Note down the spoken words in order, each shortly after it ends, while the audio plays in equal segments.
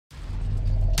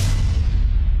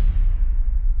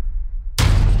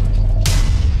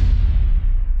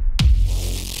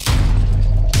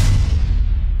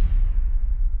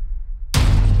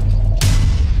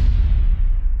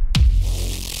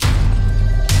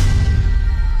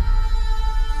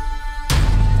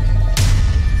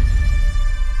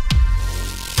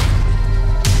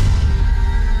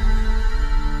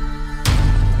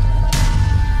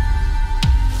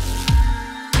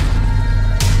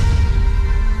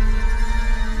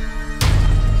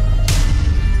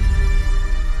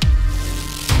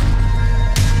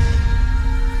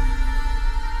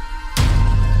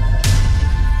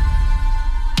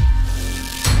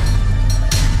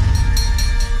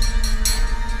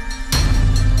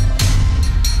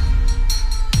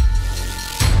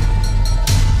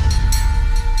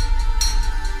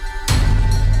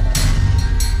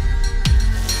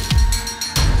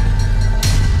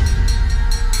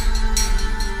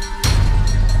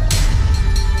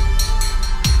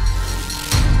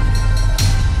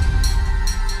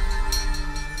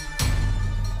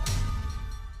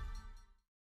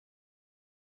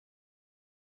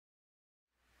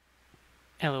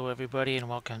Hello everybody and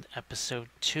welcome to episode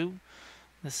 2.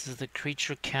 This is the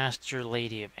creature caster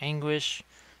Lady of Anguish.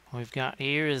 What we've got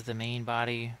here is the main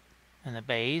body and the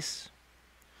base.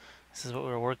 This is what we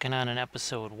were working on in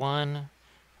episode 1.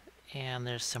 And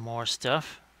there's some more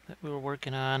stuff that we were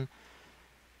working on.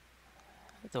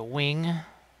 The wing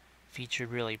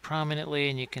featured really prominently,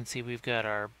 and you can see we've got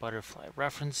our butterfly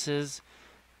references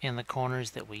in the corners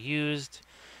that we used.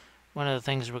 One of the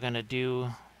things we're going to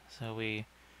do, so we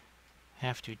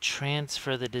have to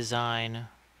transfer the design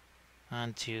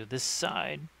onto this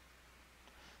side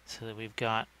so that we've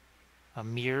got a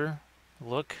mirror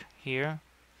look here.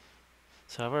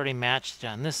 So I've already matched it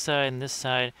on this side and this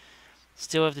side.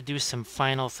 Still have to do some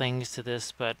final things to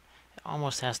this, but it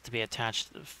almost has to be attached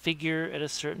to the figure at a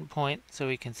certain point so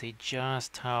we can see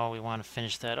just how we want to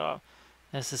finish that off.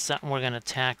 This is something we're going to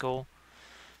tackle.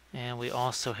 And we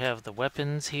also have the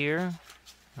weapons here,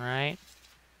 right?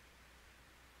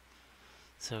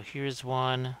 So here's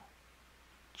one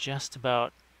just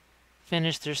about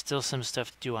finished. There's still some stuff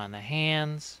to do on the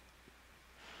hands,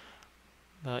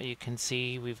 but you can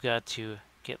see we've got to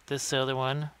get this other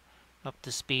one up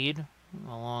to speed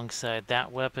alongside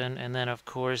that weapon, and then of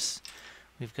course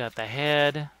we've got the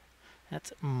head.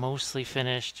 That's mostly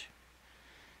finished,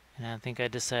 and I think I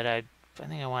decided I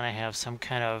think I want to have some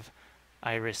kind of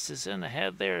irises in the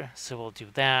head there, so we'll do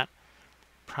that.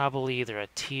 Probably either a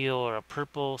teal or a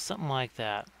purple, something like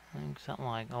that. I think something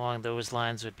like along those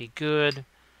lines would be good.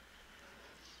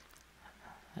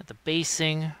 At the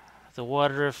basing, the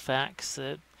water effects,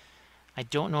 I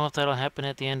don't know if that'll happen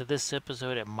at the end of this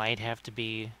episode. It might have to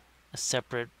be a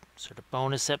separate sort of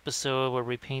bonus episode where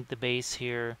we paint the base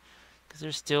here, because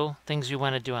there's still things we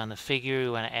want to do on the figure. We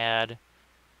want to add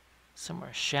some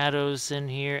more shadows in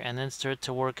here and then start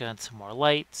to work on some more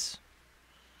lights.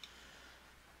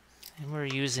 And we're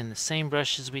using the same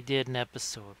brushes we did in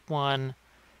episode 1.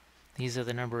 These are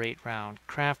the number 8 round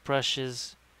craft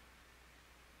brushes.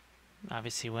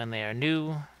 Obviously when they are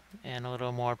new and a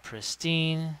little more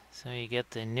pristine, so you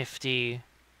get the nifty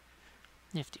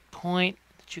point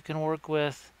that you can work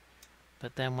with.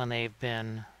 But then when they've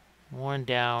been worn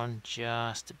down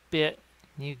just a bit,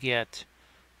 you get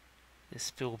this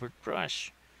filbert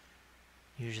brush.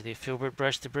 Usually a filbert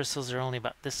brush, the bristles are only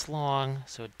about this long,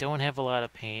 so don't have a lot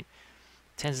of paint.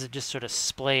 Tends to just sort of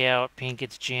splay out. Paint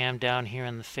gets jammed down here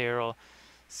in the ferrule.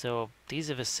 So these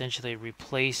have essentially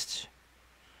replaced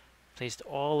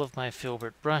all of my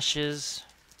filbert brushes.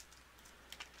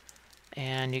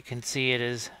 And you can see it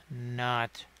is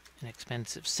not an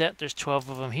expensive set. There's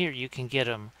 12 of them here. You can get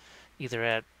them either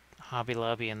at Hobby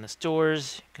Lobby in the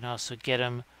stores. You can also get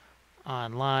them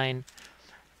online.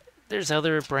 There's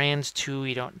other brands too.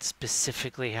 You don't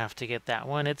specifically have to get that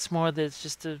one. It's more that it's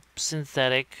just a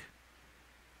synthetic,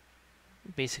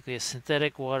 basically a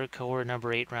synthetic watercolor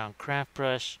number 8 round craft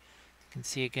brush. You can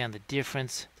see again the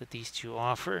difference that these two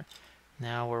offer.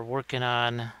 Now we're working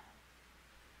on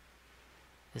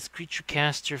this creature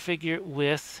caster figure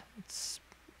with, it's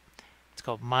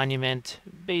called Monument.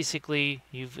 Basically,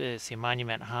 you've see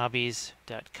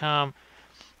monumenthobbies.com,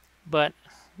 but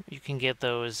you can get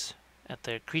those at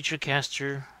the creature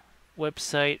caster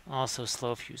website, also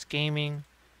Slow Fuse Gaming.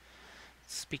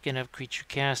 Speaking of creature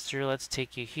caster, let's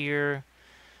take you here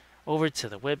over to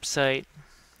the website,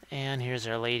 and here's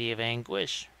our Lady of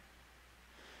Anguish.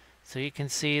 So you can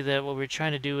see that what we're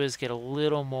trying to do is get a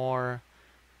little more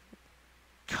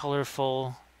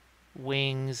colorful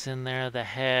wings in there. The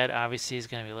head obviously is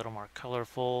going to be a little more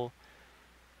colorful.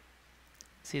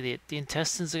 See, the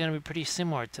intestines are going to be pretty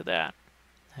similar to that.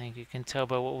 I think you can tell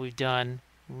by what we've done,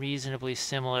 reasonably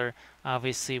similar.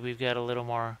 Obviously we've got a little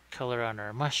more color on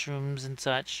our mushrooms and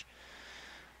such.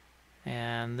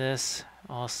 And this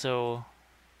also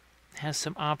has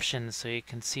some options, so you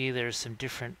can see there's some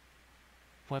different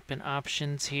weapon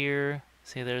options here.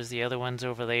 See, there's the other ones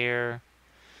over there.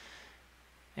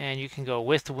 And you can go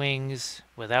with wings,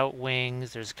 without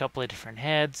wings. There's a couple of different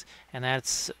heads, and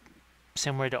that's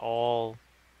similar to all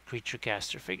creature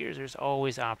caster figures. There's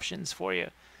always options for you.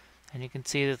 And you can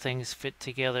see the things fit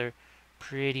together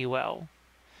pretty well.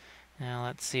 Now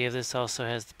let's see if this also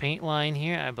has the paint line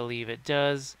here. I believe it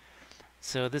does.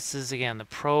 So this is again the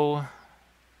Pro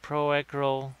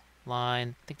Acryl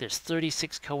line. I think there's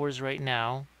 36 colors right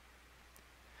now.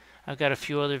 I've got a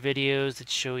few other videos that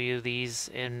show you these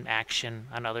in action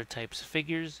on other types of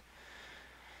figures.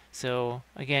 So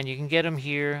again, you can get them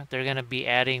here. They're going to be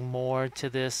adding more to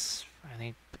this. I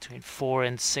think between 4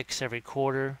 and 6 every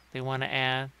quarter they want to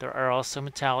add. There are also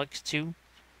metallics too,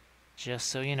 just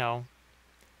so you know.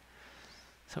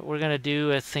 So what we're going to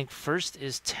do, I think, first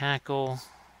is tackle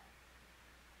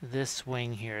this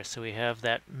wing here. So we have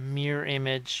that mirror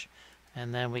image,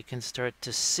 and then we can start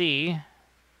to see,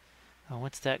 oh,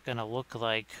 what's that going to look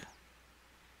like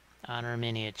on our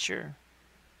miniature.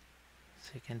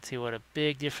 So you can see what a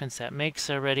big difference that makes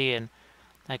already, and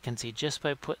I can see just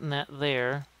by putting that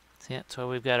there. See, that's why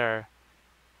we've got our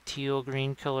teal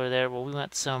green color there. Well, we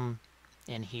want some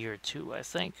in here too, I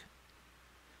think.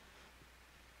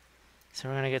 So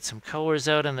we're going to get some colors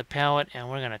out in the palette, and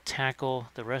we're going to tackle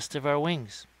the rest of our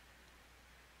wings.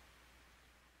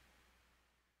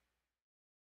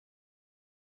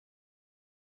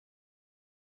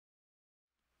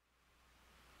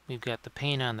 We've got the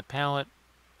paint on the palette,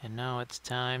 and now it's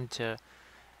time to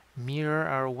mirror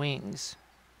our wings.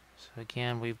 So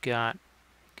again, we've got,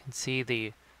 you can see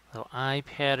the little eye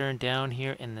pattern down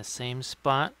here in the same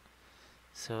spot.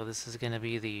 So this is going to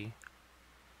be the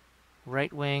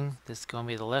right wing, this is going to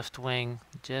be the left wing.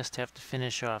 Just have to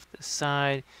finish off this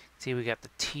side. See, we got the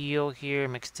teal here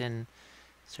mixed in,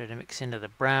 started to mix into the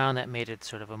brown. That made it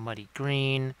sort of a muddy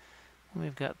green. And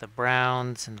we've got the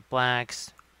browns and the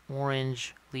blacks.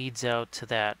 Orange leads out to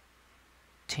that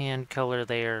tan color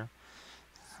there.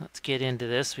 Let's get into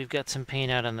this. We've got some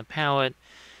paint out on the palette.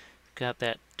 We've got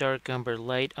that dark umber,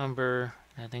 light umber.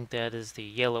 I think that is the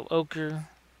yellow ochre.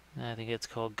 I think it's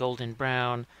called golden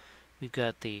brown. We've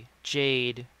got the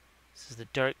jade. This is the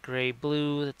dark gray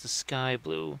blue. That's the sky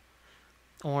blue.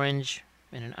 Orange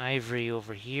and an ivory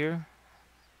over here.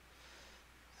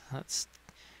 Let's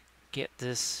get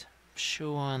this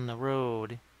show on the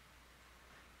road.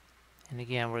 And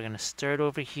again, we're going to start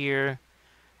over here.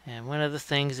 And one of the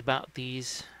things about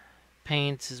these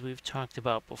paints, as we've talked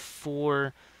about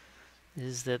before,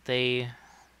 is that they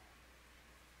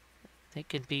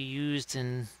can be used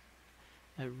in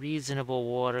a reasonable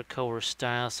watercolor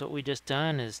style. So what we just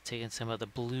done is taken some of the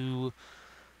blue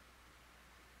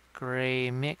gray,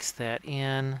 mix that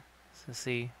in. So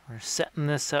see, we're setting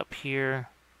this up here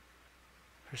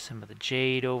for some of the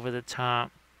jade over the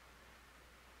top.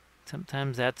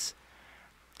 Sometimes that's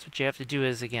what you have to do,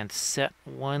 is again set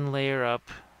one layer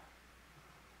up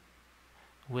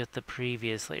with the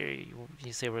previous layer.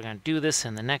 You say we're going to do this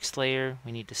in the next layer,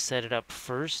 we need to set it up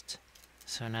first.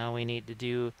 So now we need to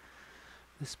do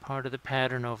this part of the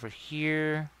pattern over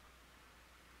here.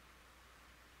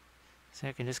 So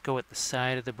I can just go with the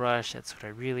side of the brush. That's what I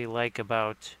really like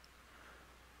about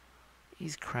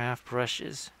these craft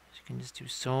brushes. You can just do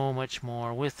so much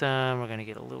more with them. We're going to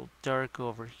get a little dark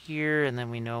over here, and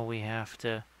then we know we have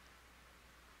to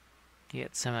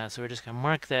get some out. So we're just going to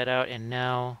mark that out, and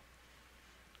now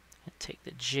take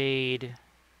the jade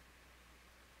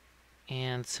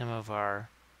and some of our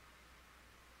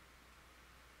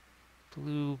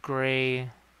blue gray,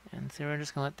 and so we're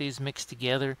just going to let these mix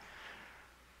together.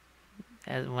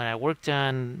 As when I worked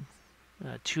on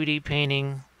 2D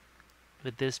painting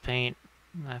with this paint,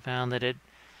 I found that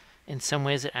in some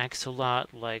ways it acts a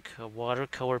lot like a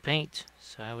watercolor paint.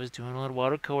 So I was doing a little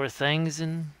watercolor things,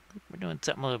 and we're doing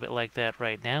something a little bit like that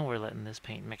right now. We're letting this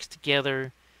paint mix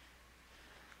together.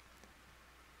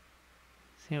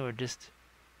 See, we're just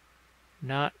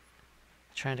not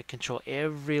trying to control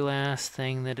every last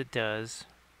thing that it does.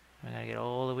 I gotta get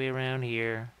all the way around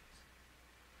here.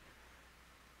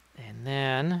 And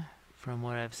then, from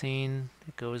what I've seen,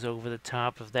 it goes over the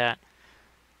top of that.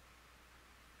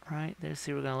 Right there,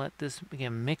 see, we're gonna let this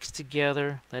again mix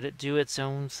together, let it do its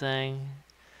own thing.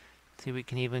 See, we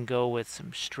can even go with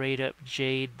some straight up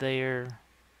jade there.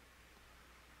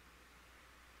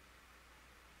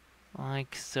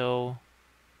 Like so.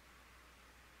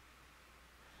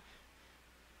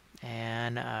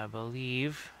 And I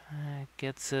believe it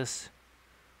gets us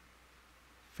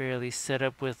fairly set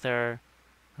up with our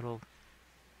little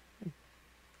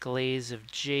glaze of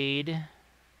jade.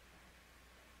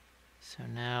 So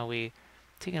now we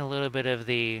taking a little bit of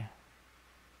the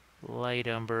light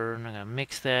umber, and I'm going to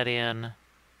mix that in.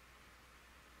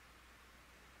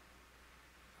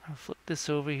 I'll flip this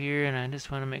over here, and I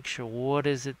just want to make sure what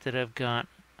is it that I've got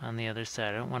on the other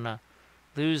side. I don't want to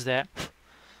lose that.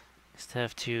 Just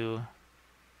have to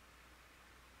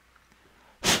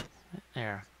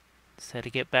there. Just had to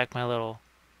get back my little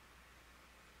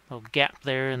gap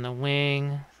there in the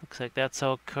wing. Looks like that's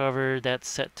all covered. That's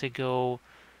set to go.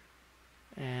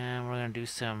 And we're going to do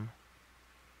some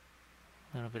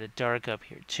little bit of dark up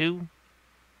here too.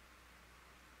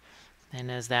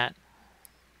 And as that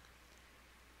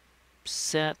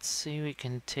sets, see, we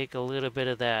can take a little bit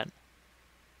of that,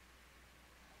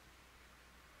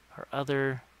 our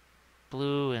other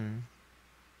blue, and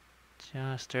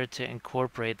just start to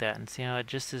incorporate that, and see how it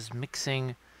just is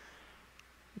mixing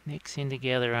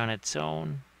together on its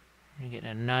own. You're getting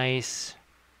a nice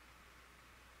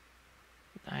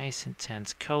Nice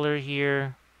intense color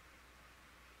here.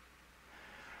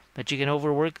 But you can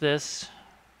overwork this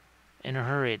in a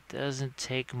hurry. It doesn't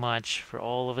take much for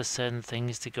all of a sudden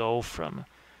things to go from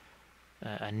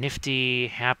a nifty,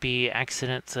 happy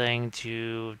accident thing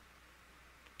to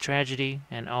tragedy,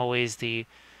 and always the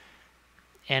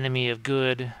enemy of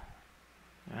good,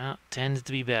 well, tends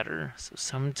to be better. So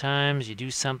sometimes you do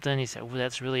something, you say, oh,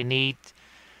 that's really neat.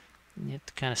 You have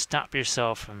to kind of stop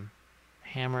yourself from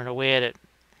hammering away at it.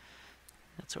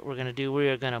 That's what we're going to do. We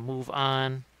are going to move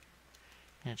on.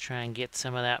 Going to try and get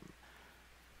some of that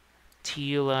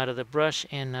teal out of the brush,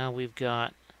 and now we've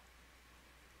got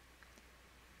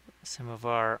some of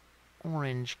our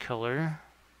orange color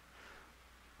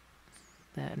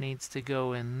that needs to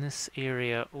go in this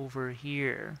area over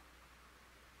here.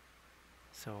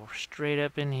 So straight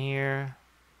up in here,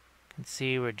 you can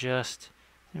see we're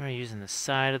using the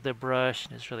side of the brush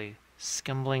and just really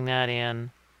scumbling that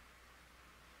in.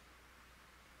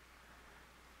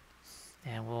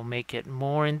 And we'll make it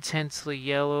more intensely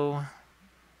yellow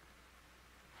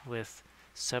with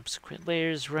subsequent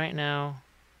layers. Right now,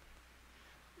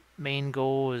 main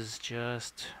goal is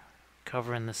just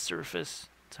covering the surface.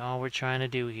 That's all we're trying to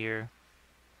do here.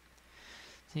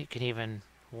 You can even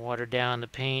water down the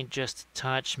paint just a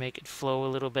touch, make it flow a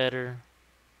little better.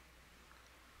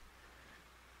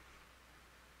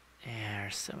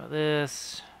 There's some of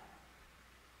this.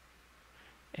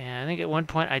 And I think at one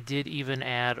point I did even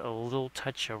add a little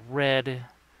touch of red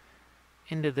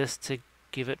into this to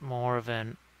give it more of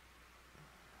an,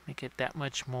 make it that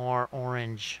much more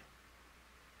orange,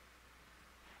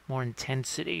 more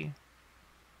intensity.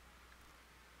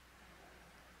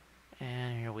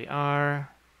 And here we are.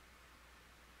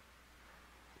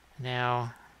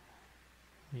 Now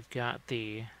we've got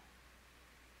the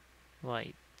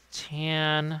light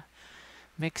tan.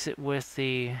 Mix it with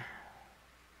the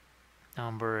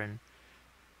umber, and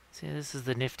see, this is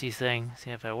the nifty thing.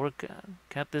 See, if I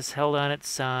got this held on its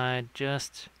side,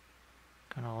 just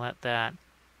gonna let that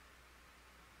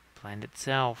blend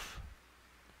itself,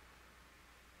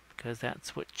 because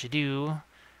that's what you do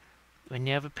when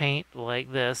you have a paint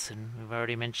like this. And we've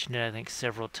already mentioned it, I think,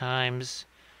 several times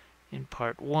in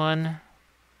part 1.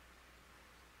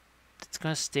 It's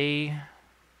gonna stay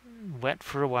wet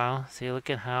for a while. See, look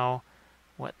at how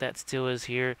wet that still is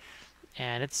here,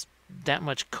 and it's that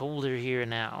much colder here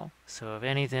now. So if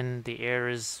anything, the air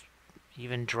is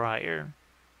even drier.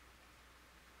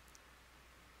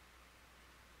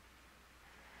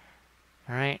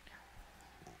 Alright,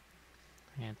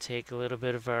 I'm going to take a little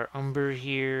bit of our umber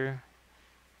here.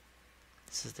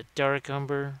 This is the dark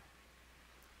umber.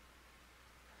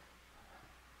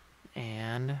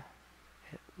 And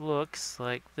it looks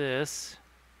like this.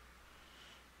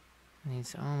 It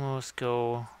needs to almost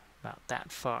go about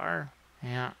that far.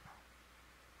 Yeah.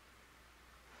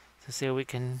 So see, we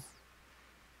can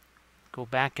go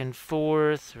back and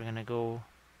forth. We're going to go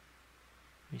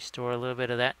restore a little bit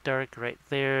of that dark right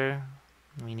there.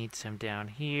 We need some down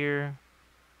here.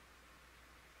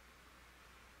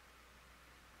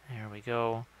 There we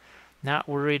go. Not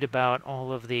worried about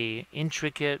all of the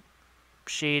intricate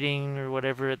shading or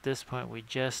whatever at this point. We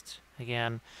just,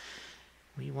 again,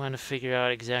 we want to figure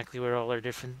out exactly where all our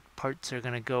different parts are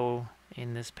going to go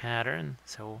in this pattern.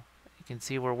 So you can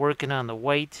see we're working on the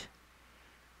white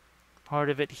part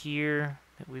of it here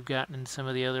that we've gotten in some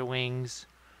of the other wings.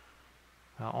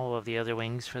 Well, all of the other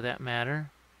wings for that matter.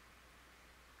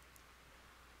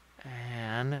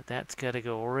 And that's got to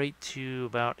go right to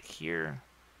about here.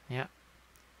 Yeah.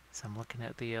 So I'm looking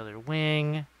at the other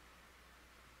wing.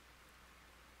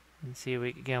 And see,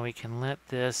 again, we can let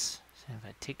this, so if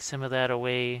I take some of that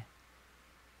away,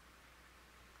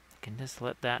 I can just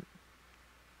let that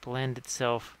blend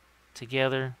itself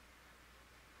together.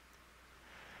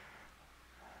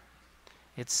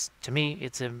 To me,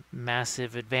 it's a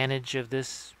massive advantage of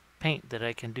this paint that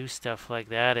I can do stuff like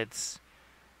that.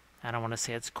 I don't want to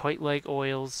say it's quite like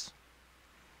oils,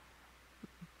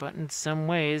 but in some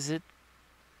ways it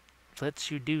lets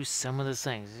you do some of the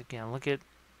things. Again, look at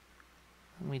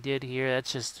what we did here.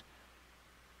 That's just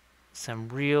some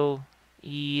real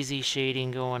easy shading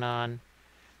going on.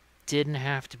 Didn't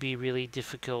have to be really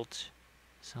difficult.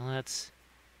 So let's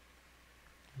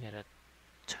get a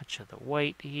touch of the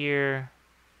white here.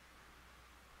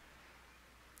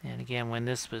 And again, when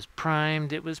this was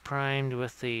primed, it was primed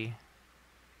with the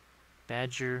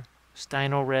Badger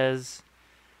Stynol Res.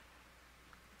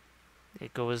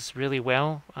 It goes really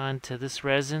well onto this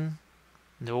resin.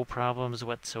 No problems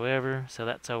whatsoever, so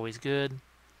that's always good.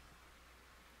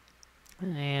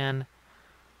 And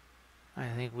I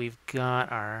think we've got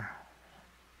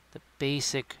the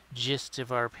basic gist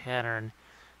of our pattern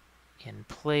in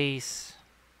place.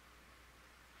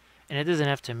 And it doesn't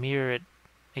have to mirror it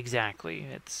exactly.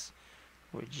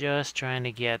 We're just trying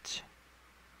to get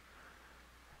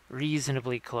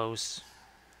reasonably close.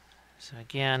 So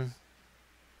again,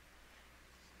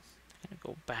 I'm going to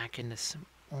go back into some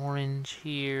orange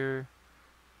here.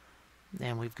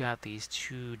 Then we've got these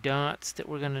two dots that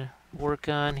we're going to work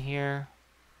on here.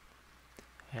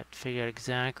 I have to figure out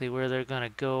exactly where they're going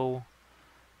to go.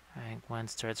 I think one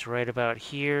starts right about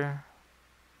here.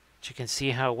 But you can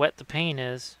see how wet the paint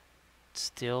is. It's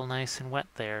still nice and wet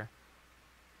there.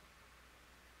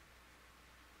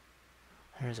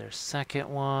 Here's our second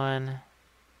one.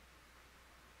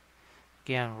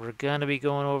 Again, we're going to be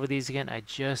going over these again. I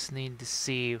just need to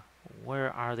see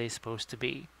where are they supposed to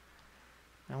be.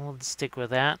 And we'll stick with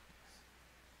that.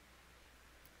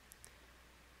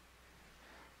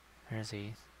 There's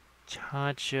a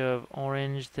touch of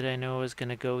orange that I know is going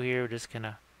to go here. We're just going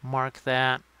to mark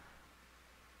that.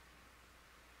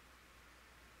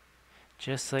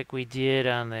 Just like we did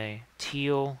on the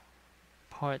teal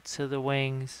parts of the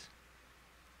wings.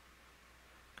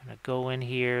 Gonna go in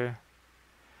here.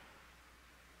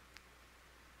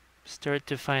 Start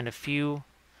to find a few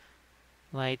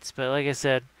lights, but like I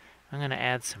said, I'm gonna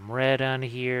add some red on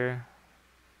here.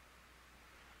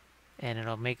 And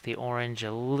it'll make the orange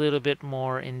a little bit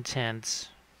more intense.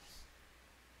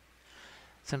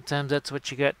 Sometimes that's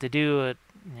what you got to do.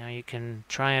 You know, you can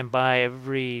try and buy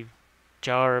every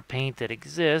jar of paint that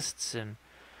exists, and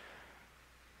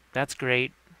that's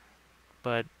great.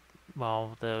 But,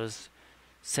 well, those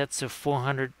sets of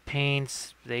 400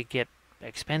 paints, they get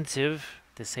expensive,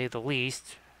 to say the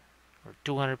least, or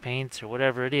 200 paints, or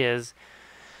whatever it is.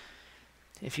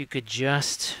 If you could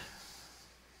just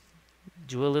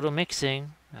do a little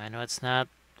mixing, I know it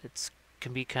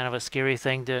can be kind of a scary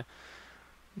thing to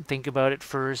think about at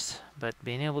first, but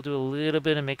being able to do a little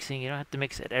bit of mixing, you don't have to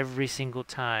mix it every single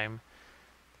time.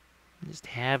 Just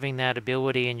having that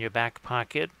ability in your back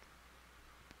pocket.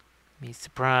 Be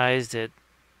surprised at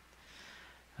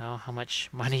how much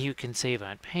money you can save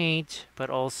on paint, but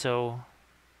also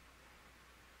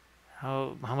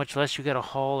how much less you got to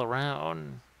haul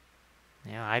around.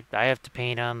 You know, I have to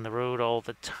paint on the road all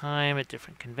the time at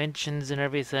different conventions and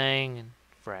everything, and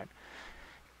for at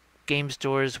game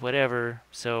stores, whatever.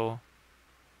 So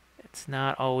it's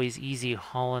not always easy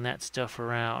hauling that stuff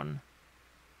around.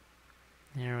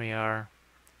 There we are.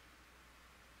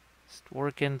 Just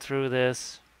working through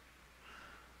this.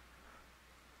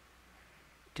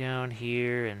 Down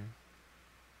here, and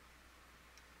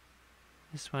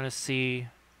just want to see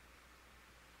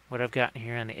what I've got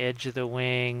here on the edge of the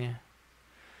wing.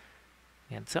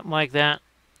 And something like that.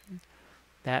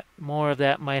 More of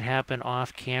that might happen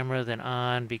off camera than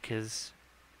on, because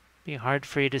it'd be hard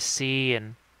for you to see,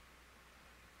 and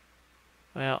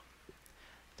well,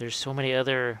 there's so many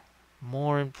other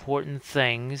more important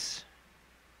things,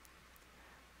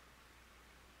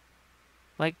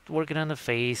 like working on the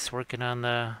face, working on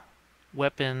the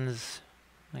weapons,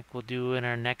 like we'll do in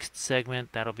our next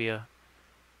segment. That'll be a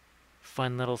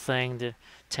fun little thing to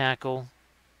tackle.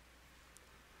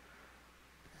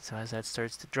 So as that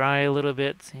starts to dry a little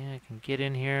bit, see, I can get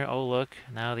in here. Oh, look,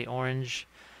 now the orange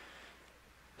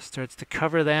starts to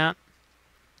cover that.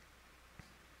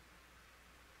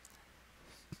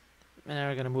 And now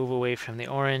we're going to move away from the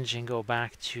orange and go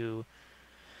back to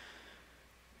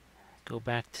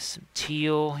some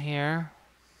teal here.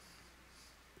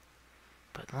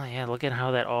 But oh yeah, look at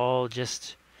how that all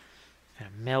just kind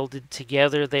of melded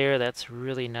together there. That's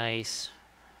really nice.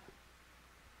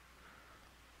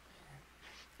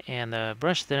 And the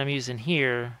brush that I'm using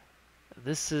here,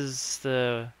 this is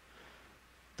the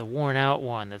worn out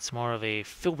one. That's more of a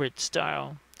filbert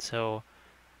style. So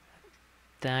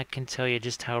that can tell you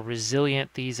just how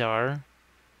resilient these are.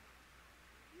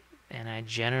 And I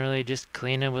generally just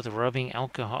clean them with rubbing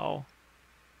alcohol.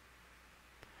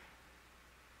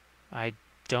 I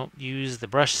don't use the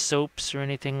brush soaps or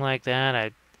anything like that.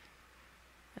 I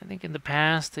think in the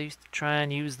past I used to try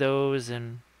and use those,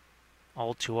 and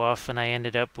all too often I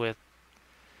ended up with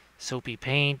soapy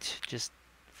paint. Just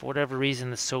for whatever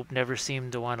reason, the soap never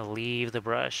seemed to want to leave the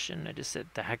brush, and I just said,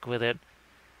 the heck with it.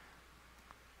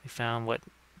 We found what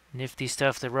nifty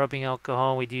stuff the rubbing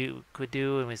alcohol could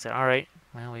do, and we said, all right,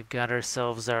 well, we've got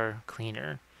ourselves our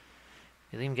cleaner.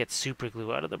 You'll even get super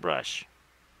glue out of the brush.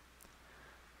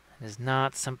 It is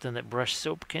not something that brush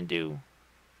soap can do.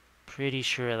 Pretty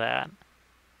sure of that.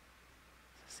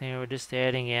 So we're just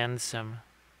adding in some,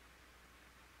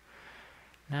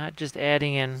 not just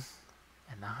adding in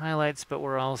the highlights, but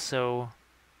we're also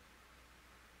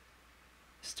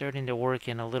starting to work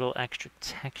in a little extra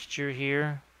texture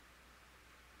here.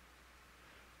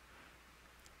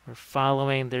 we're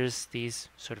following, there's these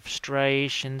sort of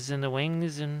striations in the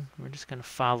wings, and we're just going to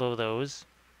follow those.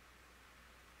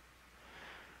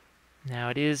 Now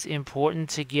it is important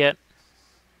to get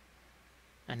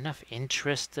enough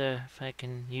interest, if I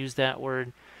can use that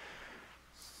word,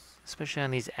 especially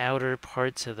on these outer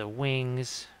parts of the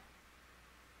wings,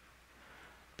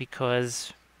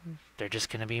 because they're just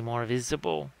going to be more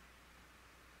visible.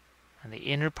 And the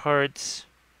inner parts,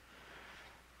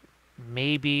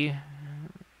 maybe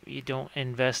you don't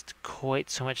invest quite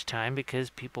so much time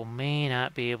because people may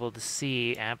not be able to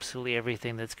see absolutely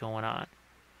everything that's going on.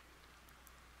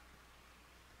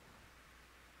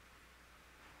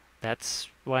 That's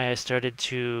why I started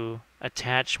to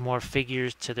attach more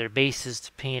figures to their bases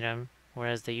to paint them,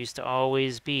 whereas they used to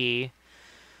always be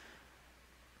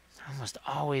almost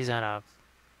always on a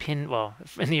pin, well,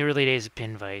 in the early days of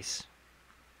pin vise.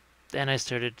 Then I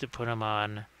started to put them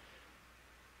on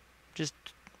just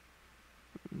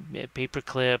paper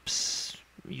clips,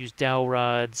 use dowel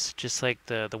rods, just like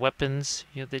the weapons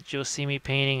that you'll see me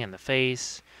painting in the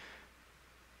face.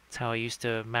 That's how I used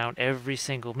to mount every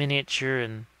single miniature,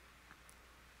 and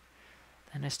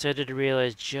then I started to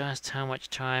realize just how much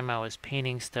time I was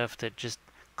painting stuff that just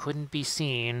couldn't be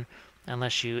seen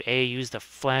unless you A, used a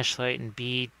flashlight, and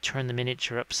B, turn the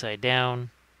miniature upside down.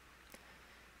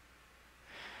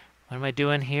 What am I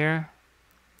doing here?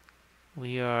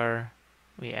 We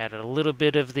added a little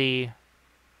bit of the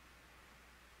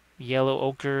yellow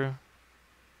ochre.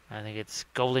 I think it's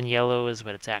golden yellow is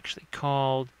what it's actually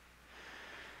called.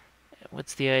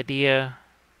 What's the idea?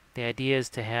 The idea is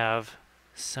to have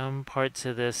some parts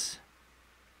of this,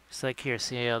 just like here,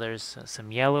 see how there's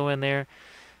some yellow in there?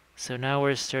 So now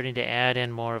we're starting to add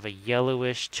in more of a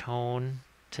yellowish tone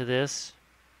to this.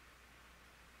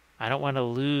 I don't want to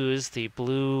lose the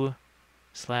blue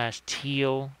 /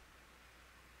 teal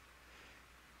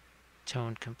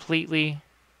tone completely.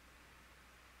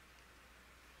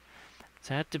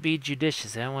 So I have to be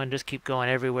judicious. I don't want to just keep going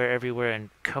everywhere, and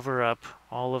cover up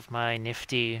all of my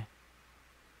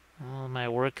all my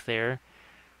work there.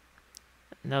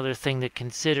 Another thing to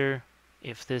consider,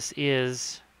 if this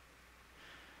is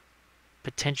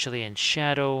potentially in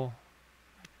shadow,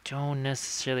 I don't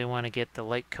necessarily want to get the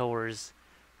light colors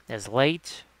as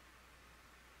light.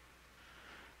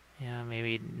 Yeah,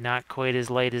 maybe not quite as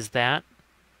light as that,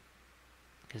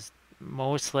 because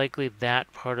most likely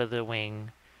that part of the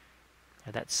wing,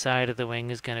 or that side of the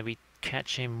wing, is going to be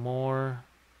catching more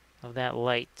of that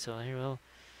light. So here we'll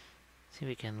see if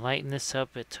we can lighten this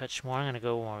up a touch more. I'm going to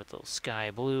go more with a little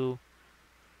sky blue.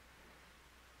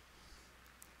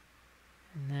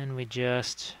 And then we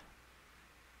just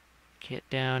get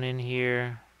down in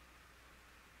here.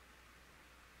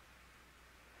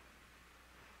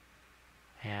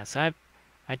 Yeah, so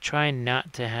I try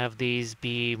not to have these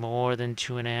be more than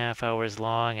 2.5 hours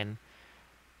long, and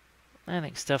I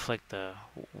think stuff like the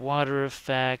water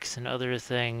effects and other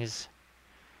things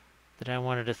that I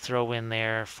wanted to throw in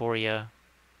there for you,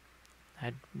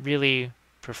 I'd really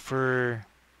prefer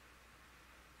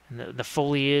the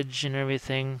foliage and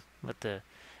everything. But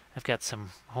I've got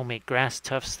some homemade grass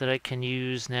tufts that I can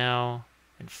use now,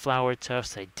 and flower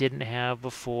tufts I didn't have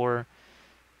before.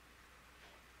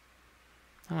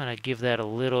 I'm going to give that a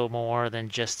little more than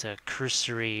just a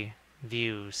cursory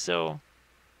view. So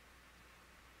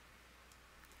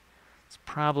it's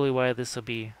probably why this will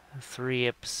be 3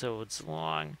 episodes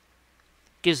long.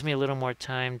 Gives me a little more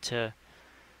time to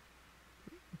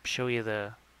show you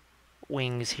the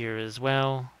wings here as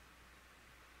well.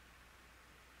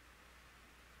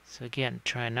 So again,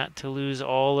 try not to lose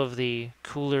all of the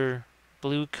cooler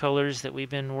blue colors that we've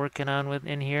been working on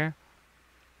in here.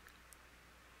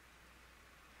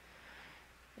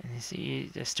 And you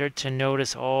see, I start to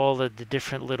notice all of the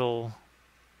different little,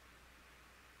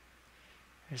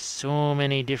 there's so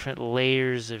many different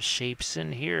layers of shapes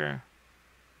in here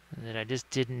that I just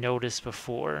didn't notice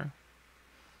before.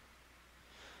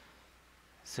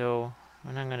 So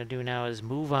what I'm going to do now is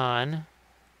move on,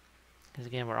 because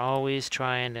again, we're always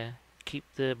trying to keep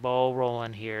the ball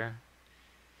rolling here.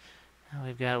 Now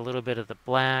we've got a little bit of the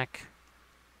black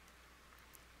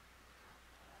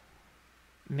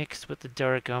mixed with the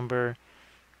dark umber.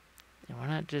 And we're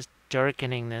not just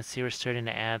darkening this. See, we're starting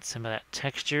to add some of that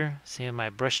texture. See my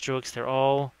brush strokes, they're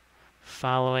all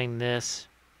following this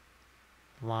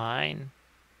line.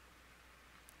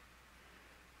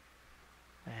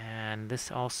 And this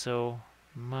also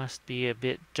must be a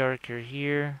bit darker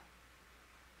here.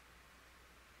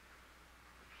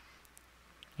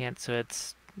 Again, so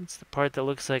it's the part that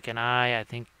looks like an eye. I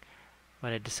think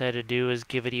what I decided to do is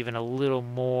give it even a little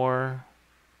more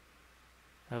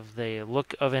of the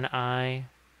look of an eye.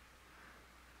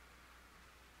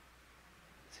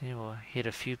 See, we'll hit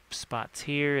a few spots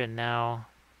here, and now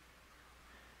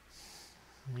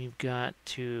we've got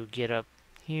to get up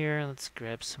here. Let's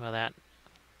grab some of that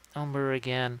umber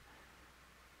again.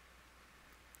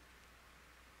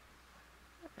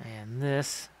 And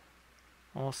this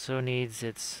also needs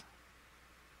its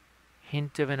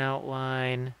hint of an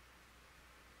outline.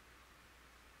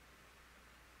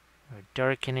 We're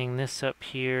darkening this up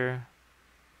here.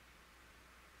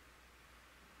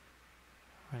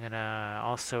 We're gonna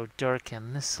also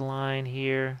darken this line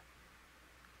here.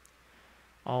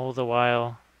 All the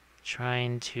while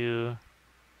trying to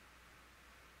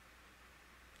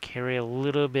carry a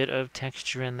little bit of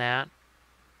texture in that.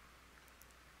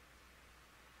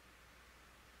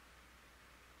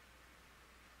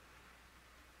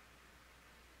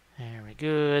 Very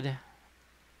good.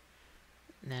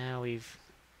 Now we're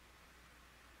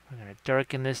going to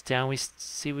darken this down. We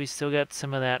see we still got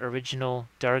some of that original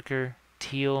darker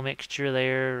teal mixture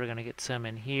there. We're going to get some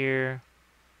in here.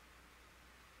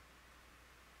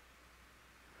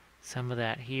 Some of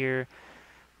that here.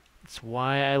 That's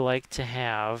why I like to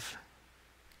have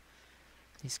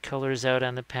these colors out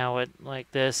on the palette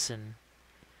like this. And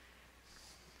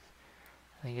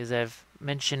I think, as I've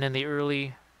mentioned in the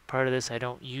early part of this, I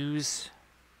don't use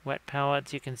wet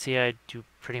palettes. You can see I do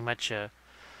pretty much a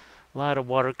lot of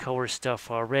watercolor stuff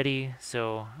already,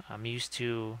 so I'm used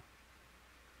to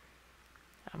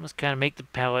almost kind of make the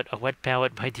palette a wet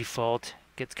palette by default.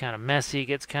 Gets kind of messy,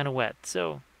 gets kind of wet,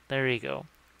 so there you go.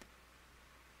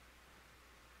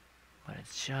 But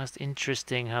it's just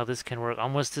interesting how this can work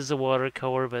almost as a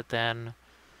watercolor, but then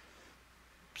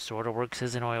sort of works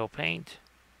as an oil paint.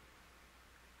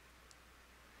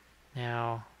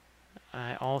 Now,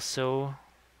 I also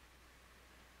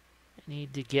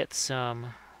need to get some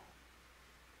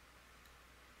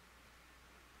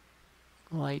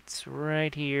lights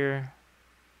right here.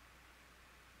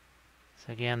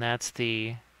 So again, that's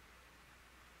the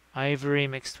ivory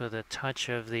mixed with a touch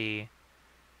of the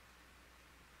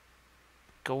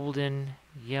golden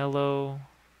yellow.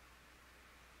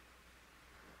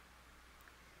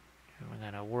 We're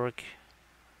gonna work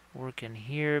in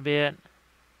here a bit.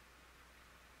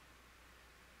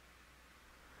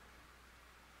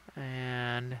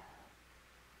 And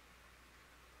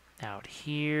out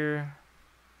here,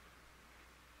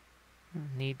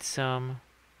 need some,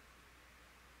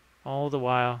 all the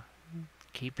while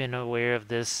keeping aware of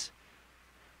this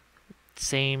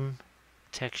same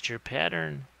texture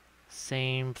pattern,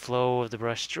 same flow of the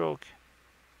brush stroke.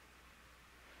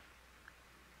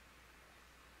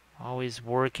 Always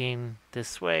working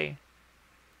this way.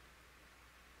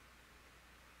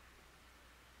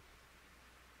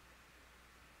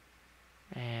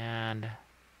 And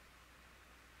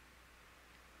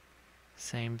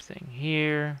same thing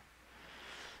here.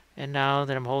 And now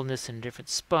that I'm holding this in a different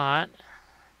spot,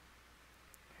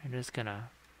 I'm just gonna,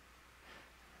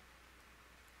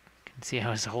 you can see how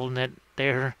I was holding it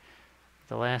there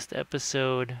the last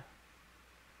episode.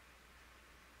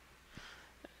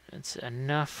 It's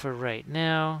enough for right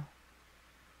now.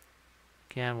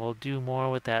 Again, we'll do more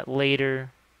with that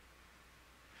later.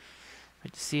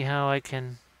 But you see how I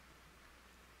can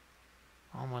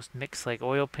almost mix like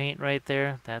oil paint right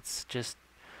there? That's just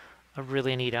a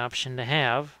really neat option to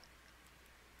have.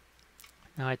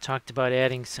 Now I talked about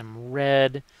adding some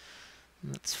red.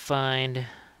 Let's find, I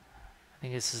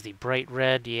think this is the bright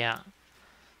red, yeah.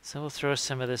 So we'll throw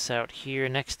some of this out here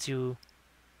next to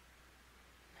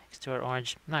our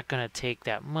orange. I'm not going to take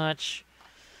that much.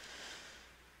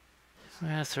 I'm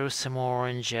going to throw some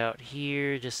orange out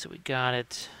here just so we got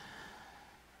it.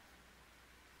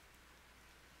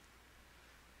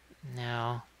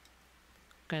 Now,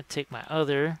 I'm going to take my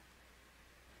other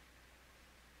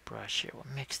brush here. We'll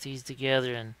mix these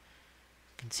together, and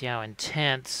you can see how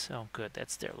intense. Oh, good,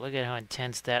 that's there. Look at how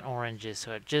intense that orange is.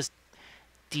 So it just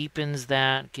deepens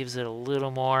that, gives it a little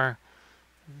more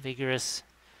vigorous.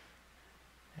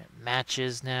 It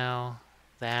matches now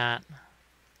that.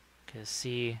 Because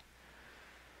see,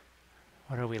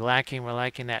 what are we lacking? We're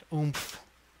lacking that oomph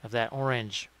of that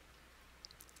orange.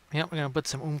 Yep, we're going to put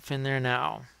some oomph in there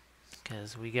now,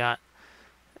 because we got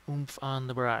oomph on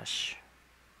the brush.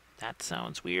 That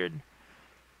sounds weird.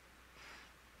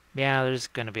 Yeah, there's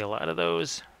going to be a lot of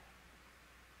those.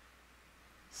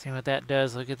 See what that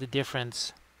does. Look at the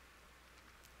difference.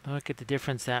 Look at the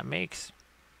difference that makes.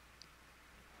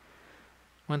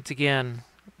 Once again,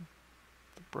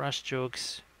 the brush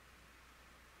strokes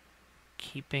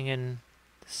keeping in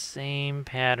the same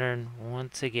pattern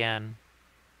once again.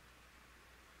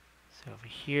 So over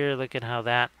here, look at how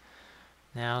that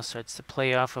now starts to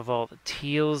play off of all the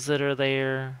teals that are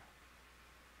there.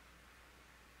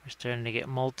 We're starting to get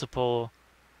multiple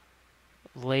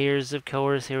layers of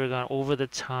colors here. We're going over the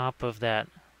top of that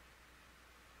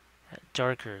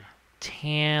darker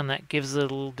tan. That gives it a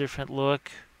little different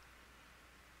look.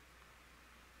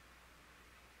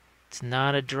 It's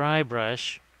not a dry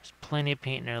brush. There's plenty of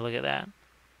paint in there. Look at that.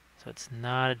 So it's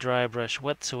not a dry brush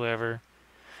whatsoever.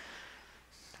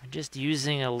 I'm just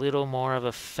using a little more of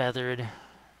a feathered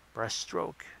brush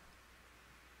stroke.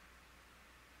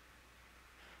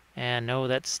 And no,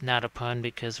 that's not a pun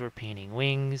because we're painting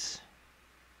wings.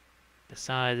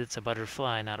 Besides, it's a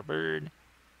butterfly, not a bird.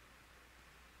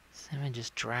 So I'm going to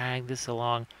just drag this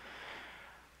along.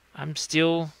 I'm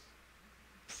still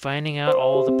finding out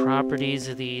all the properties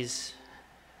of these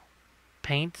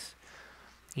paints.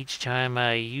 Each time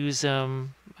I use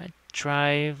them, I try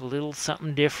a little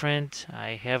something different.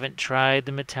 I haven't tried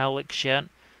the metallics yet.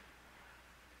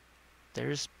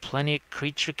 There's plenty of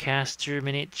creature caster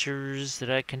miniatures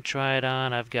that I can try it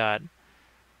on. I've got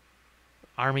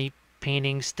army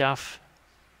painting stuff.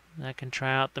 I can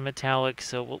try out the metallics,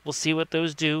 so we'll see what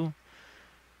those do.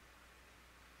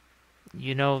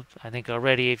 You know, I think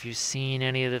already, if you've seen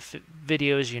any of the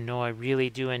videos, you know I really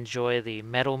do enjoy the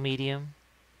metal medium.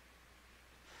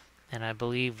 And I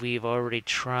believe we've already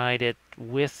tried it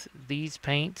with these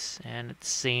paints, and it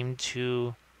seemed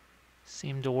to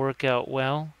work out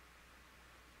well.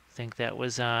 I think that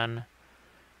was on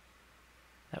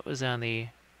the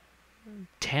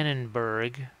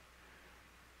Tannenberg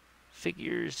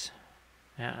figures.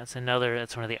 Yeah, that's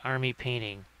one of the army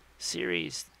painting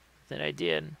series that I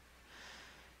did.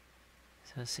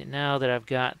 So see, now that I've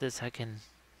got this, I can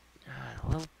a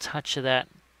little touch of that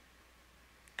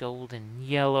golden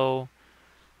yellow.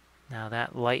 Now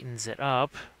that lightens it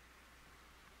up.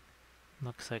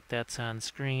 Looks like that's on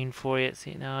screen for you.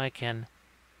 See, now I can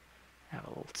have a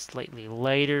little slightly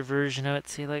lighter version of it.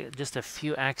 See, like just a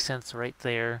few accents right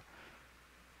there.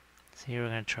 So here we're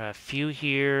going to try a few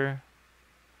here.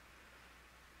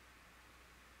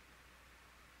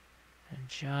 And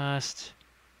just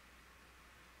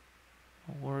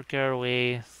work our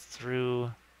way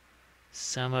through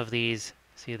some of these.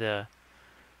 See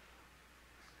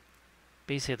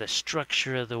basically the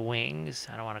structure of the wings.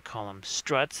 I don't want to call them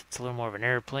struts. It's a little more of an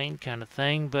airplane kind of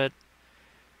thing, but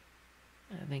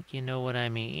I think you know what I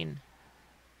mean.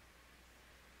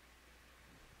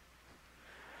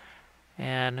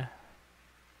 And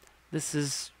this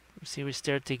is, see, we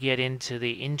start to get into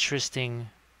the interesting,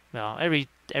 well,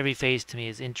 every phase to me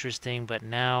is interesting, but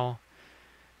now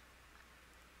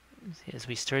as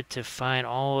we start to find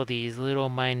all of these little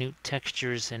minute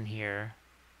textures in here,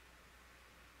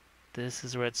 this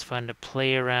is where it's fun to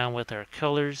play around with our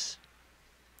colors.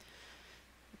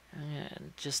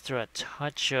 And just throw a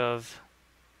touch of,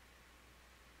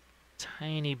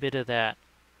 tiny bit of that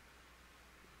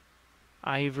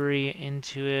ivory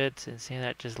into it, and see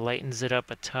that just lightens it up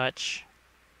a touch.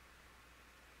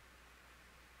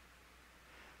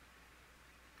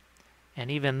 And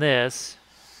even this,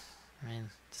 I mean,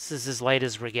 this is as light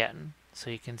as we're getting. So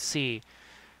you can see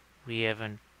we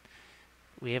haven't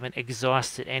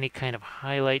exhausted any kind of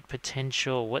highlight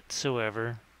potential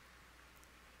whatsoever.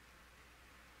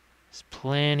 There's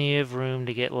plenty of room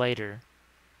to get lighter.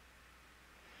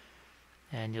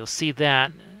 And you'll see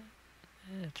that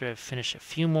after I finish a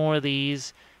few more of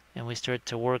these and we start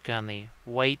to work on the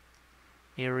white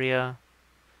area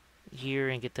here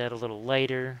and get that a little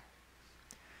lighter,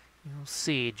 you'll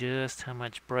see just how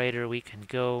much brighter we can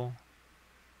go.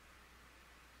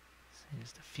 So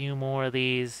just a few more of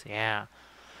these. Yeah.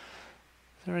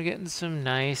 So we're getting some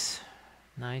nice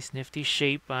nifty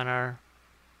shape on our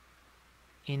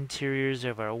interiors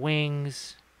of our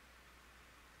wings.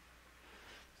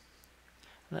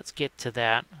 Let's get to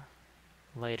that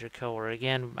lighter color.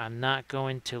 Again, I'm not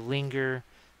going to linger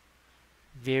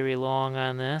very long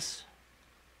on this.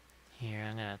 Here,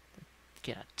 I'm going to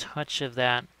get a touch of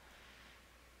that.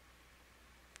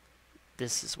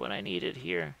 This is what I needed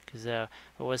here, because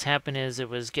what was happening is it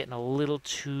was getting a little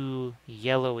too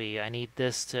yellowy. I need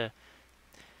this to,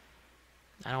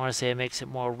 I don't want to say it makes it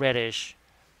more reddish,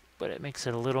 but it makes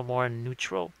it a little more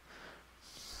neutral.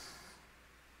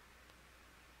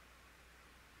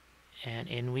 And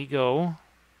in we go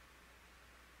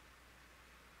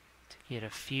to get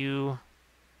a few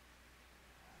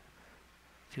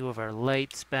of our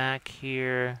lights back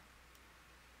here.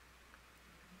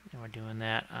 And we're doing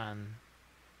that on,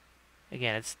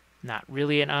 again, it's not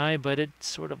really an eye, but it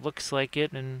sort of looks like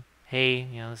it. And hey,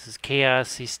 you know, this is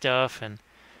chaosy stuff, and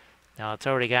now it's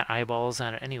already got eyeballs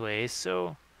on it anyway,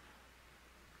 so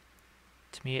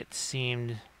to me it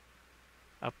seemed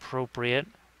appropriate.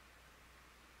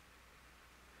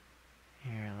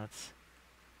 Here, let's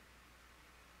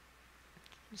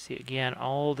See again,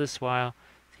 all this while,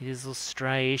 see these little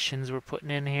striations we're putting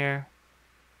in here?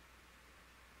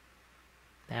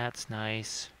 That's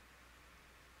nice.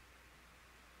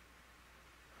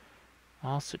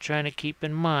 Also trying to keep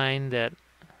in mind that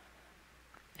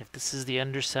if this is the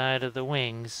underside of the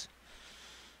wings,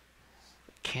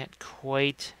 can't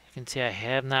quite, you can see I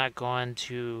have not gone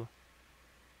to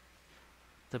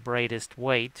the brightest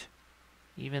white.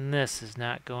 Even this is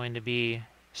not going to be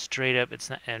straight up, it's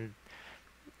not, and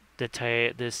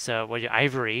this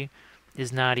ivory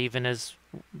is not even as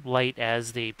light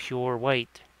as the pure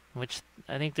white, which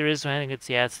I think there is. I think it's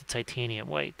it's the titanium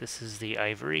white. This is the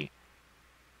ivory.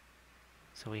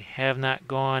 So we have not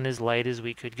gone as light as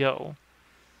we could go,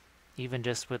 even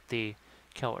just with the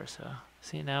color. So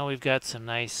see, now we've got some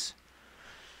nice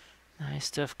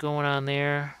stuff going on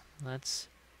there.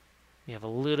 We have a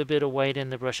little bit of white in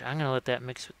the brush. I'm going to let that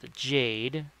mix with the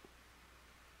jade.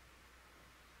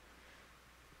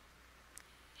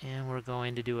 And we're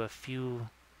going to do a few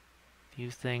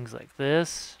things like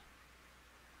this.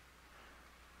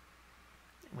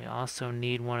 We also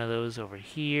need one of those over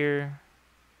here.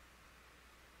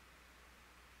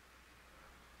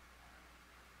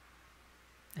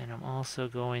 And I'm also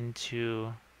going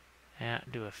to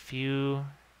do a few,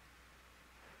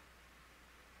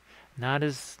 not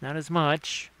as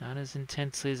much, not as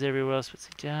intensely as everywhere else, but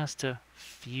just a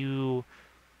few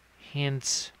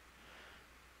hints.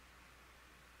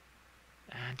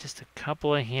 And just a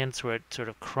couple of hints where it sort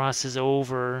of crosses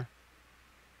over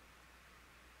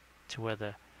to where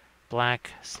the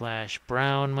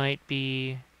black/brown might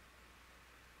be.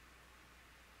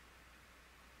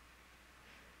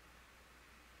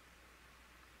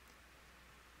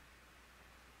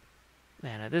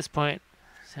 And at this point,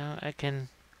 so I can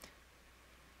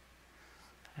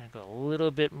go a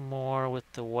little bit more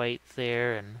with the white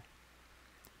there and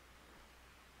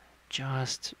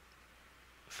just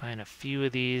find a few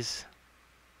of these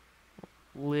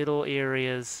little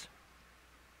areas.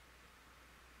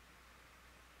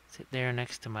 Sit there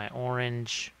next to my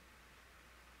orange.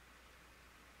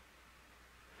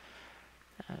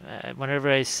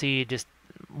 Whenever I see just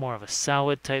more of a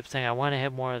solid type thing, I want to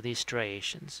have more of these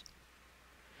striations.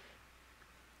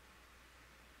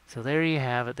 So there you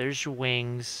have it. There's your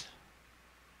wings.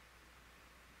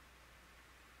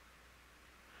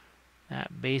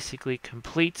 That basically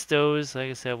completes those.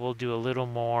 Like I said, we'll do a little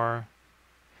more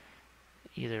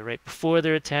either right before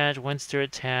they're attached, once they're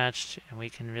attached, and we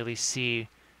can really see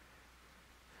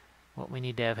what we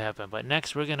need to have happen. But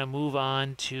next we're going to move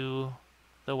on to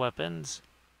the weapons.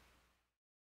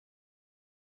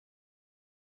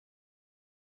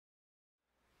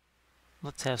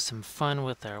 Let's have some fun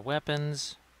with our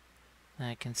weapons.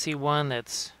 I can see one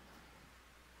that's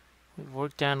we've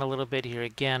worked on a little bit here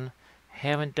again.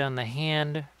 Haven't done the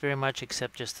hand very much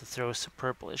except just to throw some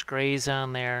purplish grays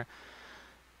on there.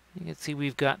 You can see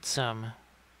we've got some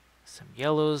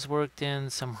yellows worked in,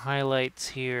 some highlights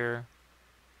here.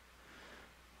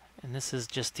 And this is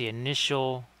just the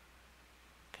initial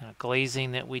kind of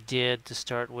glazing that we did to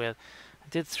start with. I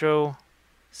did throw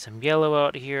some yellow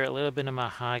out here, a little bit of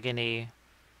mahogany.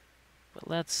 But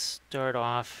let's start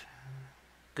off.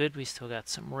 Good, we still got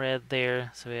some red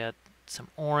there. So we got some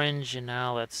orange, and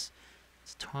now let's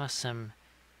toss some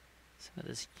of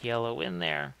this yellow in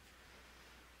there.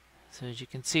 So as you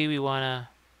can see, we want to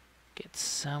get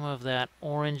some of that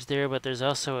orange there, but there's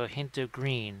also a hint of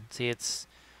green. See, it's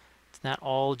not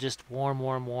all just warm,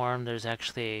 warm, warm. There's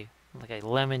actually like a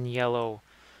lemon yellow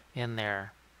in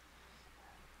there.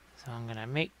 So I'm going to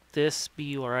make this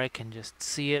be where I can just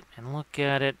see it and look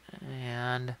at it,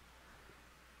 and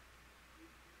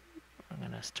we're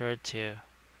going to start to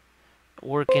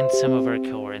work in some of our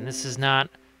color. And this is not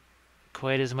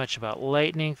quite as much about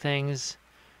lightening things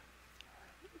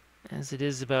as it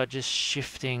is about just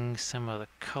shifting some of the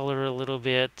color a little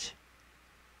bit,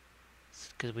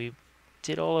 because we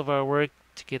did all of our work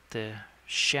to get the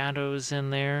shadows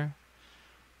in there.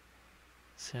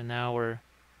 So now we're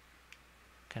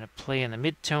going to play in the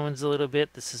midtones a little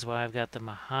bit. This is why I've got the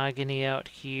mahogany out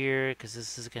here, because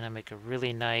this is going to make a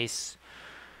really nice,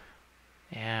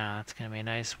 yeah, it's going to be a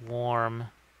nice warm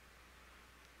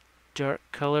dark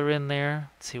color in there.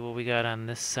 Let's see what we got on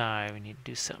this side. We need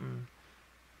to do something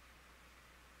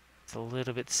that's a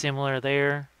little bit similar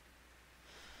there.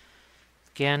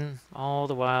 Again, all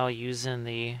the while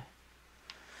using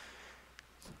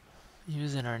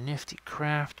our nifty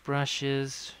craft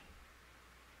brushes,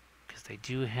 because they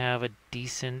do have a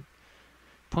decent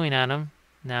point on them.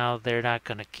 Now they're not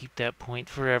going to keep that point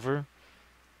forever.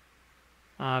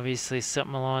 Obviously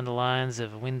something along the lines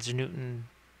of a Winsor Newton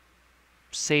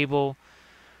sable.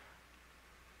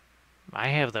 I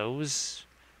have those.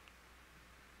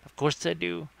 Of course I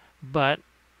do. But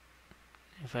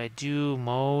if I do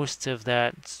most of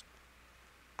that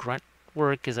grunt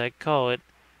work, as I call it,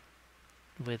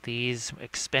 with these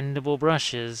expendable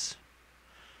brushes,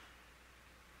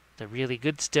 the really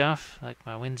good stuff, like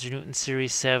my Winsor Newton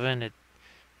Series 7, it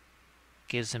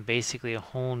gives them basically a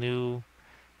whole new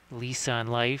lease on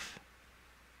life.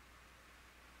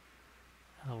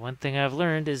 One thing I've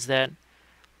learned is that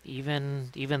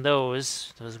even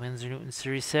those Winsor Newton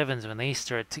Series 7s, when they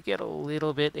start to get a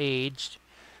little bit aged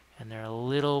and they're a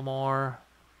little more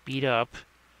beat up,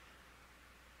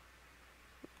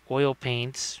 oil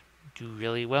paints do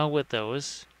really well with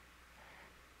those.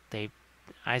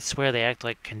 I swear they act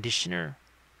like conditioner.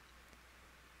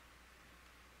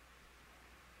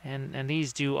 And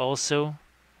these do also.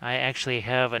 I actually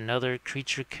have another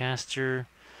creature caster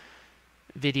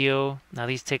video. Now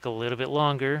these take a little bit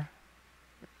longer.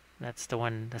 That's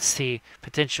the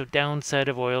potential downside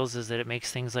of oils, is that it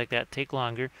makes things like that take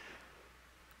longer.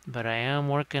 But I am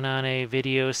working on a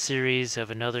video series of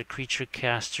another creature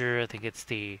caster. I think it's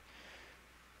the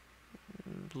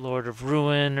Lord of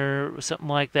Ruin or something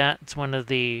like that. It's one of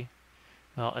the,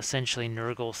 well, essentially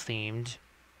Nurgle themed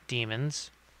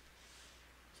demons.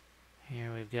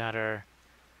 Here we've got our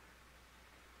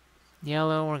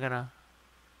yellow. We're gonna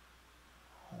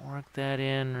work that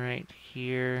in right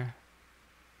here.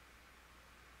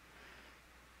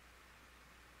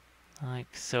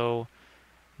 Like so.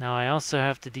 Now I also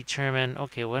have to determine,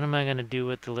 okay, what am I going to do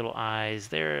with the little eyes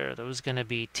there? Are those going to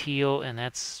be teal? And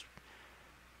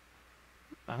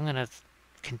I'm going to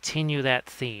continue that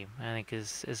theme. I think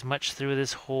as much through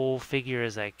this whole figure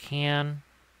as I can.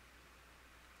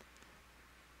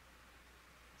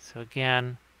 So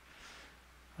again,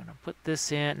 I'm going to put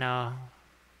this in. Now,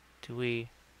 we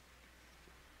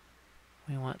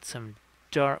want some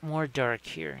more dark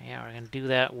here. Yeah, we're going to do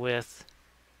that with,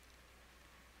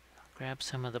 grab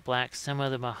some of the black, some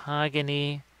of the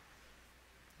mahogany,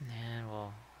 and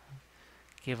we'll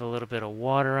give a little bit of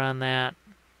water on that.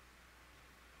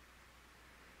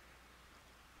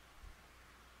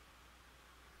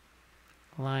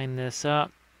 Line this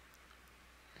up,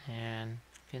 and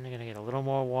again, I'm going to get a little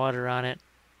more water on it.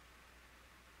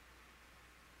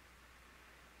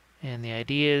 And the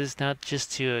idea is not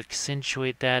just to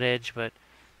accentuate that edge, but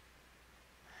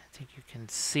I think you can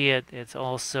see it. It's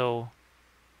also,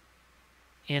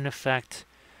 in effect,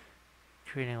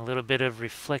 creating a little bit of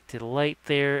reflected light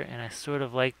there. And I sort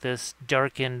of like this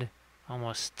darkened,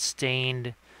 almost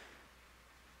stained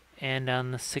end on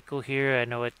the sickle here. I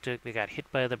know they got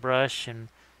hit by the brush, and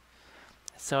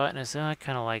I saw it and I said, oh, I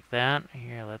kind of like that.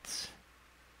 Here, let's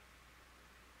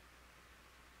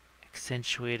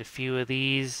accentuate a few of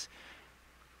these.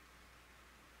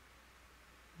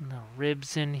 The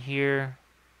ribs in here.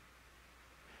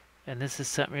 And this is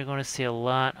something you're going to see a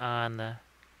lot on the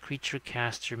creature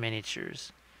caster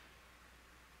miniatures.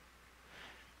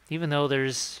 Even though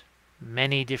there's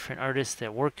many different artists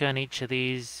that work on each of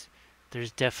these,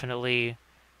 there's definitely,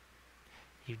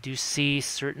 you do see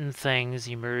certain things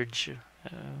emerge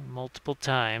multiple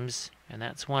times, and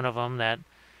that's one of them. That,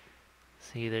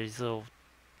 see, there's little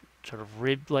sort of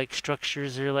rib-like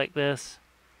structures here like this.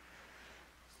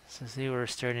 So see, we're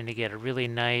starting to get a really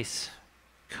nice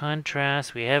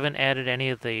contrast. We haven't added any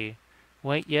of the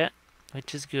white yet,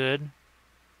 which is good.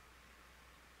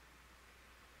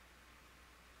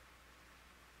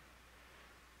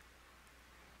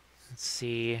 Let's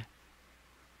see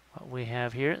what we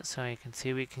have here. So you can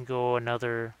see we can go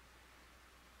another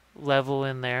level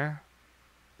in there.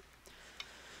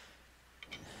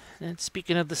 And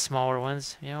speaking of the smaller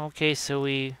ones, okay, so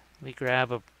we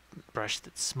grab a brush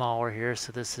that's smaller here.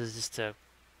 So this is just a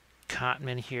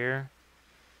Cotman here.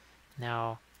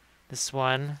 Now, this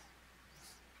one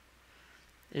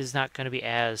is not going to be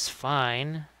as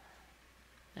fine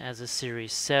as a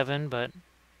Series 7, but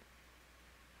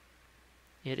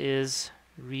it is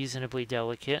reasonably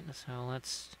delicate. So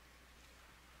let's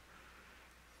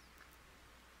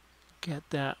get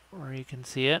that where you can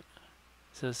see it.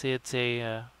 So see, it's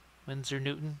a Winsor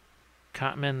Newton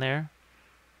Cotman there.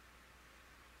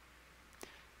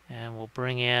 And we'll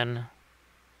bring in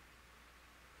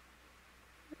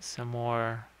some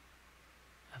more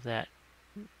of that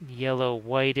yellow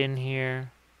white in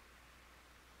here.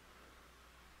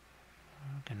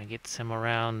 I'm gonna get some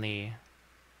around the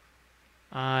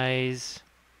eyes.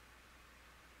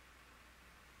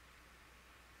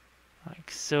 Like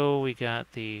so. We got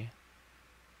that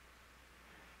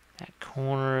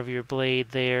corner of your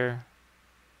blade there.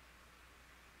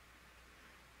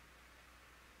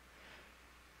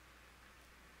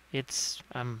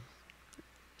 I'm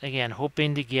again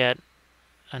hoping to get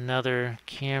another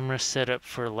camera setup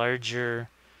for larger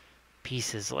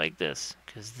pieces like this,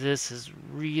 because this is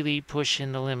really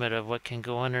pushing the limit of what can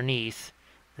go underneath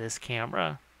this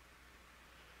camera.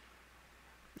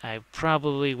 I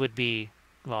probably would be,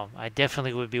 well, I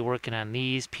definitely would be working on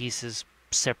these pieces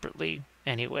separately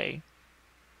anyway.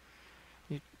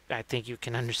 I think you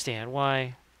can understand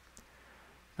why,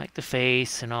 like the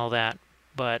face and all that,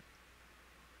 but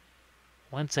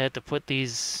once I have to put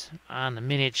these on the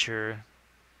miniature,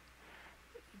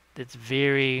 there's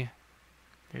very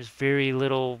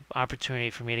little opportunity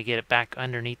for me to get it back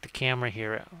underneath the camera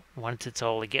here once it's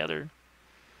all together.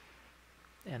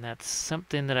 And that's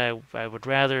something that I would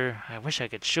rather, I wish I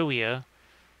could show you.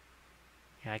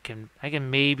 I can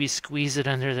maybe squeeze it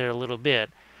under there a little bit,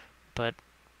 but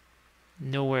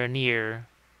nowhere near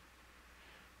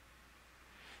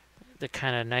the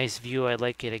kind of nice view I'd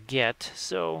like you to get.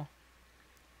 So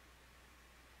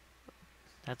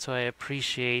that's why I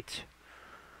appreciate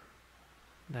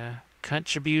the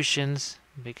contributions,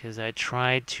 because I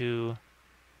tried to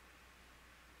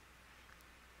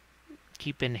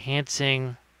keep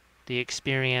enhancing the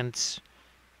experience,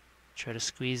 try to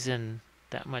squeeze in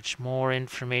that much more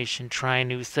information, try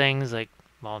new things like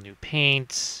all new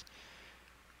paints,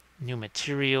 new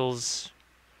materials,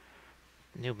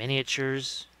 new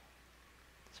miniatures.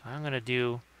 So what I'm going to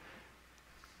do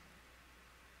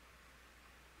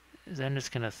is I'm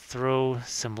just going to throw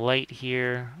some light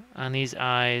here on these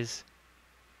eyes,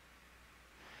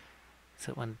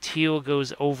 so when teal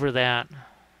goes over that,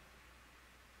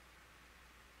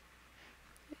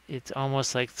 it's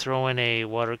almost like throwing a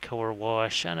watercolor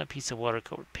wash on a piece of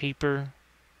watercolor paper.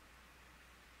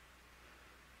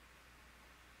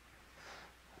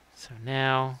 So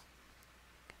now,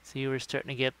 see, we're starting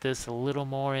to get this a little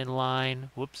more in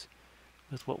line, whoops,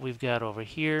 with what we've got over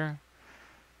here.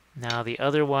 Now the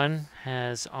other one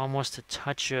has almost a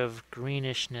touch of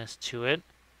greenish-ness to it.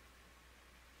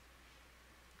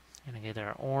 Gonna get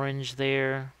our orange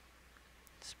there.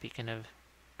 Speaking of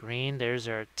green, there's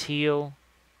our teal.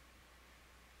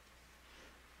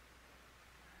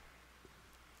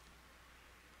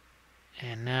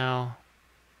 And now,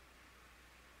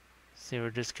 see, we're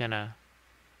just gonna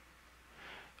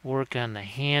work on the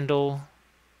handle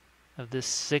of this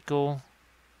sickle.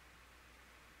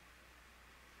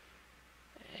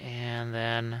 And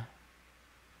then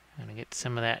I'm gonna get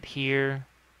some of that here.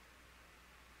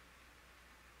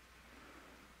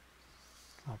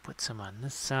 I'll put some on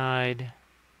this side.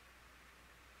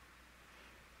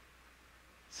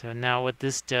 So now what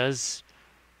this does,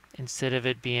 instead of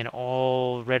it being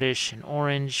all reddish and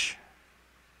orange,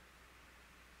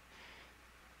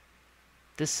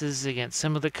 this is, again,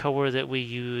 some of the color that we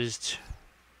used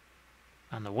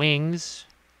on the wings.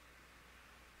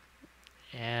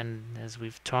 And as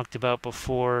we've talked about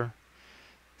before,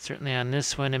 certainly on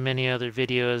this one and many other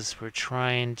videos, we're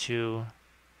trying to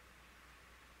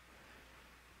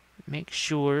make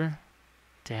sure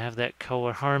to have that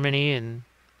color harmony. And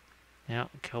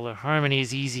color harmony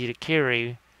is easy to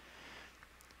carry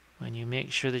when you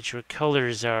make sure that your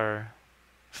colors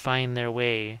find their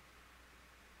way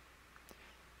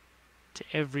to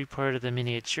every part of the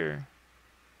miniature.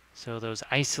 So those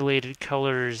isolated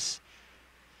colors,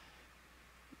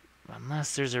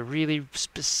 unless there's a really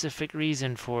specific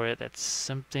reason for it, that's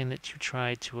something that you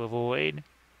try to avoid.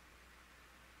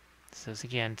 So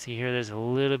again, see here, there's a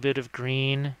little bit of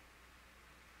green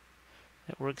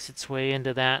that works its way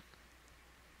into that.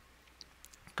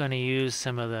 I'm going to use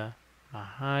some of the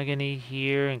mahogany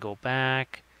here and go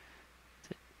back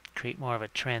to create more of a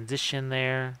transition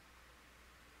there.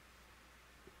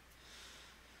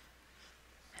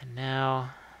 And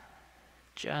now,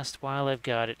 just while I've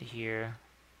got it here,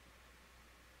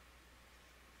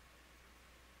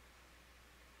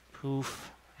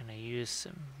 poof, I'm going to use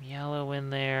some yellow in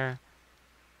there.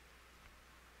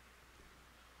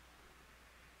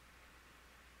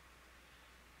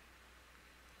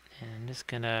 And I'm just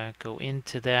going to go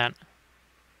into that.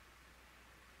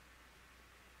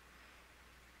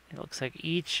 It looks like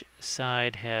each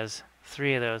side has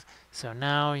 3 of those. So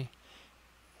now,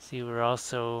 see, we're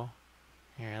also,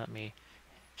 here, let me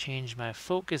change my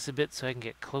focus a bit so I can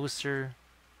get closer.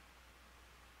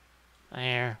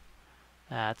 There.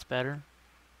 That's better.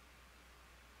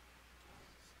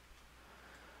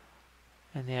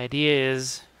 And the idea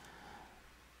is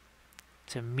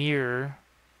to mirror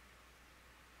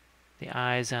the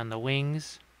eyes on the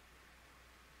wings.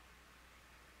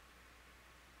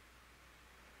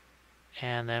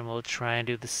 And then we'll try and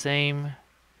do the same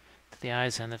to the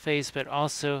eyes on the face, but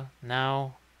also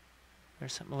now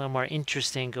there's something a little more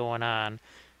interesting going on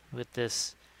with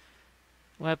this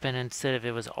weapon. Instead of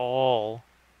it was all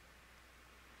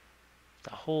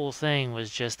the whole thing was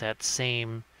just that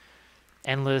same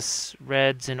endless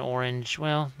reds and orange.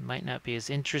 Well, might not be as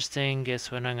interesting.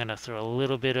 Guess what? I'm going to throw a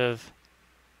little bit of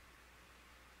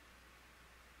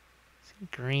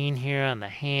green here on the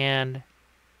hand.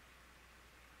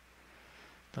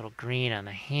 Little green on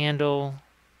the handle.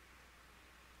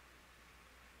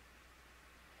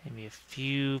 Maybe a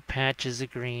few patches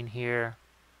of green here.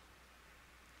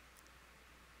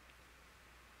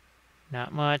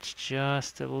 Not much,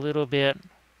 just a little bit.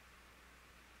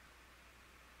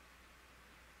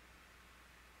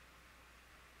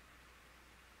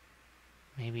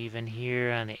 Maybe even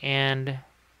here on the end.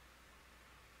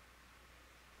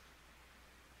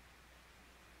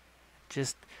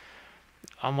 Just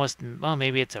almost, well,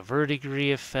 maybe it's a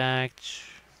verdigris effect.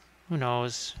 Who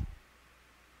knows?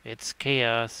 It's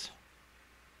chaos.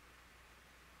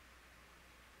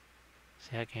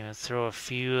 See, I can even throw a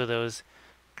few of those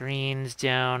greens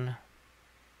down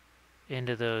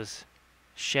into those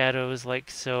shadows like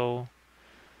so.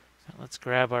 Now let's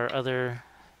grab our other,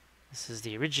 this is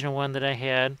the original one that I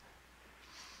had.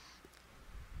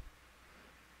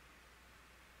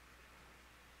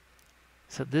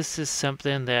 So this is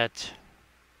something that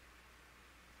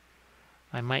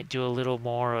I might do a little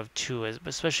more of too,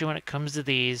 especially when it comes to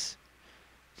these,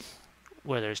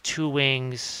 where there's two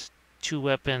wings, two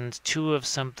weapons, two of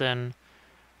something.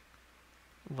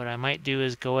 What I might do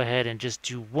is go ahead and just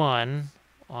do one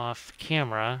off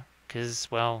camera, because,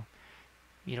 well,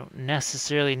 you don't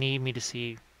necessarily need me to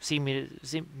see me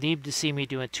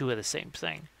doing two of the same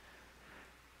thing.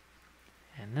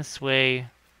 And this way,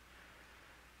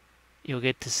 you'll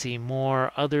get to see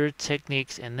more other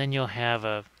techniques, and then you'll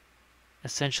have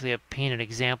essentially a painted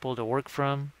example to work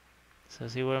from. So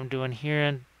see what I'm doing here,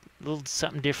 and a little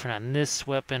something different on this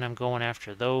weapon. I'm going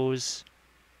after those.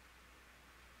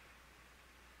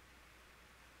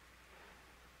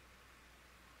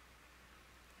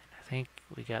 I think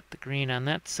we got the green on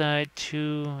that side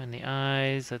too, and the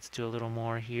eyes. Let's do a little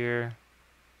more here.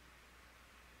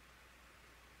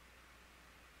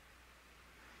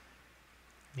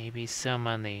 Maybe some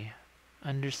on the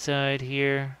underside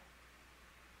here.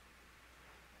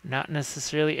 Not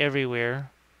necessarily everywhere.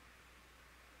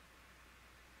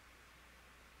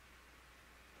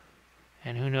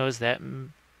 And who knows, that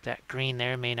green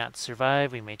there may not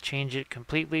survive. We may change it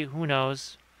completely. Who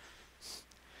knows?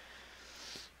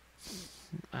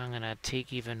 I'm going to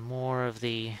take even more of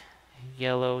the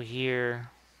yellow here.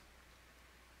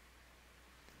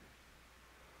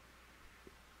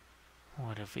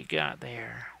 What have we got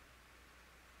there?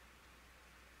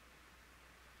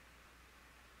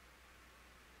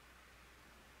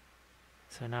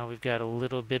 So now we've got a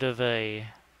little bit of a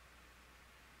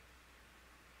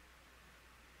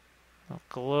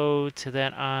glow to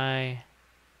that eye.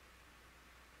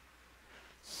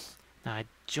 Now I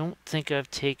don't think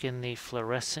I've taken the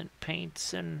fluorescent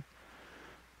paints and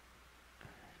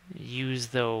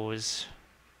used those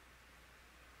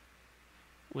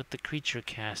with the creature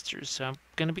casters. So I'm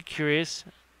going to be curious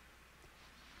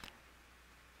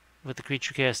with the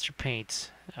creature caster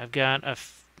paints. I've got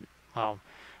well,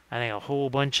 I think a whole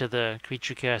bunch of the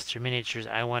creature caster miniatures.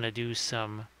 I want to do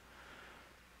some,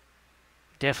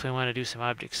 definitely want to do some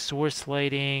object source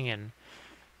lighting, and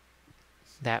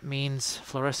that means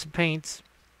fluorescent paints.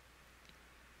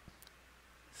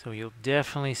 So you'll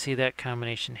definitely see that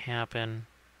combination happen.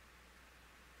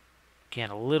 Again,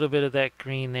 a little bit of that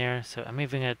green there. So I'm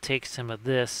even going to take some of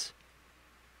this.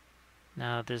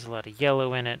 Now there's a lot of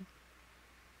yellow in it.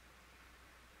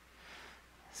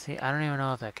 See, I don't even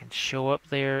know if that can show up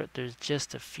there. There's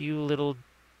just a few little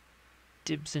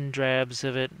dibs and drabs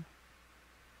of it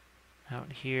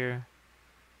out here.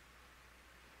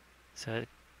 So it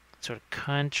sort of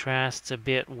contrasts a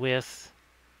bit with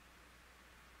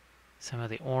some of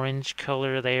the orange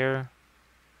color there.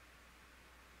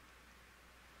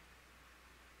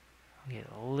 I'll get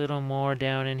a little more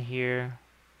down in here.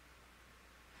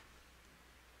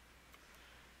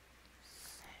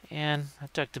 And I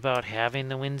talked about having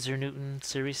the Winsor Newton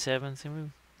Series 7s,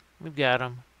 and we've got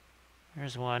them.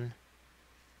 There's one.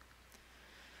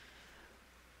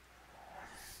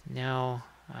 Now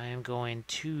I am going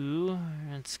to,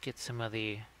 let's get some of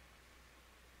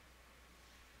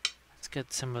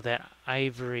that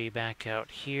ivory back out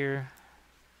here.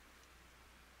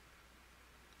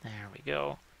 There we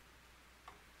go.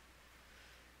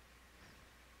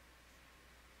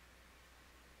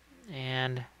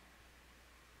 And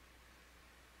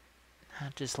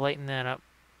not just lighten that up,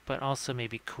 but also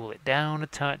maybe cool it down a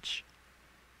touch.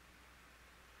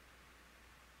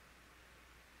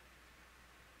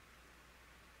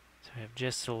 So we have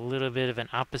just a little bit of an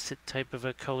opposite type of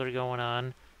a color going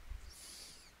on.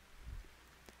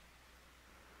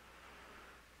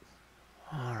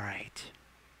 All right.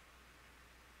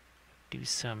 Do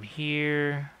some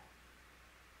here.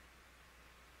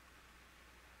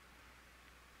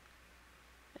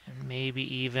 And maybe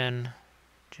even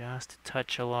just a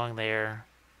touch along there.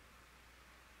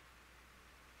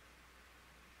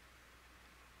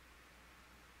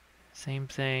 Same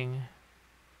thing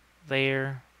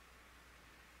there.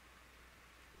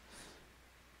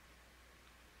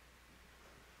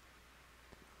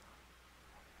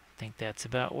 I think that's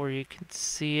about where you can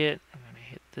see it. I'm going to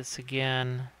hit this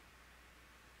again.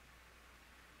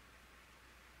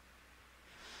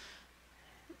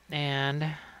 And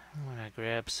I'm going to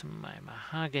grab some of my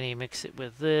mahogany, mix it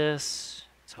with this.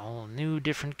 It's a whole new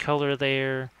different color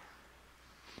there.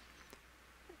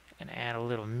 I'm going to add a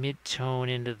little mid-tone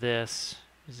into this.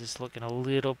 It's just looking a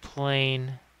little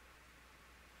plain.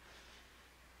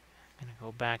 I'm going to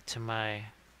go back to my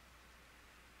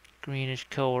greenish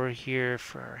color here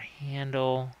for our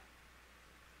handle.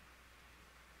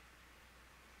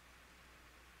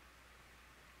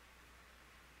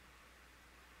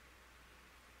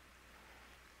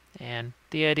 And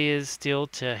the idea is still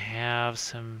to have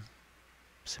some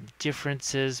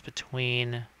differences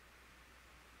between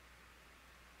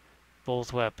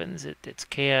both weapons. It's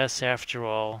chaos after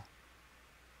all.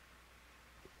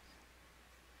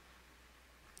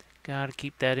 Gotta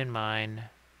keep that in mind.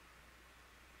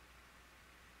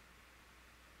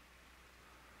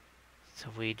 So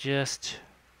we just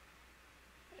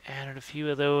added a few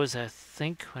of those. I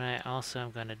think what I also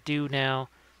am going to do now,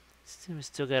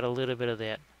 still got a little bit of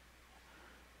that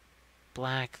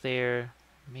black there.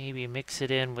 Maybe mix it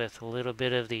in with a little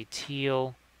bit of the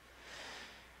teal.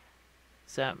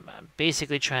 So I'm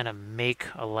basically trying to make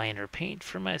a liner paint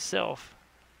for myself.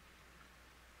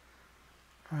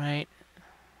 Right.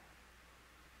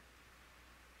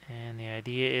 And the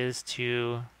idea is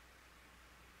to...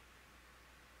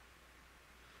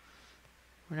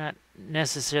 We're not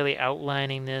necessarily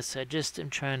outlining this. I just am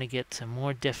trying to get some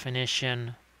more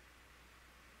definition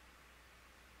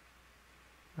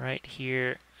right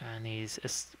here on these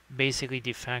basically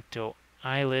de facto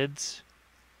eyelids.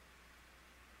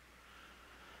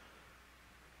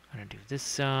 I'm going to do this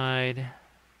side.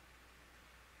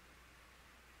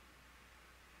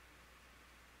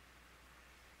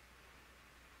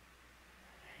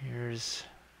 Here's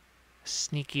a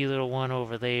sneaky little one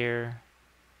over there.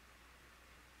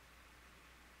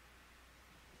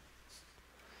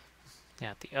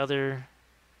 Got the other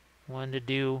one to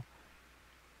do.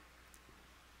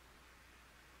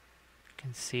 You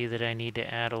can see that I need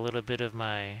to add a little bit of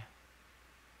my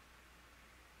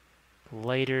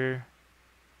lighter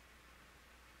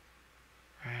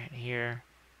right here.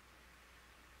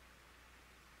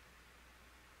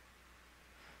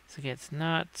 So again, it's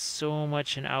not so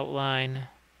much an outline.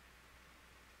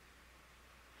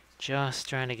 Just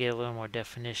trying to get a little more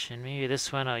definition. Maybe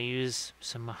this one I'll use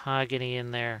some mahogany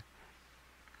in there.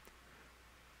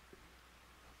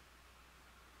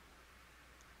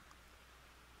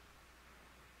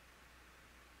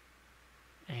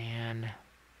 And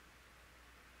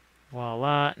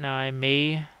voila. Now I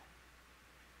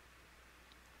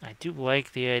do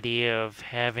like the idea of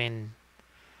having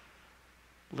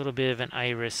a little bit of an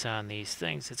iris on these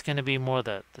things. It's going to be more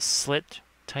the slit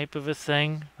type of a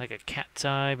thing, like a cat's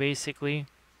eye basically,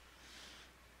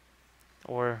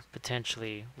 or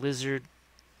potentially lizard.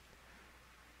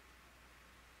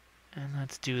 And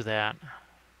let's do that.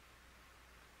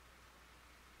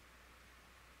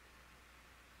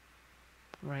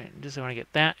 Right, just want to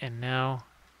get that, and now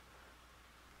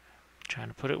trying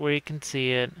to put it where you can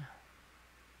see it.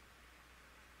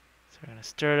 So we're going to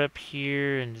start up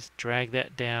here and just drag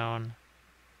that down.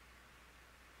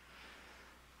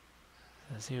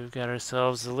 So see, we've got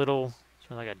ourselves a little,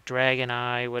 sort of like a dragon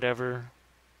eye, whatever.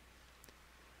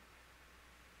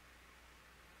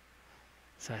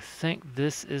 So I think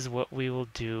this is what we will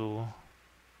do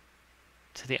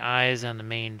to the eyes on the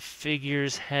main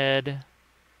figure's head.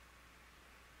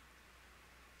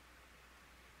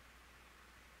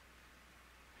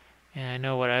 And I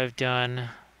know what I've done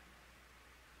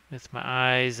with my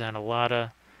eyes on a lot of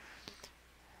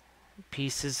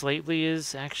pieces lately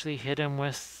is actually hit them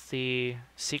with the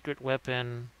secret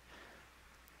weapon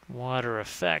water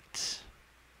effect,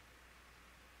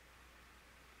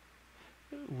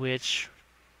 which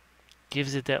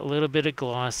gives it that little bit of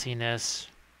glossiness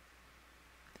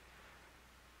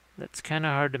that's kind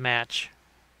of hard to match.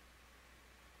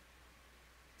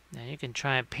 Now you can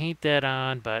try and paint that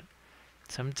on, but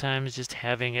sometimes just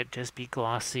having it just be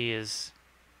glossy is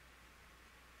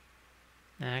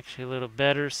actually a little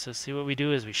better. So see, what we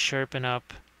do is we sharpen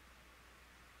up.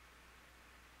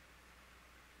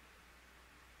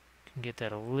 Can get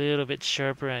that a little bit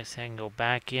sharper. I can go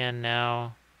back in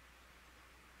now.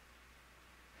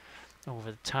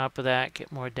 Over the top of that,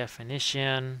 get more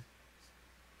definition.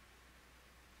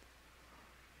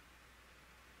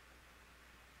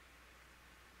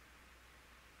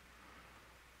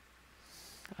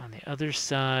 On the other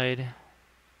side,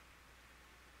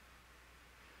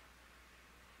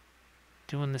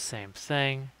 doing the same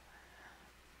thing.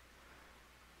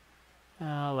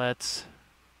 Let's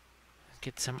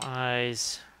get some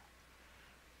eyes.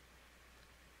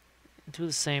 Do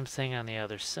the same thing on the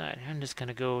other side. I'm just going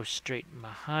to go straight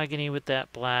mahogany with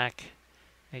that black.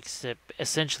 Makes it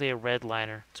essentially a red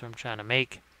liner. That's what I'm trying to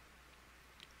make.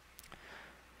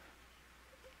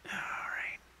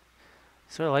 Alright.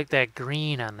 So I like that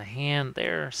green on the hand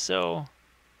there. So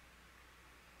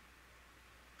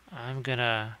I'm going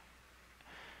to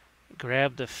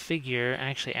grab the figure.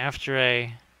 Actually, after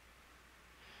I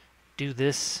do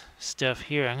this stuff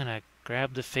here, I'm going to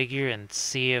grab the figure and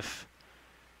see if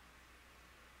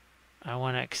I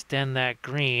want to extend that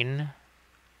green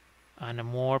onto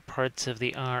more parts of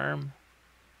the arm.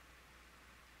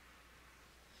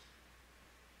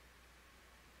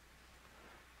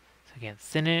 So again,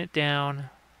 thinning it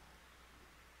down.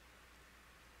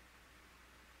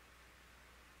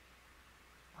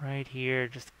 Right here,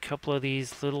 just a couple of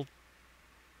these little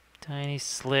tiny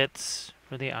slits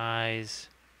for the eyes.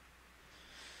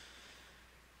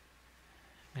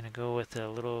 I'm going to go with a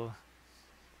little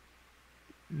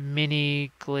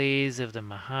mini glaze of the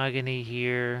mahogany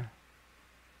here.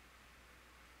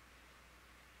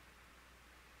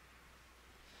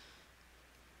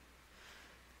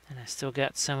 And I still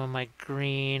got some of my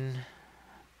green.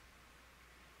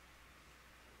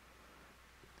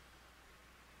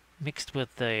 Mixed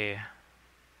with the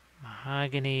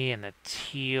mahogany and the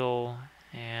teal,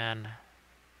 and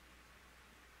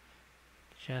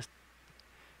just,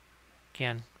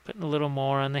 again, putting a little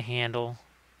more on the handle.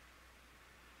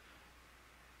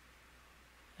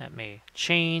 That may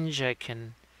change. I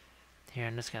can, here,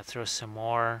 I'm just going to throw some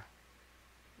more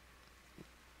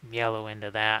yellow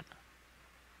into that.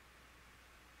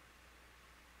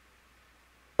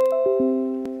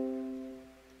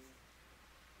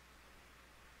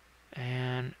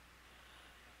 And,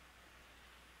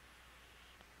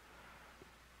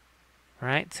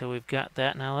 right, so we've got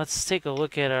that. Now let's take a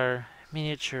look at our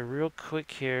miniature real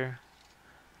quick here.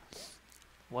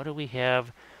 What do we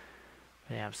have?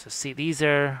 Yeah, so see, these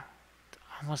are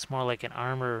almost more like an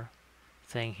armor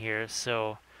thing here.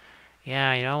 So, yeah,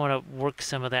 I want to work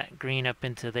some of that green up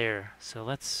into there. So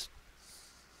let's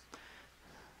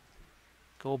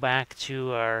go back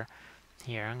to our,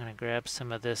 here, I'm going to grab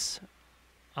some of this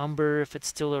umber if it's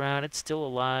still around. It's still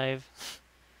alive,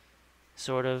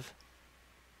 sort of.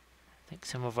 I think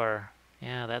some of our,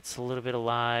 yeah, that's a little bit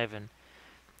alive. And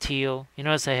teal. You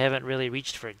notice I haven't really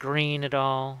reached for green at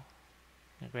all.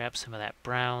 I'm going to grab some of that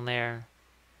brown there.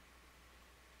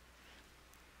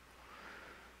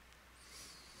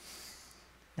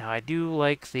 Now I do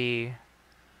like the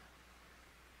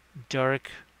dark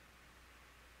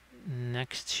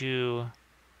next to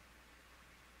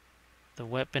the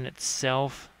weapon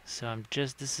itself. So I'm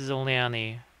just, this is only on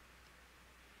the,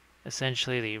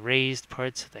 essentially the raised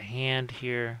parts of the hand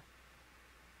here.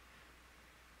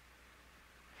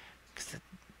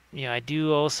 You know, I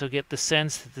do also get the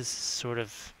sense that this is sort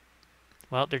of,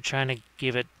 well, they're trying to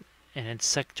give it an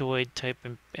insectoid type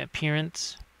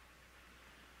appearance.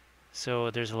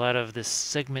 So there's a lot of this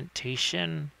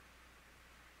segmentation.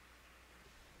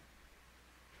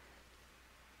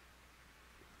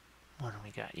 What do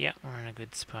we got? Yeah, we're in a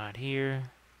good spot here.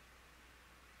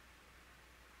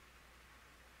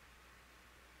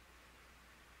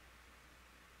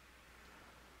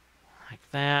 Like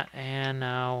that. And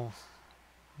now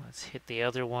let's hit the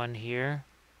other one here.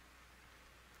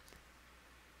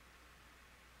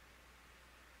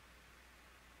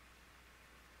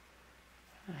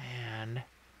 And I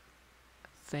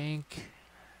think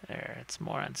there, it's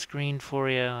more on screen for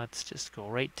you. Let's just go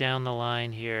right down the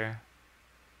line here.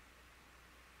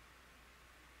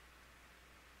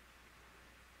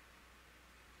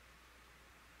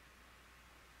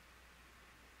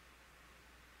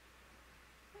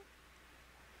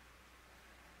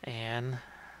 And I'm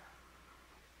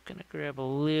gonna grab a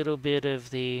little bit of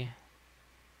the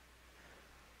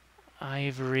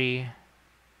ivory.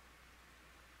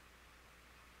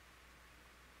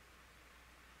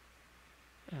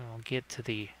 And we'll get to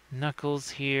the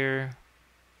knuckles here.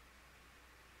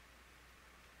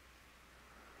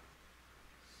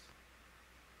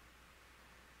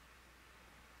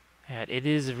 And it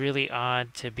is really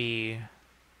odd to be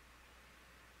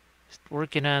Just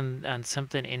working on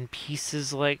something in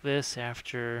pieces like this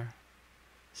after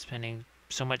spending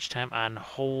so much time on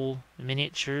whole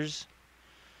miniatures.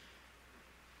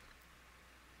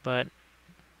 But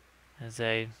as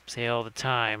I say all the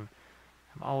time,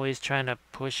 I'm always trying to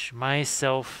push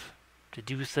myself to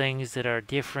do things that are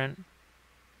different,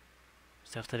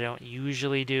 stuff that I don't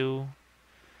usually do,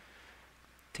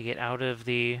 to get out of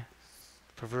the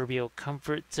proverbial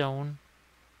comfort zone.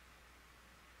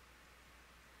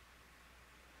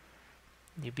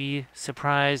 You'd be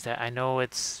surprised. I know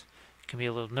it can be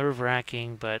a little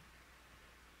nerve-wracking, but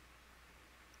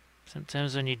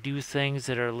sometimes when you do things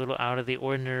that are a little out of the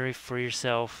ordinary for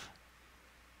yourself,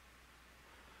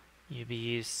 you'd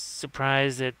be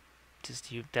surprised that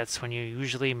that's when you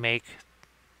usually make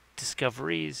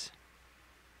discoveries.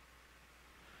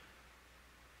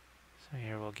 So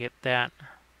here we'll get that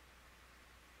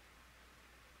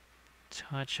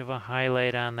touch of a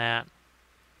highlight on that.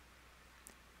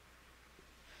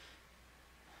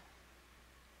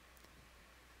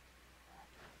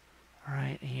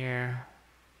 Right here.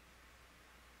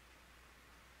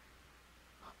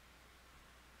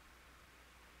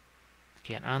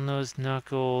 Get on those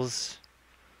knuckles,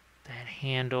 that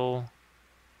handle.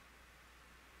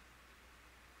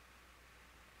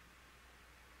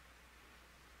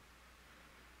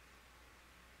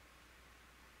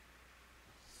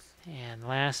 And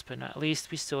last but not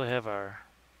least, we still have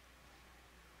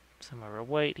some of our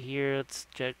white here. Let's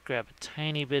grab a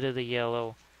tiny bit of the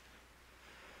yellow.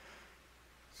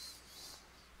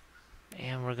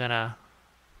 And we're gonna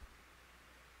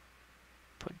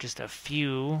put just a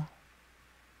few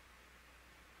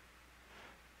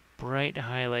bright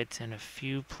highlights in a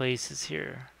few places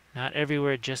here. Not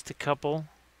everywhere, just a couple.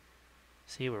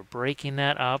 See, we're breaking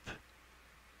that up.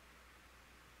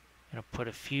 Gonna put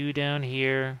a few down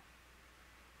here.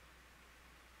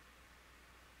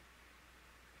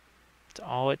 That's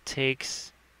all it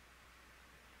takes.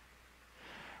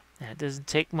 And it doesn't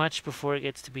take much before it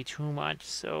gets to be too much,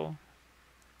 so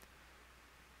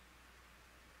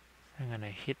I'm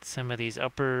gonna hit some of these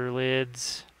upper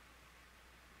lids.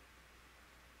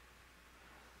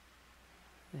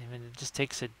 Even it just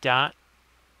takes a dot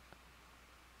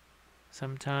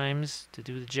sometimes to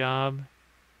do the job.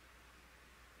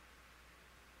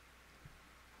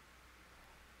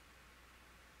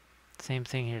 Same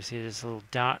thing here. See this little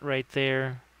dot right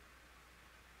there?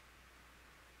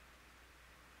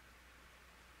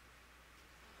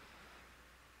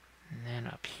 And then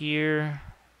up here.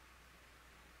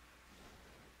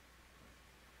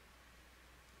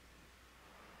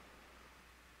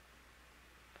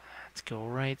 Let's go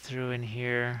right through in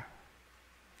here.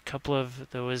 A couple of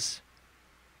those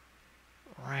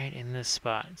right in this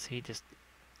spot. See, just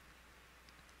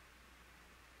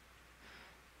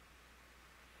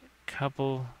a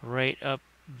couple right up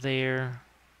there.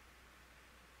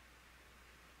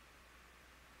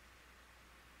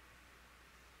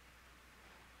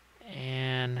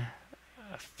 And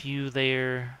a few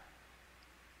there.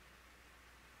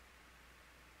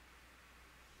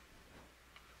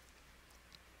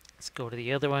 Let's go to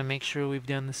the other one, make sure we've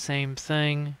done the same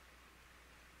thing.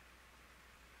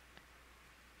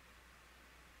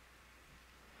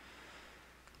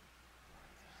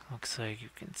 Looks like you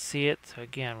can see it. So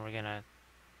again, we're gonna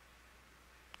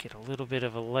get a little bit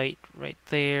of a light right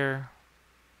there.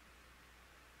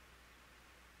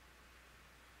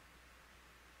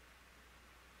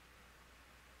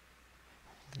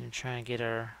 And try and get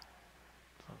our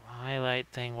little highlight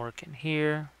thing working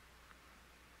here.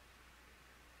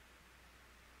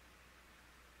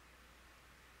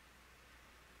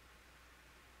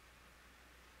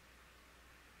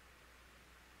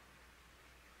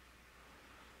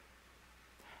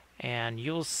 And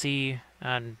you'll see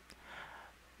on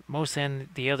most and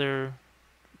the other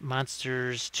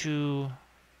monsters too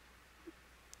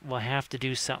will have to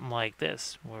do something like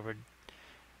this, where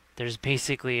there's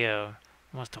basically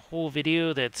almost a whole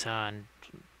video that's on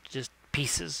just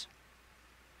pieces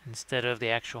instead of the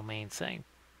actual main thing.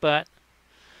 But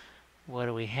what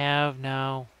do we have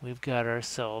now? We've got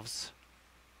ourselves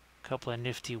a couple of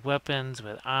nifty weapons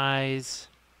with eyes.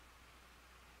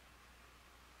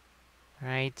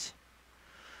 Right?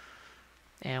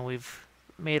 And we've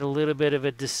made a little bit of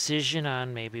a decision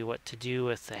on maybe what to do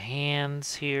with the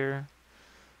hands here.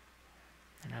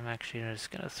 And I'm actually just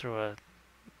going to throw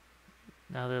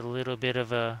another little bit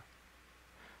of a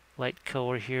light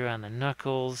color here on the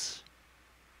knuckles.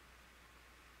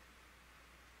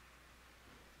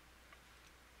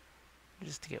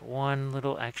 Just to get one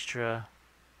little extra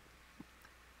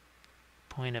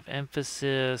point of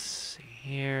emphasis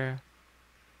here.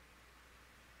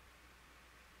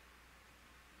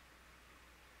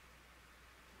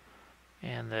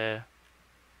 And the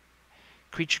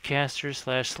Creature Caster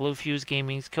 / Slow Fuse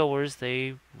Gaming's colors,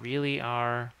 they really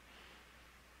are,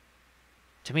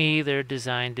 to me, they're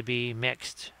designed to be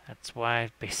mixed. That's why I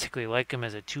basically like them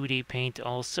as a 2D paint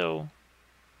also.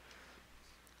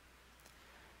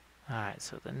 Alright,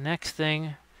 so the next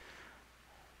thing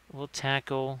we'll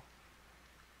tackle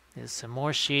is some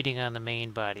more shading on the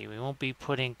main body. We won't be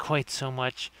putting quite so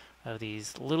much of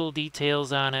these little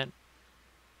details on it,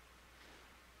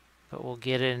 but we'll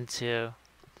get into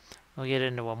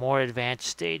a more advanced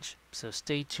stage. So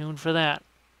stay tuned for that.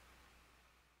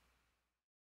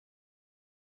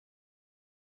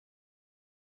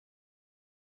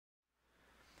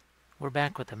 We're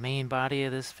back with the main body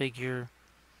of this figure,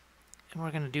 and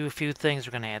we're going to do a few things.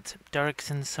 We're going to add some darks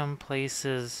in some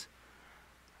places.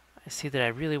 I see that I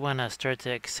really want to start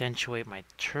to accentuate my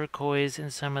turquoise in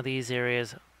some of these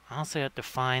areas. I also have to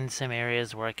find some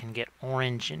areas where I can get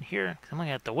orange in here. I'm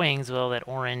looking at the wings with all that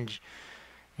orange,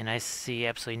 and I see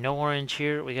absolutely no orange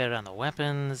here. We got it on the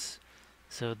weapons,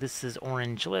 so this is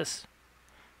orangeless.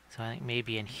 So I think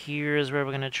maybe in here is where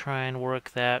we're going to try and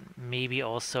work that. Maybe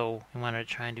also we want to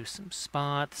try and do some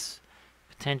spots,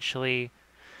 potentially.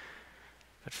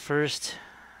 But first,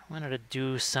 I wanted to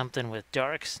do something with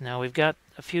darks. Now we've got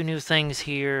a few new things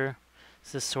here.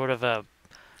 This is sort of a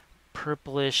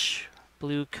purplish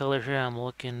blue color here I'm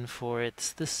looking for.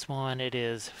 It's this one. It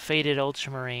is Faded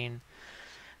Ultramarine.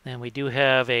 Then we do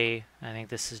have I think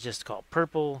this is just called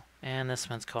purple, and this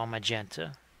one's called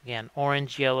magenta. Again,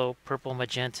 orange, yellow, purple,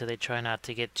 magenta. They try not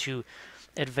to get too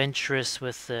adventurous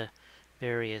with the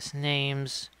various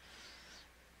names.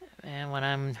 And what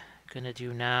I'm going to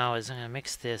do now is I'm going to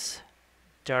mix this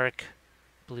dark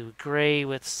blue-gray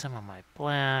with some of my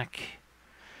black.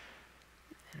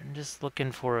 And I'm just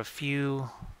looking for a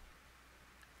few.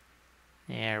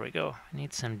 There we go. I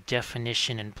need some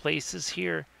definition in places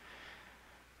here.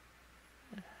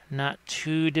 Not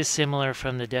too dissimilar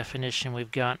from the definition we've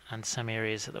got on some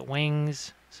areas of the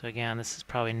wings. So again, this is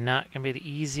probably not going to be the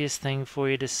easiest thing for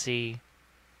you to see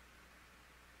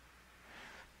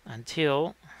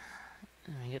until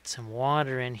we get some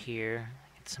water in here.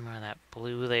 Get some of that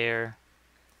blue there.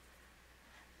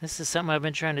 This is something I've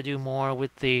been trying to do more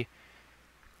with the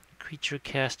Creature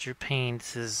Caster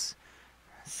paints, is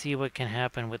see what can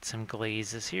happen with some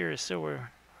glazes here. So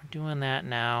we're doing that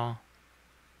now.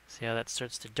 See how that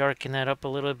starts to darken that up a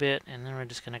little bit, and then we're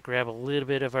just going to grab a little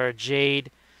bit of our jade.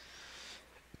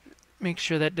 Make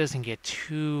sure that doesn't get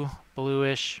too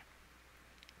bluish.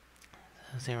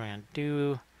 So we're going to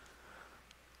do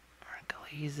our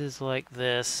glazes like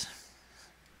this.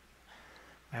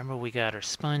 Remember, we got our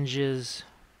sponges,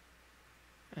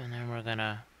 and then we're going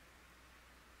to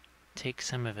take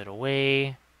some of it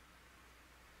away.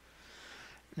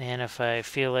 And if I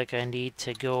feel like I need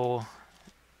to go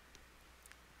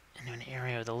into an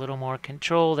area with a little more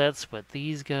control, that's what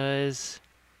these guys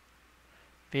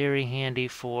very handy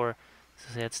for.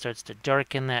 So that starts to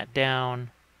darken that down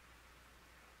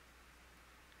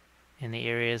in the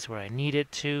areas where I need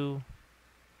it to.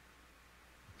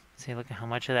 See, look at how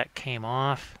much of that came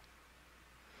off.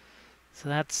 So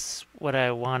that's what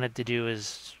I wanted to do,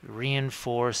 is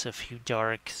reinforce a few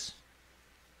darks.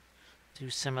 Do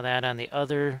some of that on the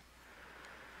other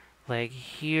leg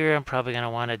here. I'm probably going to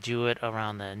want to do it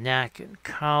around the neck and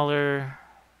collar.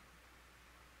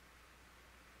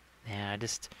 Yeah,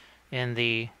 just in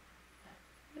the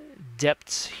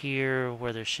depths here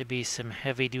where there should be some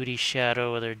heavy duty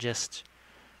shadow,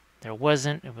 there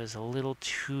wasn't. It was a little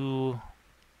too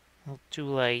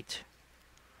light.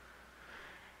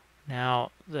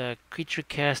 Now the Creature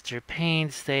Caster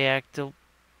paints, they act a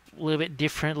little bit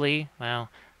differently. Well,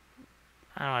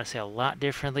 I don't want to say a lot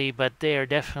differently, but they are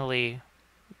definitely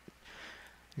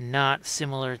not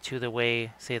similar to the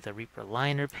way, say, the Reaper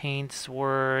liner paints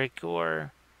work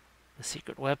or the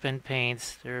Secret Weapon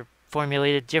paints. They're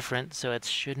formulated different, so it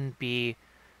shouldn't be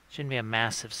a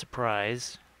massive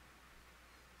surprise.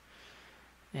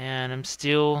 And I'm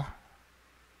still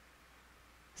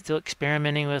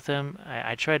experimenting with them.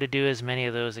 I try to do as many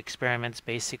of those experiments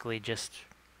basically just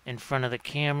in front of the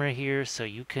camera here so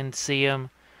you can see them,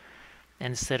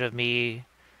 instead of me,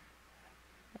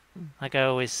 like I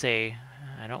always say,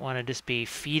 I don't want to just be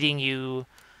feeding you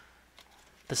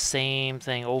the same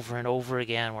thing over and over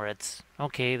again where it's,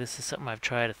 okay, this is something I've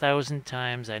tried 1,000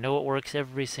 times. I know it works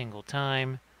every single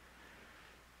time.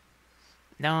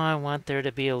 Now I want there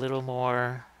to be a little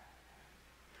more,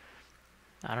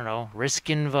 I don't know,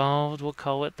 risk involved, we'll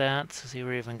call it that. So see,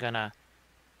 we're even going to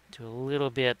do a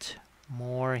little bit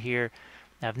more here.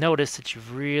 Now I've noticed that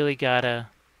you've really got to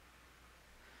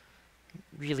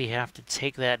really have to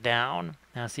take that down.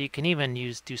 Now, so you can even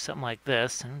do something like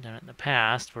this. I've done it in the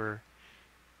past where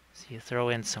so you throw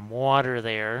in some water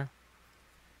there.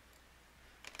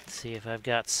 Let's see if I've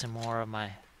got some more of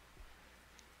my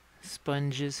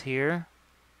sponges here.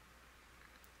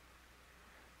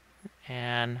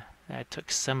 And I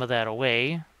took some of that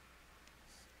away.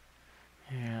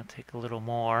 And I'll take a little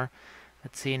more.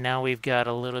 Let's see, now we've got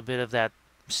a little bit of that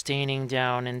staining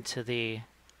down into the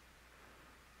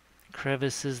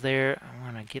crevices there. I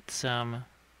want to get some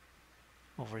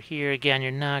over here. Again,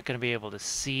 you're not going to be able to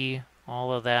see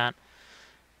all of that.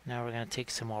 Now we're going to take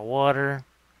some more water.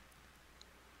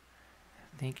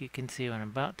 I think you can see what I'm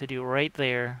about to do right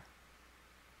there.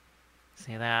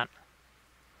 See that?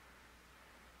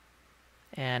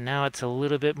 And now it's a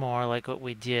little bit more like what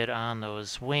we did on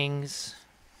those wings,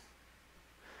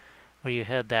 where you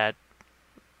had that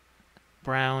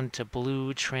brown to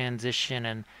blue transition,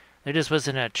 and there just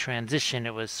wasn't a transition,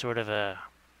 it was sort of a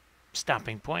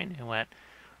stopping point. It went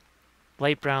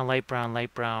light brown, light brown,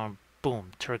 light brown,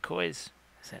 boom, turquoise.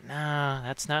 I said, no,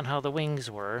 that's not how the wings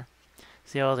were.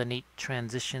 See all the neat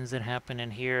transitions that happen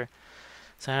in here.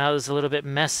 So now it was a little bit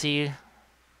messy,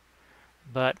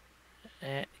 but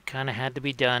it kind of had to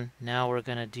be done. Now we're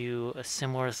going to do a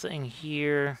similar thing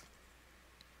here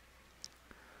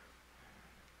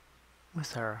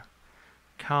with our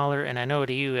collar. And I know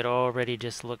to you it already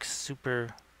just looks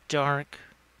super dark.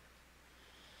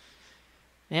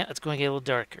 Yeah, it's going to get a little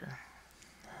darker.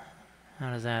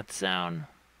 How does that sound?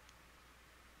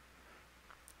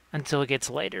 Until it gets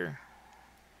lighter.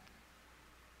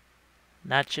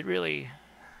 That should really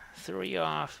throw you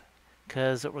off,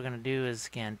 because what we're going to do is,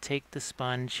 again, take the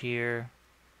sponge here,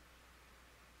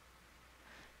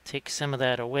 take some of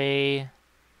that away.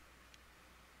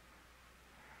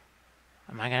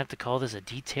 Am I going to have to call this a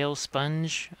detail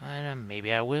sponge?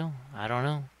 Maybe I will. I don't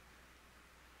know.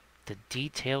 The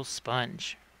detail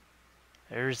sponge.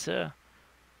 There's a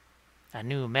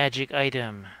new magic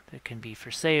item that can be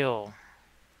for sale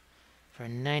for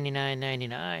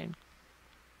 $99.99.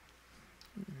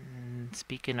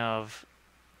 Speaking of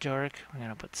dark, we're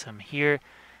going to put some here.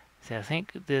 So I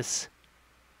think this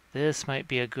might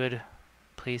be a good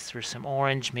place for some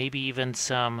orange, maybe even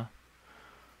some,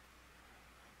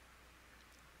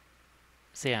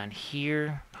 say, on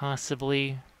here,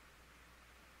 possibly.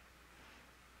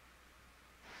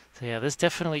 So yeah, this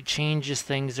definitely changes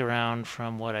things around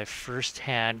from what I first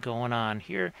had going on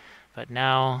here. But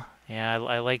now, yeah,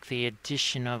 I like the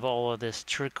addition of all of this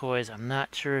turquoise. I'm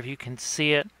not sure if you can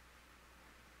see it,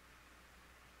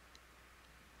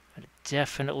 but it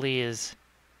definitely is.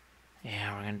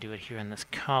 Yeah, we're going to do it here in this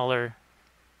collar.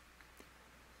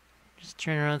 Just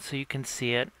turn around so you can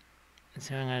see it.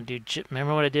 So I'm going to do,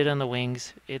 remember what I did on the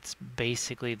wings? It's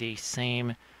basically the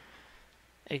same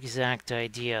exact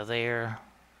idea there.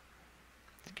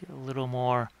 Let's get a little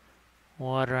more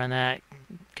water on that.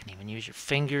 You can even use your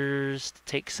fingers to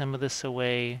take some of this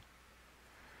away.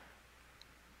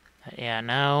 Yeah,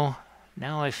 now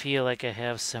I feel like I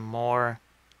have some more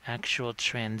actual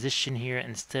transition here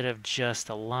instead of just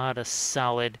a lot of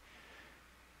solid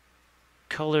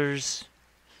colors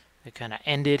that kind of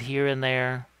ended here and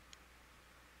there.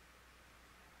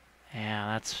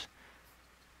 Yeah,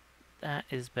 that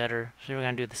is better. So we're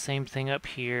going to do the same thing up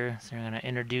here. So we're going to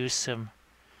introduce some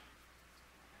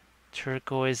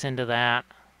turquoise into that.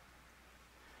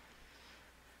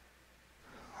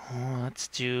 Oh, let's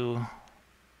do,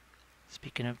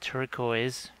 speaking of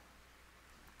turquoise,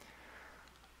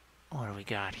 what do we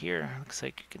got here? Looks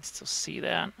like you can still see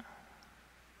that.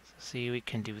 So see, we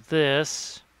can do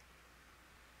this.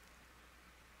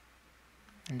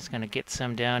 I'm just going to get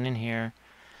some down in here.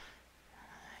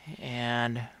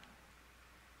 And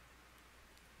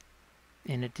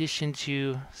in addition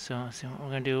to, so what we're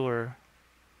going to do, we're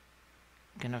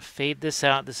going to fade this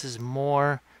out. This is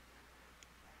more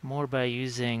by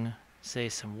using, say,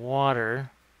 some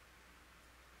water.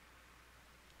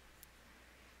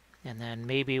 And then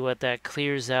maybe what that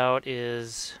clears out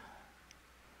is,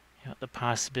 the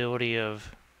possibility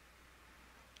of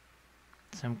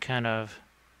some kind of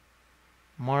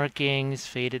markings,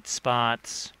 faded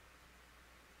spots,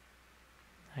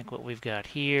 like what we've got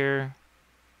here.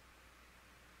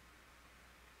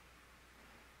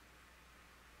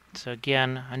 So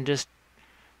again, I'm just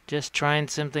trying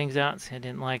some things out. See, I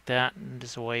didn't like that, and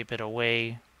just wipe it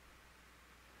away.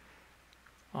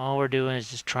 All we're doing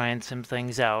is just trying some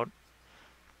things out.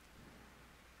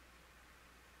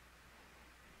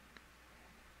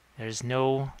 There's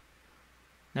no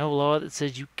law that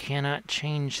says you cannot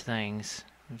change things.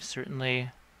 We're certainly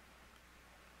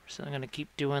going to keep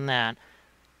doing that.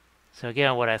 So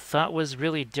again, what I thought was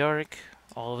really dark,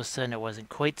 all of a sudden it wasn't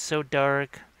quite so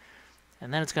dark.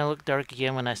 And then it's going to look dark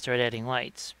again when I start adding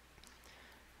lights.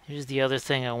 Here's the other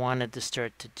thing I wanted to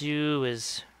start to do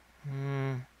is,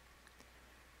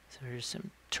 so here's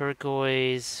some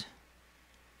turquoise,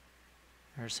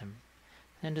 there's some,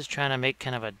 and just trying to make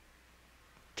kind of a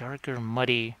darker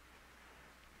muddy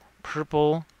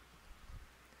purple.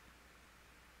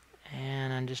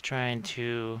 And I'm just trying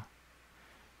to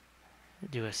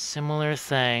do a similar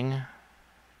thing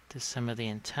to some of the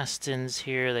intestines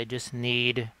here. They just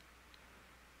need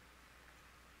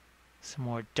some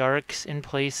more darks in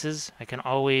places. I can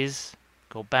always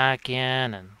go back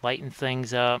in and lighten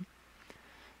things up.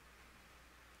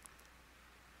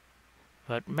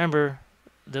 But remember,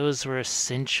 those were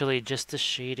essentially just a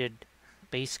shaded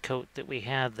base coat that we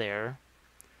had there.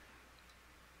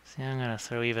 See, I'm going to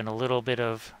throw even a little bit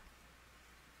of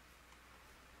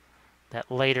that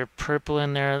lighter purple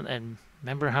in there. And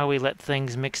remember how we let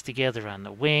things mix together on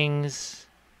the wings?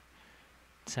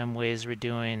 In some ways we're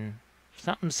doing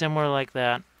something similar like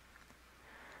that.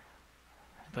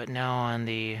 But now on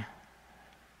the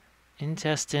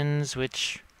intestines,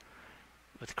 which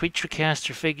with creature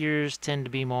caster figures tend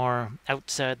to be more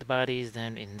outside the bodies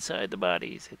than inside the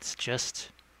bodies. It's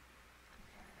just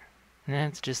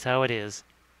how it is.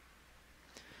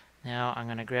 Now I'm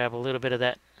going to grab a little bit of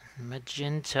that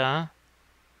magenta.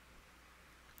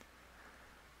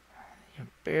 You're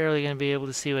barely going to be able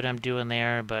to see what I'm doing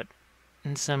there, but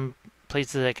in some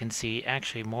places I can see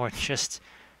actually more just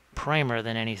primer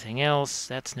than anything else.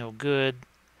 That's no good.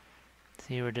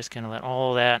 See, we're just going to let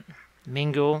all that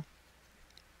mingle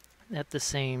at the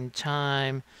same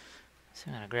time. So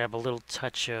I'm going to grab a little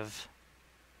touch of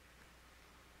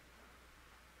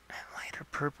lighter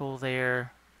purple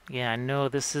there. Yeah, I know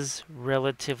this is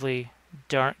relatively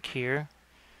dark here.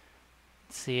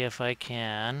 Let's see if I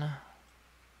can.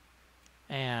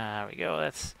 Yeah, there we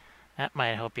go. That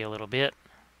might help you a little bit.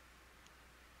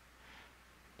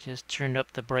 Just turned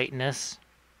up the brightness.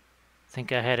 I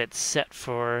think I had it set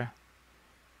for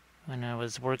when I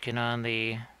was working on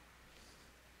the...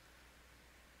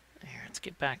 Here, let's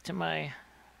get back to my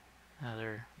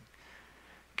other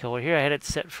color here. I had it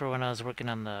set for when I was working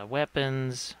on the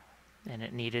weapons, and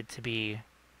it needed to be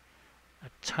a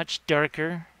touch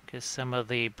darker because some of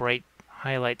the bright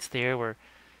highlights there were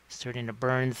starting to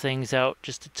burn things out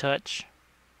just a touch.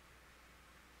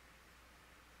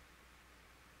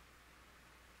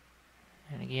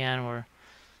 And again, we're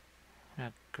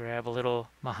gonna grab a little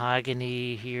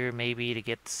mahogany here maybe to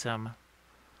get some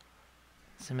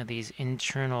of these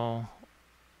internal,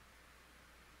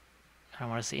 I don't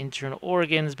want to say internal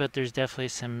organs, but there's definitely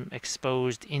some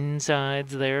exposed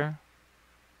insides there.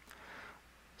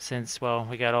 Since, well,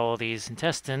 we got all these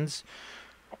intestines,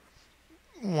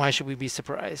 why should we be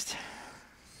surprised?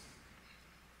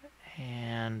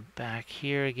 And back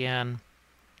here again.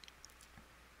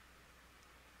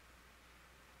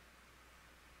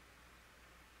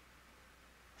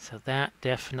 So that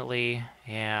definitely,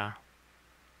 yeah,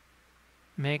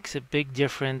 makes a big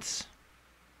difference.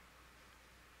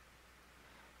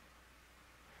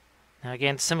 Now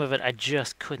again, some of it I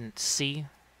just couldn't see.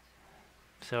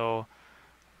 So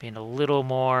being a little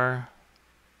more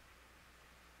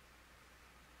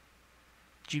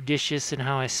judicious in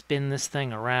how I spin this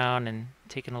thing around and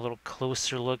taking a little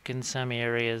closer look in some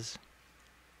areas.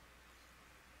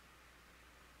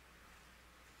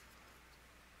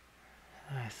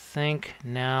 I think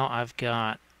now I've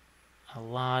got a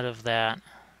lot of that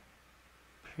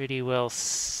pretty well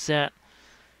set.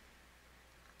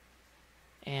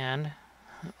 And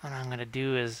what I'm going to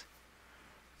do is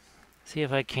see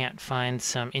if I can't find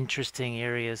some interesting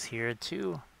areas here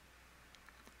to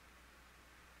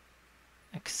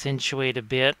accentuate a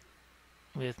bit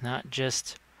with not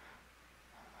just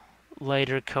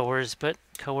lighter colors, but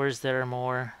colors that are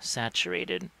more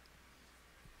saturated.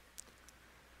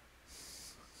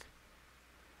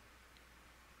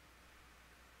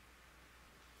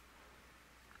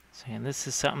 And this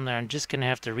is something that I'm just going to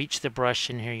have to reach the brush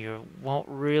in here. You won't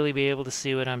really be able to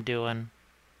see what I'm doing.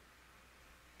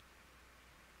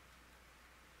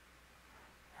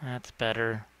 That's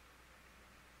better.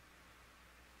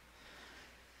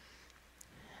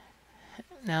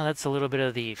 Now that's a little bit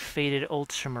of the faded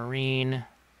ultramarine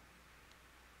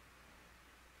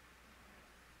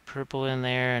purple in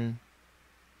there, and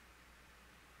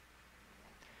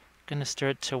I'm going to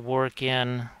start to work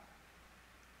in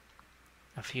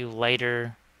a few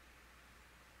lighter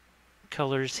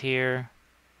colors here,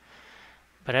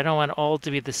 but I don't want all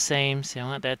to be the same, so I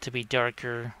want that to be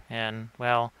darker. And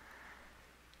well,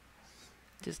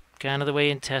 just kind of the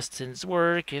way intestines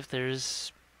work, if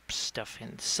there's stuff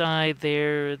inside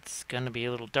there, it's going to be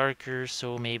a little darker,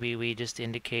 so maybe we just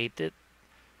indicate that,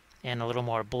 and a little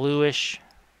more bluish.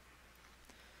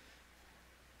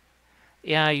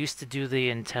 Yeah, I used to do the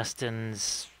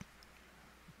intestines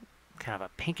kind of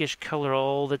a pinkish color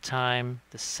all the time,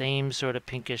 the same sort of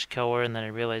pinkish color, and then I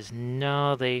realized,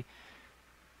 no,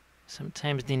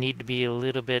 sometimes they need to be a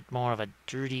little bit more of a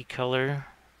dirty color,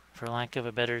 for lack of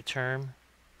a better term.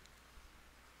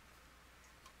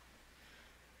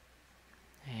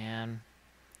 And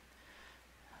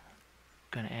I'm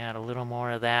going to add a little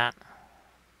more of that.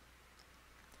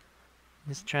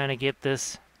 Just trying to get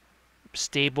this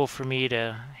stable for me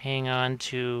to hang on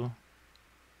to.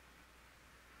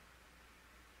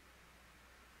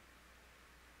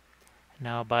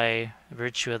 Now, by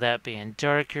virtue of that being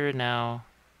darker, now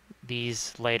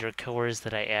these lighter colors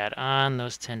that I add on,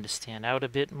 those tend to stand out a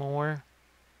bit more.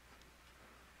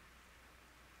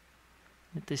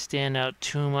 If they stand out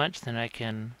too much, then I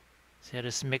can see I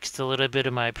just mixed a little bit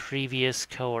of my previous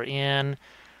color in.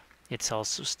 It's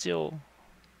also still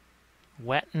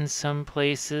wet in some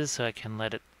places, so I can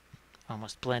let it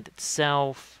almost blend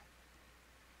itself.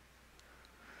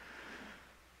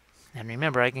 And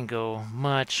remember, I can go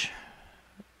much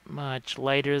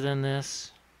lighter than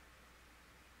this.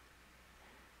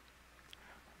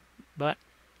 But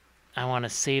I want to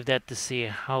save that to see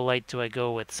how light do I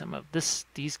go with some of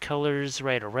these colors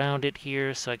right around it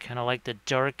here. So I kind of like the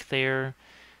dark there,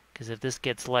 because if this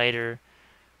gets lighter,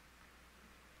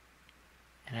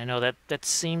 and I know that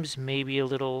seems maybe a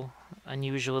little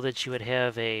unusual that you would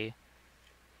have a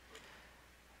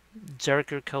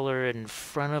darker color in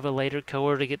front of a lighter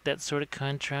color to get that sort of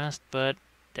contrast, but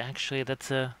actually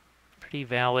that's a pretty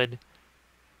valid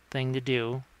thing to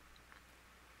do.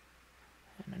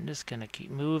 And I'm just going to keep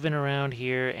moving around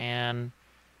here, and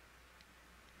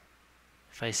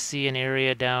if I see an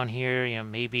area down here,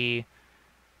 maybe,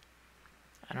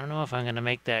 I don't know if I'm going to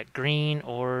make that green,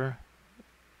 or,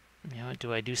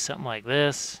 do I do something like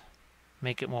this?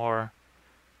 Make it more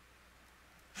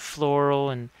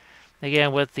floral, and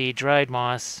again, with the dried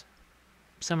moss,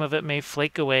 some of it may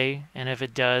flake away, and if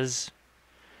it does,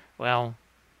 well,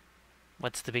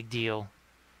 what's the big deal?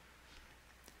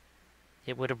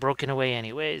 It would have broken away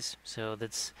anyways. So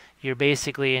you're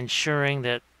basically ensuring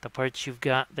that the parts you've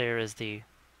got there is the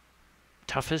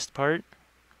toughest part.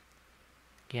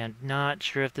 Again, not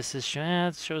sure if this is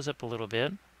it shows up a little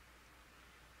bit. It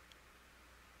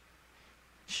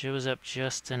shows up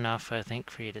just enough, I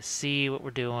think, for you to see what we're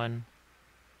doing.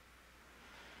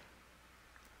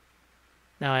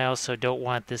 Now, I also don't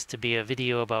want this to be a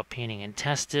video about painting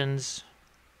intestines,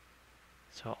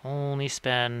 so I'll only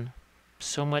spend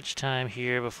so much time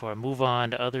here before I move on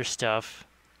to other stuff.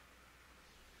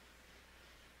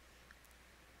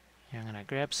 Here, I'm going to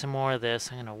grab some more of this.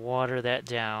 I'm going to water that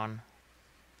down.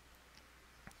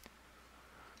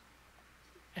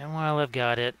 And while I've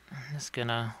got it, I'm just going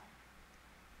to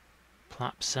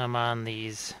plop some on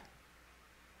this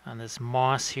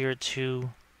moss here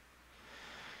too.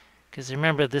 Because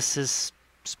remember, this is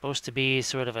supposed to be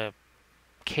sort of a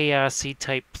chaosy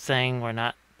type thing. We're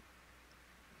not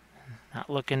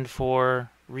looking for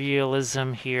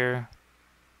realism here.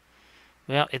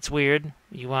 Well, it's weird.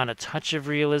 You want a touch of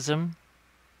realism.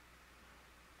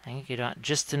 I think you want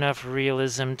just enough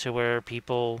realism to where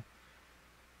people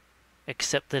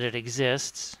accept that it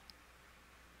exists,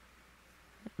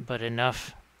 but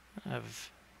enough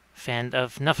of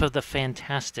the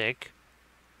fantastic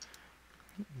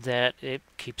that it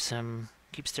keeps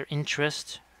their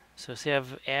interest. So see,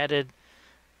 I've added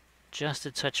just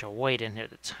a touch of white in here,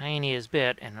 the tiniest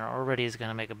bit, and it already is going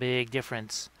to make a big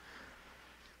difference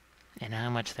in how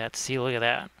much see, look at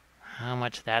that, how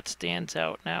much that stands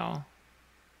out now.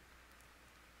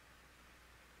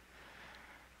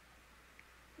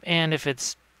 And if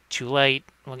it's too light,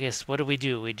 well, guess what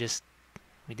do? We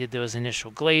did those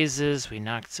initial glazes, we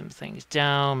knocked some things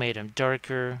down, made them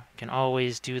darker. Can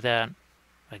always do that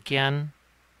again.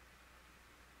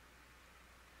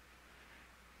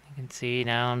 You can see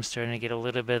now I'm starting to get a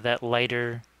little bit of that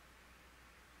lighter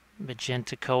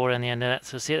magenta color on the end of that.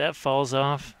 So see, that falls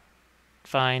off.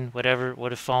 Fine, whatever,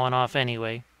 would have fallen off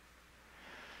anyway.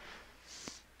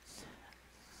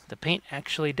 The paint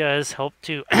actually does help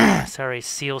to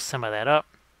seal some of that up.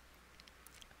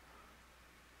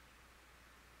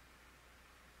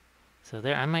 So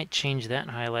there, I might change that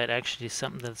highlight actually to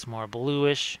something that's more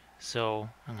bluish. So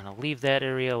I'm going to leave that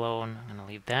area alone. I'm going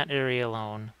to leave that area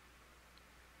alone.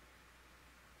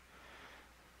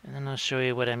 And then I'll show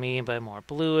you what I mean by more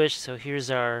bluish. So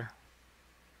here's our,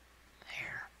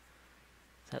 there.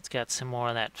 That's got some more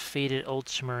of that faded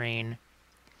ultramarine.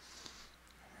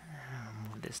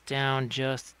 Move this down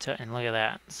just and look at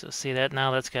that. So see that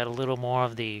now that's got a little more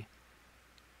of the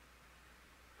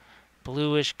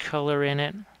bluish color in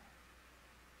it.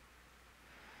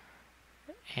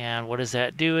 And what does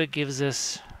that do? It gives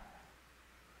us,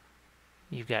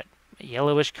 you've got a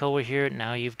yellowish color here.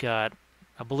 Now you've got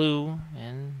a blue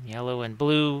and yellow and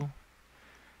blue.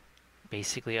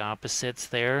 Basically opposites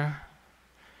there.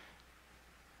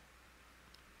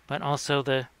 But also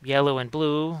the yellow and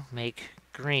blue make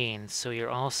green. So you're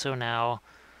also now,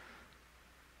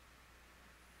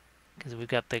 because we've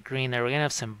got the green there, we're going to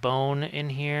have some bone in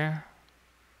here.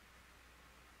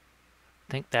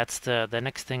 I think that's the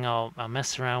next thing I'll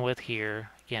mess around with here.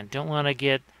 Again, don't want to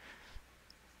get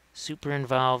super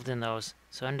involved in those.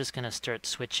 So I'm just going to start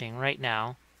switching right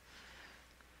now.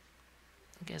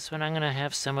 I guess when I'm going to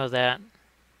have some of that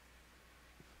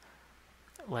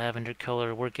lavender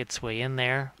color work its way in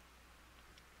there.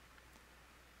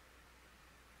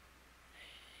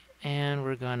 And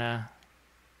we're gonna,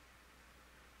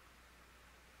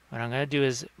 what I'm gonna do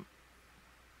is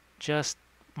just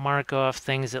mark off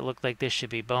things that look like this should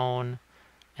be bone,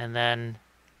 and then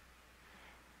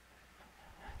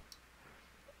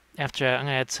after I'm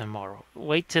gonna add some more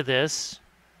weight to this,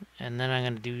 and then I'm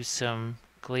gonna do some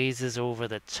glazes over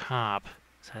the top.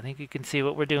 So I think you can see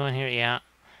what we're doing here, yeah.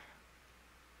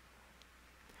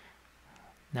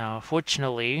 Now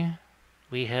fortunately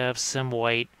we have some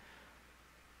white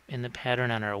in the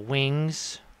pattern on our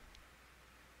wings,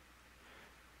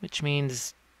 which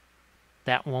means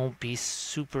that won't be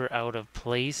super out of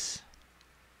place.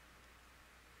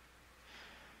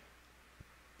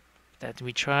 That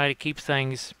we try to keep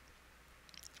things,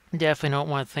 definitely don't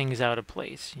want things out of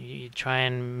place. You try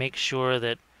and make sure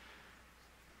that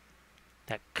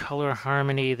that color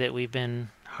harmony that we've been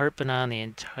harping on the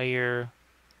entire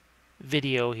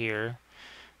video here,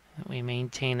 that we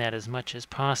maintain that as much as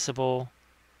possible.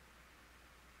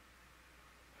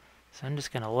 So I'm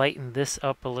just going to lighten this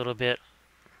up a little bit.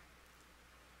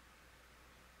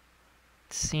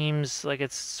 It seems like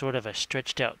it's sort of a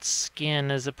stretched out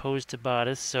skin as opposed to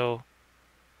bodice, so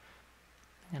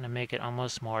I'm going to make it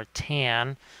almost more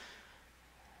tan.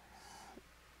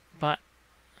 But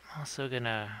I'm also going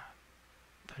to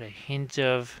put a hint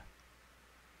of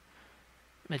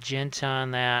magenta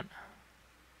on that.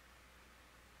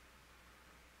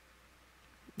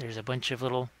 There's a bunch of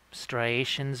little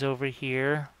striations over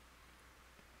here.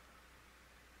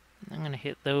 I'm going to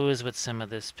hit those with some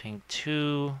of this pink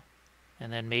too,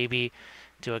 and then maybe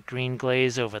do a green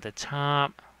glaze over the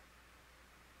top.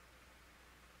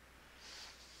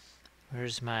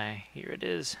 Where's my, here it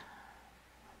is.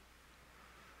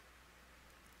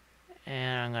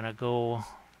 And I'm going to go,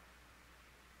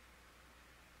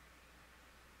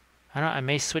 I don't know, I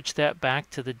may switch that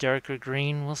back to the darker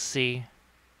green, we'll see.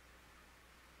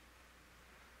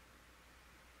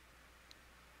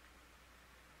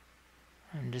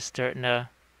 I'm just starting to,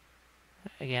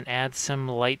 again, add some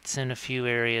lights in a few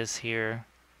areas here.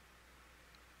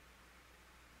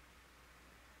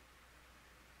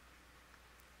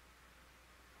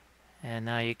 And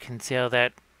now you can see how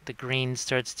that the green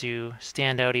starts to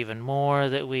stand out even more,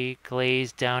 that we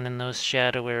glaze down in those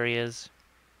shadow areas.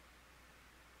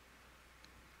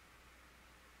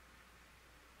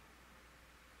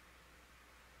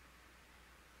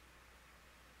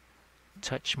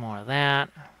 Touch more of that.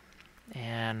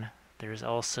 And there's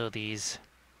also these,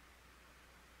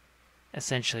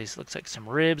 essentially this looks like some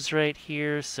ribs right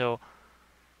here, so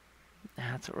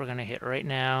that's what we're going to hit right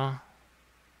now.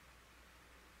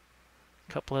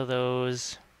 A couple of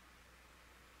those.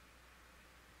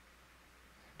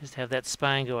 Just have that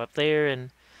spine go up there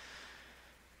and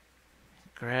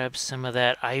grab some of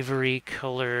that ivory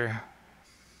color.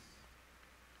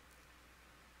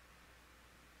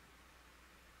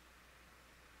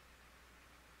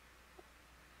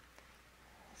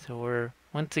 So we're,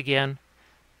 once again,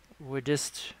 we're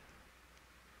just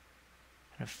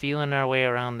kind of feeling our way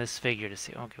around this figure to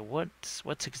see, okay,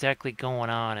 what's exactly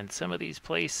going on in some of these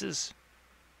places.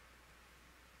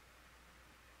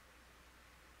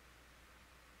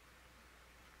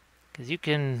 Because you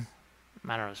can,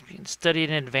 I don't know, you can study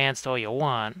it in advance all you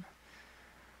want,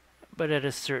 but at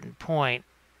a certain point,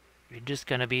 you're just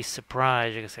going to be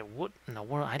surprised. You're going to say, what in the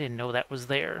world? I didn't know that was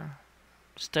there.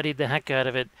 Studied the heck out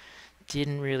of it.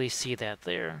 Didn't really see that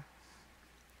there.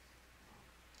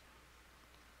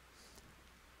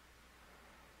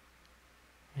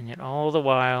 And yet all the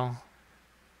while,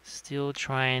 still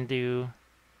trying to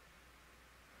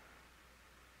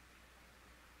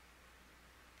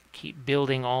keep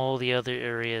building all the other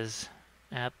areas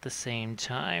at the same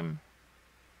time.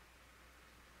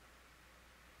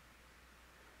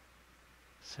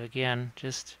 So again,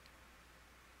 just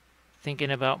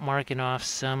thinking about marking off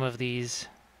some of these.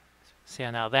 See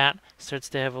how now that starts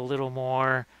to have a little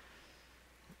more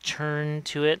turn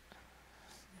to it,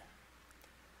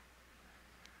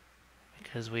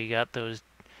 because we got those,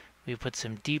 we put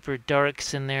some deeper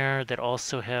darks in there that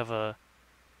also have a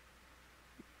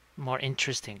more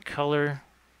interesting color.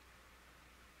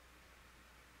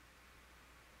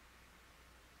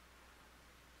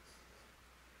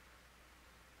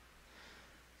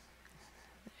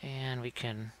 And we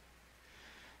can,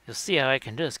 you'll see how I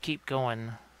can just keep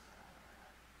going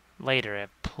lighter. I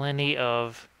have plenty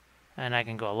of, and I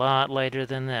can go a lot lighter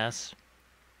than this.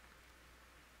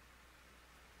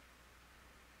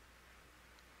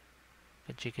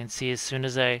 But you can see as soon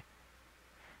as I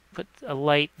put a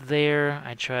light there,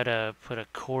 I try to put a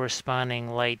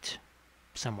corresponding light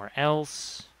somewhere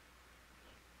else.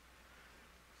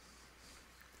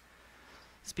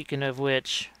 Speaking of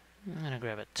which, I'm going to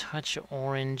grab a touch of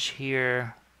orange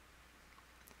here.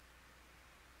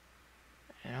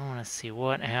 And I want to see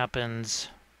what happens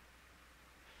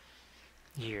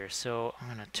here. So I'm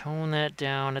going to tone that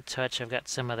down a touch. I've got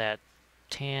some of that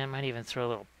tan. Might even throw a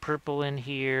little purple in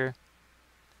here.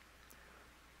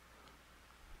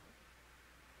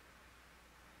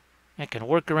 I can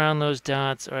work around those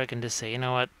dots, or I can just say, you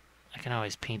know what, I can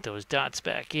always paint those dots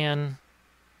back in.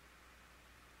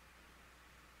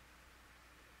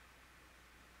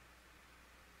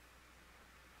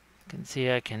 You can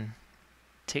see I can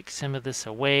take some of this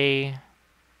away.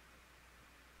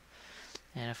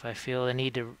 And if I feel I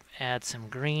need to add some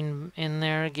green in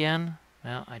there again,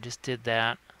 well, I just did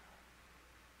that.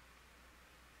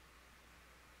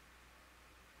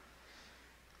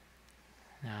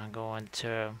 Now I'm going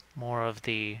to more of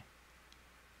that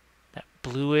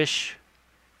bluish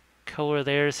color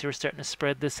there. So we're starting to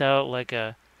spread this out like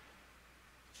a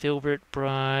filbert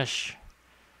brush.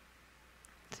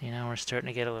 See, now we're starting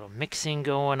to get a little mixing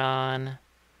going on.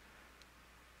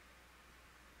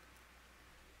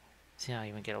 See, now I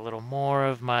even get a little more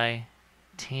of my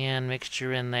tan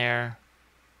mixture in there.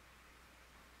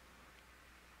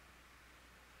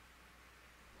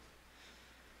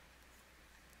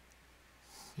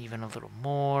 Even a little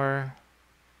more.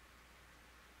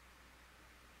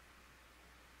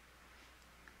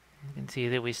 You can see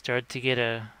that we start to get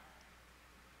a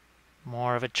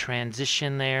more of a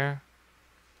transition there.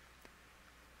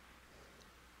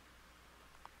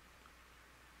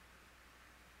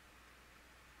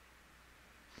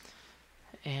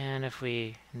 And if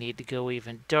we need to go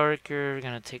even darker, we're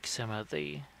going to take some of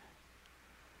the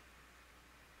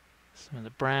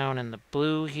brown and the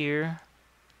blue here.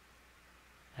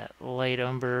 That light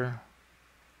umber.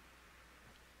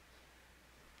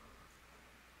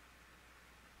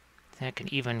 I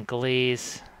can even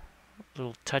glaze a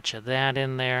little touch of that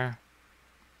in there.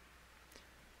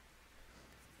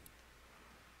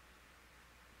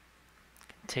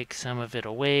 Take some of it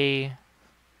away.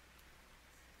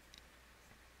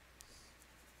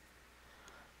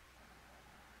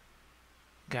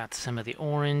 Got some of the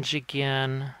orange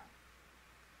again.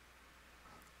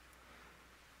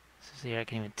 So see, I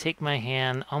can even take my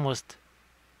hand, almost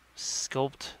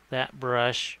sculpt that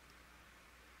brush.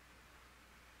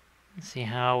 See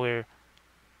how we're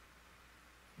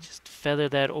just feather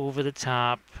that over the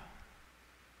top.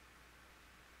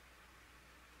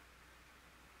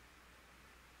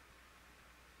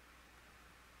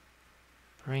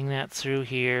 Bring that through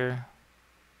here.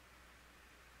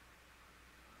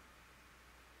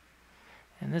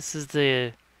 And this is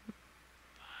the,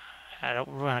 I don't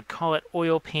want to call it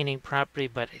oil painting property,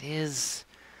 but it is,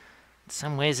 in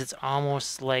some ways it's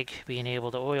almost like being able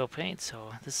to oil paint.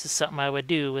 So this is something I would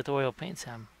do with oil paints.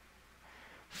 I'm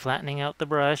flattening out the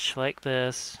brush like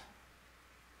this.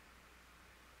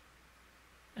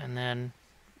 And then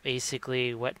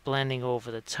basically wet blending over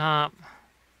the top.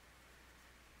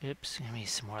 Oops, give me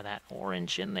some more of that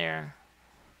orange in there.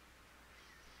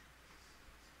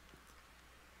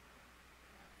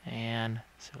 And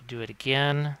so we'll do it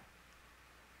again.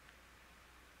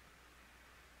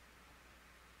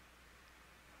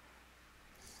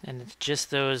 And it's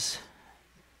just those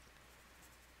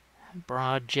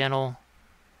broad, gentle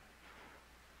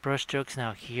brush strokes.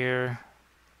 Now here,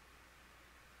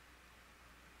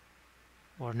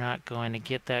 we're not going to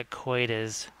get that quite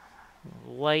as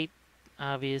light,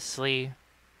 obviously.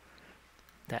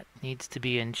 That needs to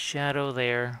be in shadow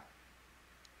there.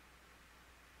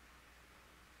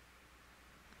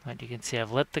 But you can see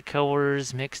I've let the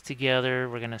colors mix together.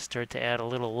 We're going to start to add a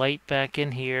little light back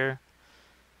in here.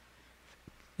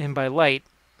 And by light,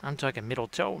 I'm talking middle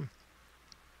tone.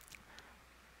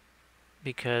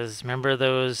 Because remember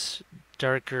those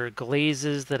darker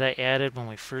glazes that I added when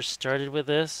we first started with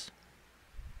this.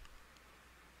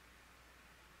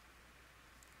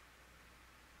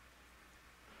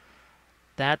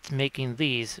 That's making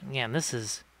these, again, this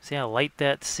is, see how light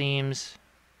that seems?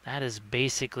 That is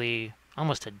basically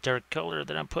almost a dark color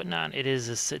that I'm putting on.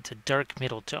 It's a dark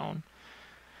middle tone.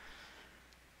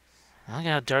 Look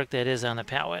how dark that is on the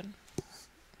palette.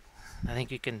 I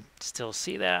think you can still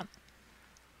see that.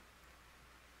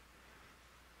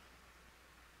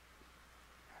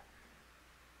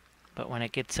 But when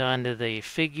it gets onto the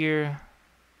figure,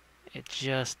 it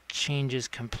just changes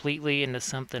completely into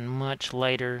something much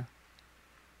lighter.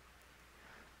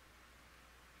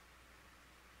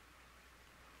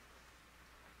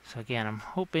 So again, I'm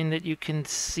hoping that you can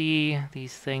see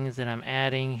these things that I'm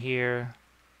adding here.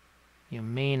 You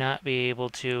may not be able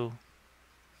to.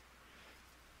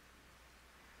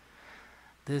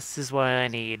 This is why I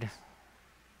need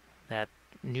that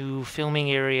new filming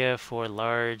area for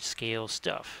large scale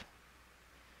stuff.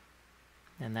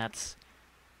 And that's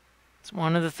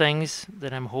one of the things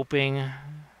that I'm hoping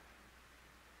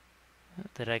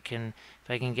that I can, if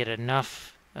I can get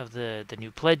enough of the new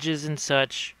pledges and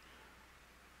such,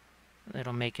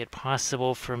 it'll make it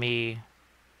possible for me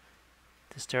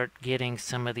to start getting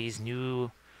some of these new,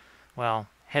 well,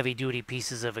 heavy-duty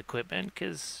pieces of equipment,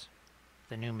 because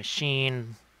the new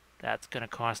machine, that's going to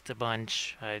cost a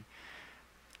bunch.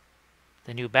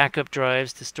 The new backup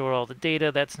drives to store all the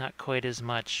data, that's not quite as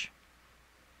much.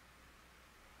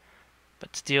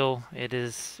 But still,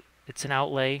 it's an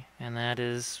outlay, and that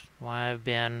is why I've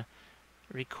been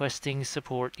requesting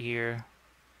support here.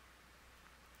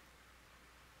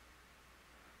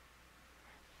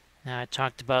 Now I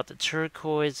talked about the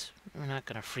turquoise. We're not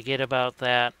going to forget about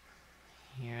that.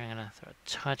 Here I'm going to throw a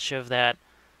touch of that.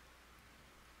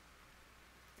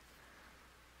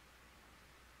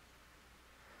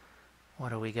 What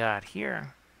do we got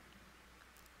here?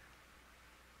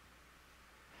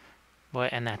 Boy,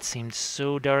 and that seemed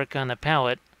so dark on the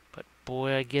palette, but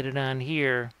boy, I get it on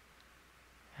here,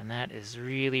 and that is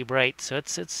really bright. So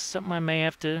it's something I may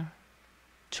have to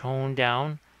tone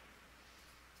down.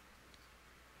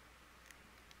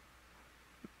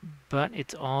 But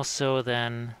it's also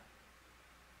then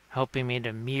helping me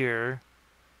to mirror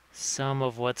some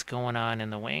of what's going on in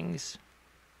the wings.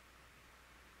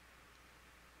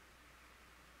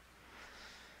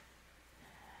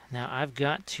 Now I've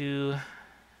got to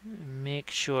make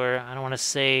sure, I don't want to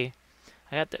say,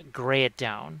 I got to gray it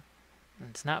down.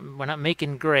 It's not, we're not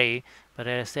making gray, but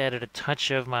I just added a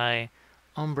touch of my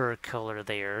umber color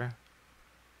there.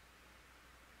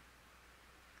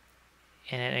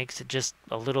 And it makes it just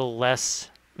a little less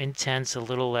intense, a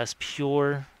little less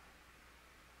pure.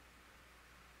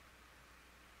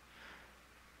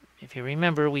 If you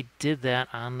remember, we did that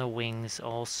on the wings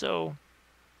also.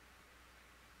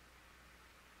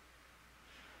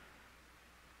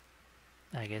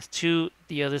 I guess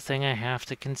the other thing I have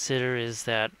to consider is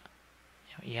that,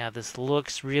 yeah, this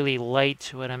looks really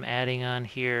light, what I'm adding on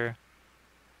here.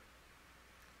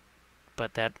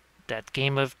 But that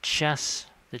game of chess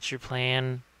that you're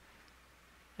playing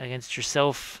against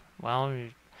yourself, well,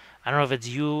 I don't know if it's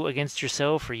you against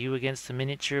yourself or you against the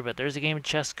miniature, but there's a game of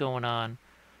chess going on.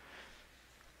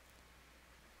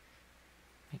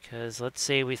 Because let's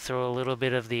say we throw a little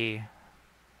bit of the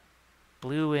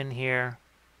blue in here.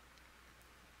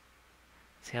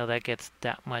 See how that gets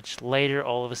that much lighter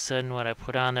all of a sudden? What I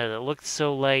put on there that looked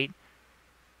so light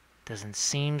doesn't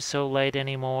seem so light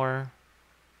anymore.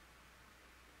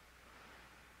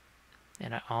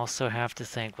 And I also have to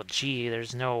think, well, gee,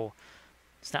 it's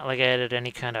not like I added any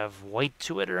kind of white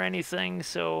to it or anything,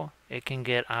 so it can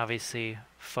get obviously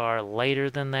far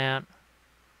lighter than that.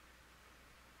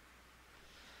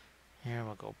 Here,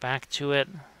 we'll go back to it.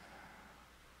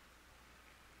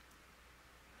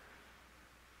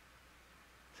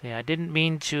 See, I didn't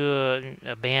mean to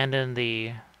abandon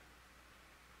the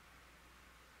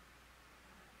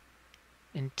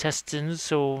intestines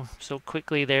so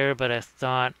quickly there, but I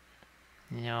thought,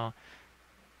 you know,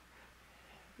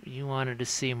 you wanted to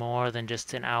see more than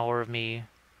just an hour of me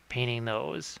painting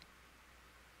those.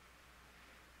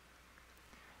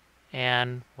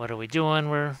 And what are we doing?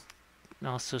 We're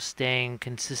also staying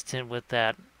consistent with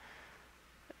that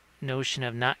notion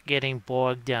of not getting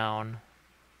bogged down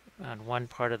on one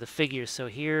part of the figure. So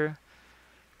here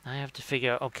I have to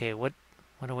figure out, okay, what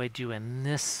do I do in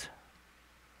this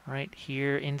right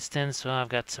here instance? Well, I've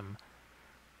got some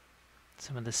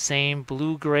of the same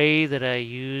blue-gray that I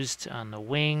used on the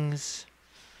wings.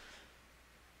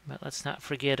 But let's not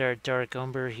forget our dark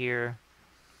umber here.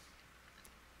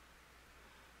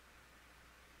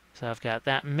 So I've got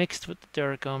that mixed with the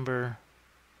dark umber.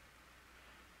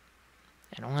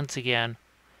 And once again,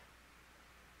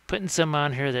 putting some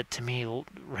on here that to me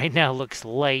right now looks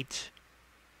light,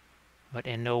 but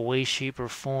in no way, shape, or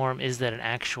form is that an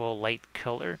actual light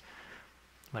color.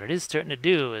 What it is starting to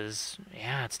do is,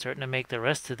 yeah, it's starting to make the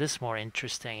rest of this more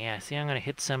interesting. Yeah, see, I'm going to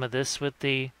hit some of this with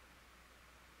the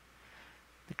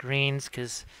greens,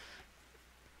 because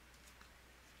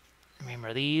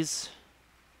remember these?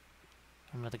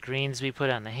 Remember the greens we put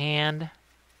on the hand?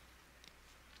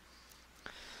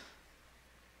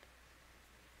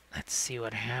 Let's see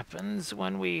what happens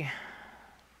when we...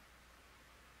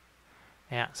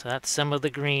 Yeah, so that's some of the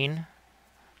green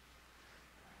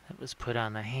that was put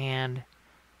on the hand.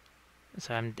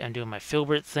 So I'm doing my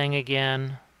filbert thing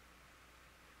again.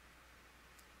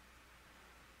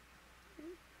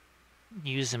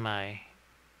 Using my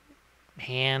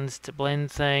hands to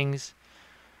blend things.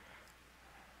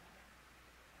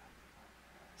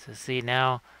 So see,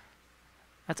 now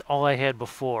that's all I had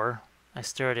before I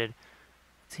started.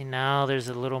 See, now there's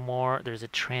a little more, there's a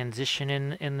transition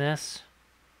in this.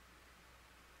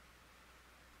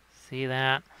 See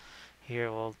that? Here,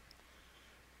 we'll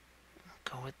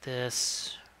go with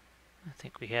this. I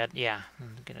think we had, yeah,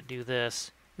 I'm gonna do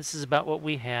this. This is about what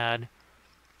we had.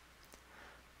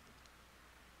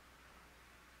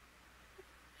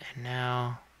 And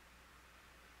now,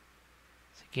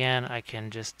 again, I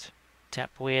can just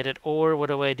tap away at it, or what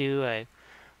do? I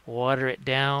water it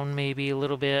down maybe a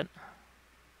little bit.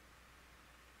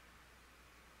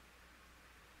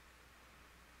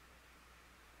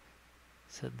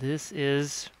 So this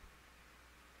is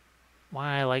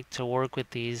why I like to work with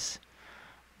these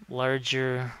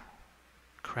larger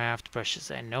craft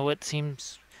brushes. I know it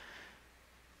seems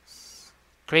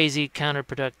crazy,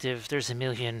 counterproductive. There's a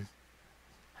million,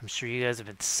 I'm sure you guys have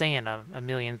been saying a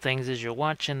million things as you're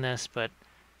watching this, but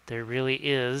there really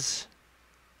is.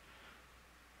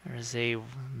 There's a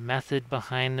method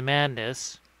behind the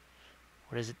madness.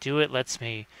 What does it do? It lets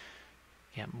me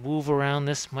move around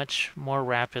this much more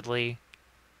rapidly.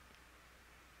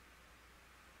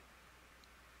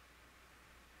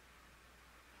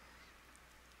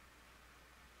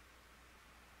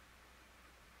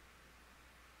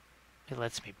 It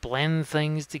lets me blend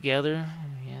things together.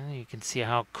 Yeah, you can see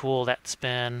how cool that's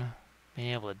been,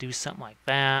 being able to do something like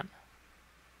that.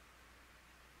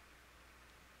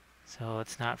 So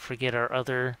let's not forget our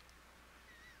other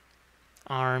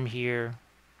arm here.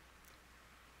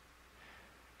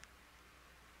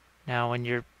 Now when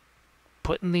you're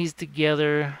putting these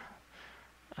together,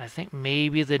 I think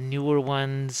maybe the newer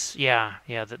ones,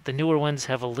 the newer ones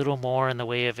have a little more in the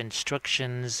way of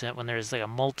instructions. When there's like a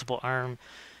multiple arm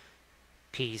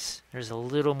piece, there's a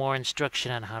little more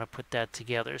instruction on how to put that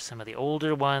together. Some of the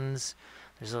older ones,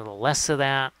 there's a little less of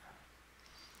that.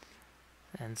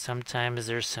 And sometimes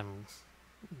there's some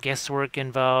guesswork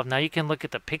involved. Now you can look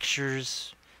at the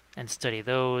pictures and study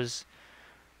those,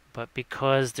 but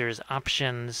because there's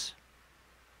options,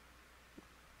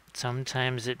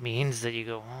 sometimes it means that you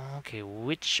go, oh, okay,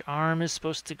 which arm is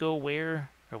supposed to go where,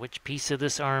 or which piece of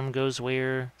this arm goes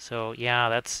where. So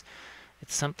yeah, it's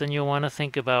something you'll want to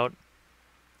think about.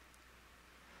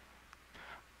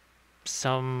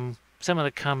 Some of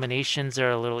the combinations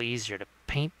are a little easier to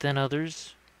paint than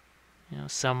others.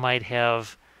 Some might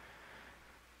have,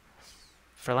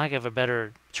 for lack of a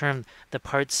better term, the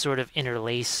parts sort of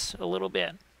interlace a little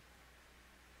bit.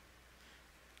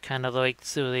 Kind of like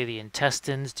the way the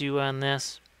intestines do on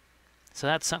this. So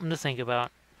that's something to think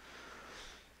about.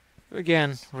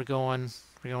 Again, we're going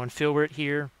filbert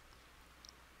here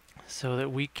so that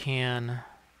we can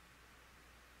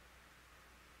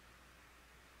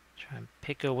try and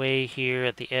pick away here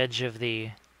at the edge of the...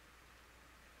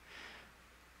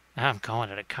 I'm calling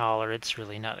it a collar. It's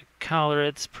really not a collar.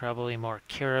 It's probably more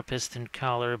carapace than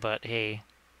collar, but hey,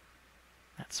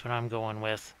 that's what I'm going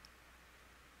with.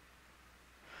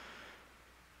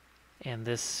 And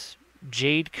this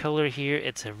jade color here,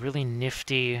 it's a really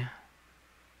nifty...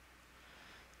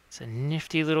 It's a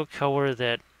nifty little color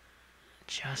that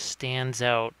just stands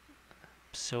out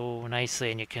so nicely.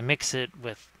 And you can mix it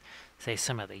with, say,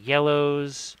 some of the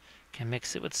yellows. You can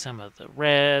mix it with some of the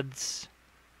reds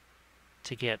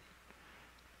to get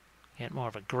more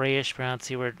of a grayish brown.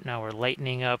 See, now we're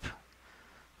lightening up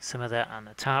some of that on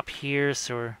the top here.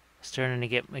 So we're starting to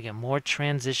get again more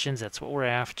transitions. That's what we're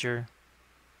after.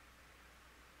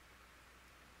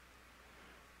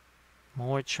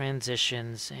 More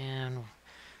transitions. And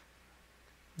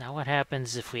now what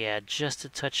happens if we add just a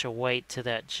touch of white to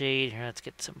that jade? Here, let's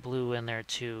get some blue in there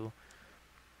too.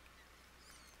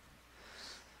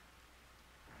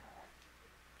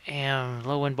 And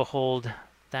lo and behold,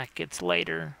 that gets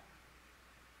lighter.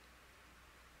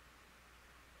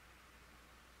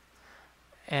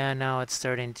 And now it's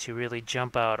starting to really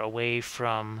jump out away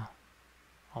from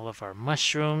all of our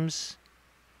mushrooms.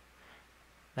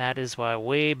 That is why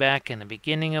way back in the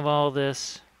beginning of all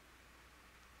this,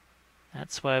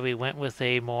 that's why we went with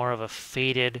a more of a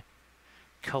faded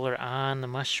color on the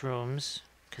mushrooms,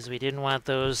 because we didn't want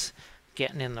those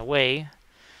getting in the way,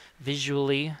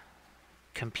 visually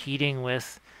competing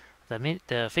with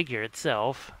the figure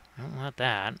itself. I don't want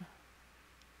that.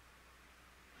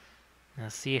 Now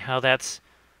see how that's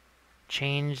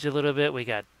changed a little bit. We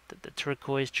got the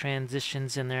turquoise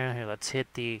transitions in there. Here, let's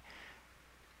hit the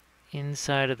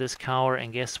inside of this collar,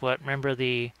 and guess what? Remember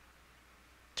the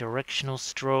directional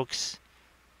strokes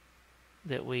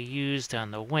that we used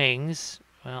on the wings?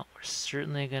 Well, we're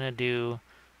certainly going to do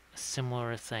a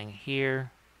similar thing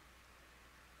here.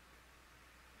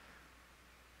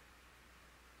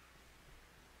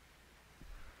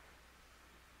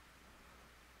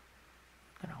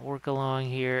 Going to work along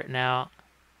here. Now,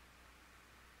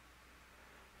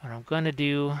 what I'm going to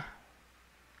do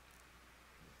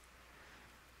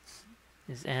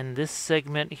is end this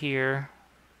segment here,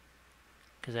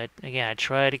 because I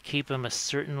try to keep them a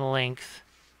certain length.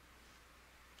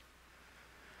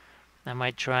 I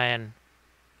might try and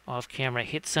off camera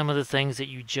hit some of the things that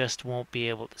you just won't be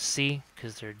able to see,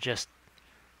 because they're just,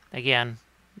 again,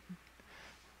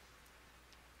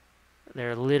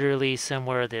 they're literally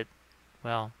somewhere that,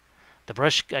 well, the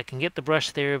brush, I can get the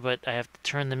brush there, but I have to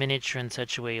turn the miniature in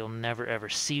such a way you'll never ever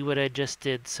see what I just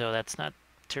did, so that's not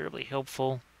terribly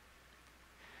helpful.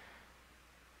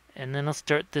 And then I'll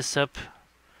start this up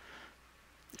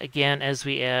again as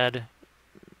we add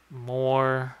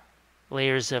more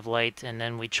layers of light, and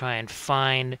then we try and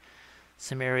find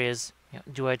some areas. You know,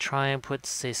 do I try and put,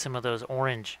 say, some of those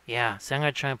orange? Yeah, so I'm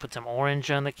going to try and put some orange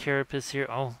on the carapace here.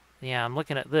 Oh, yeah, I'm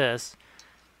looking at this,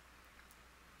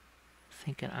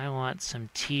 thinking I want some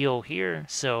teal here.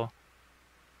 So,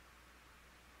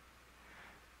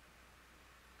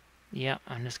 yeah,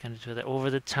 I'm just going to do that over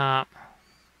the top.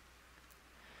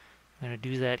 I'm going to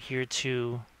do that here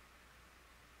too.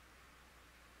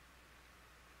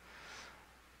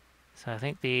 So I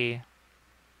think the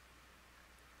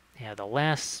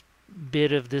last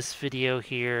bit of this video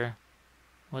here,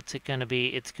 what's it going to be?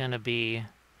 It's going to be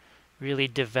really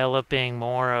developing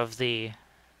more of the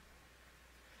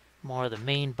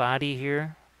main body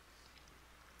here,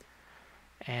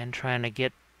 and trying to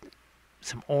get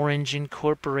some orange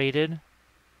incorporated.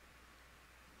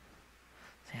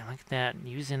 See, look at that,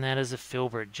 using that as a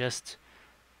filbert just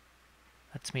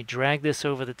lets me drag this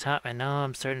over the top, and now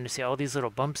I'm starting to see all these little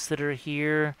bumps that are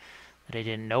here that I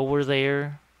didn't know were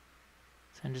there.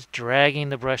 So I'm just dragging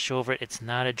the brush over it. It's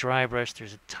not a dry brush.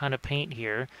 There's a ton of paint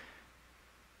here.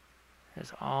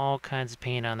 There's all kinds of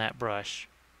paint on that brush.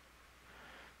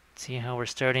 See how we're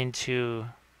starting to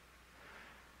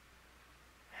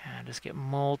just get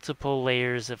multiple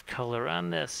layers of color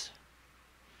on this.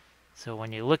 So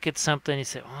when you look at something, you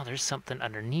say, oh, there's something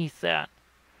underneath that.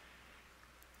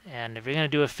 And if you're going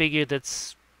to do a figure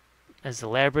that's as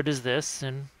elaborate as this,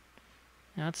 and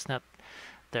you know, it's not,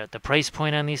 the price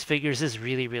point on these figures is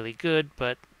really, really good,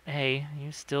 but hey,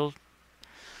 you still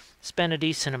spend a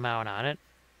decent amount on it.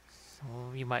 So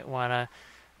you might want to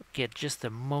get just the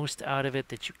most out of it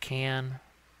that you can.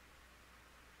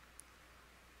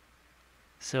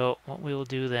 So what we will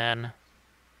do then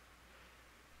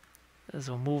is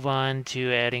we'll move on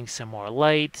to adding some more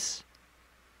lights,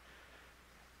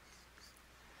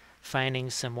 finding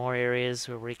some more areas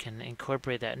where we can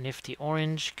incorporate that nifty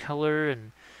orange color,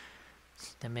 and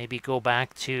then maybe go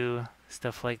back to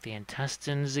stuff like the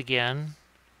intestines again.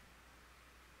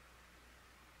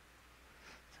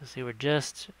 So see, we're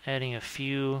just adding a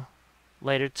few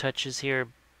lighter touches here,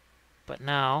 but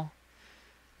now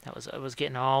I was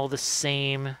getting all the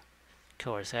same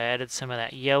colors. I added some of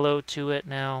that yellow to it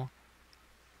now.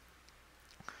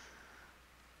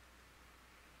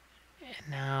 And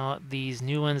now these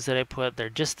new ones that I put, they're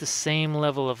just the same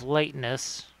level of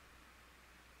lightness,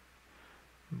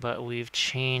 but we've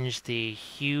changed the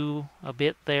hue a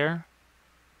bit there.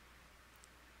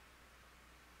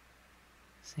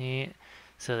 See?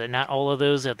 So that not all of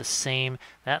those are the same.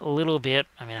 That little bit,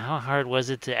 I mean, how hard was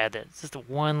it to add that? It's just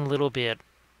one little bit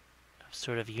of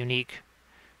sort of unique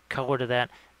color to that.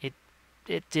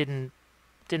 It didn't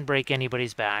break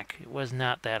anybody's back. It was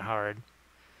not that hard.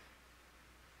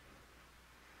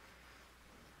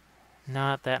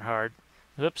 Not that hard.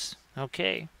 Oops.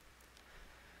 Okay.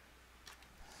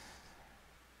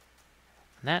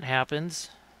 When that happens,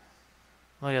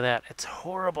 look at that. It's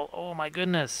horrible. Oh my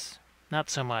goodness. Not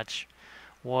so much.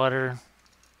 Water.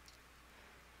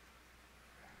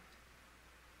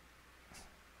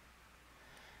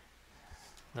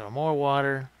 A little more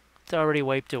water. It's already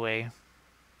wiped away.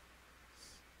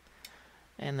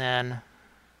 And then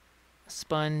a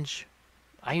sponge.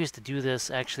 I used to do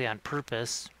this actually on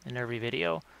purpose in every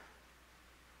video.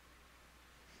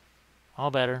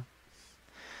 All better.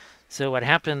 So what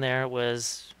happened there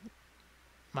was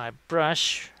my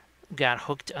brush got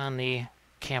hooked on the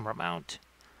camera mount.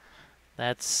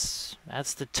 That's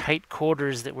the tight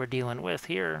quarters that we're dealing with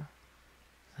here.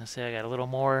 I say I got a little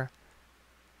more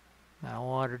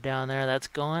water down there. That's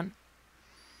gone.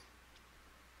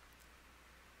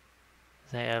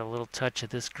 I add a little touch of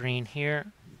this green here.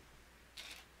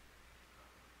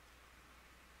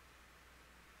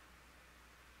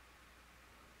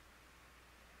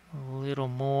 A little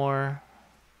more.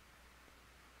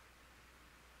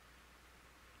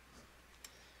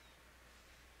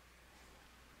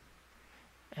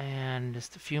 And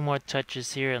just a few more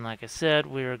touches here. And like I said,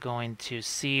 we're going to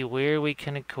see where we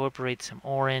can incorporate some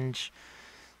orange.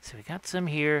 So we got some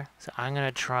here. So I'm going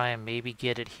to try and maybe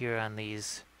get it here on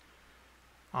these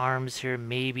arms here.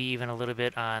 Maybe even a little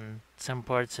bit on some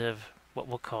parts of what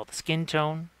we'll call the skin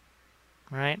tone.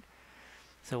 Right?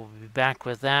 So we'll be back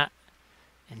with that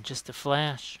in just a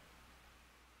flash.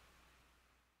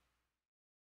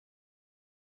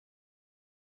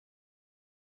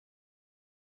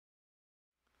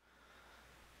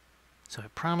 So I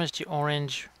promised you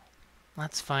orange.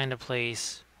 Let's find a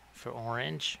place for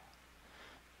orange.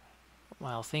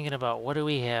 While thinking about what do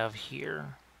we have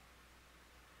here.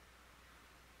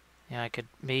 Yeah, I could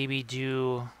maybe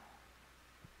do...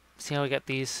 See how we got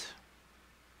these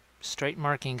straight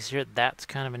markings here? That's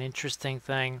kind of an interesting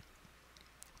thing.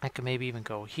 I could maybe even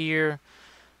go here.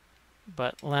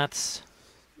 But let's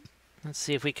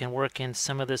see if we can work in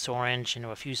some of this orange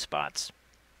into a few spots.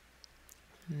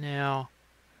 Now,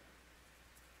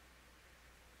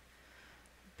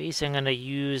 base I'm going to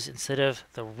use instead of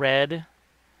the red,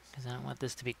 because I don't want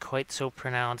this to be quite so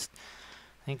pronounced.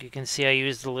 I think you can see I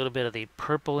used a little bit of the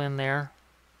purple in there.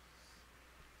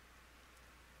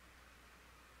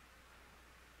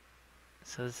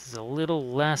 So this is a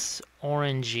little less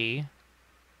orangey.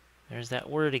 There's that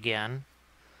word again.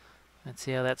 Let's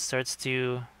see how that starts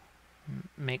to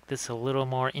make this a little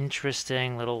more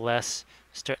interesting, a little less,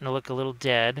 starting to look a little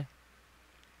dead.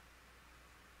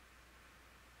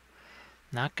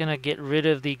 Not going to get rid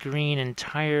of the green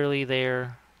entirely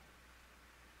there.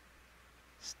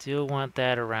 Still want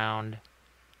that around.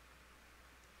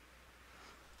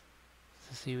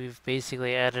 So see, we've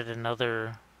basically added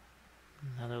another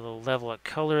little level of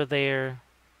color there.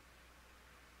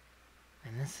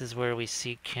 And this is where we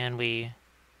see, can we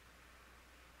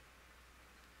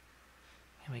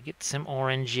get some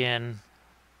orange in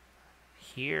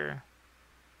here?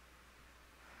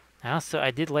 Also, I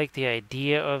did like the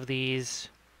idea of these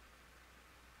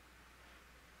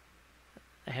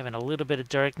having a little bit of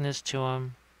darkness to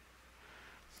them.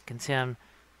 You can see I'm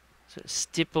sort of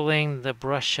stippling the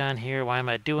brush on here. Why am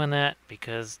I doing that?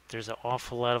 Because there's an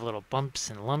awful lot of little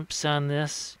bumps and lumps on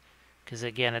this. Because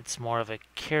again, it's more of a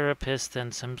carapace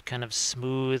than some kind of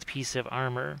smooth piece of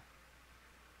armor.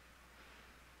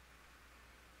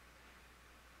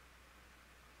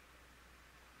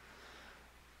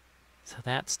 So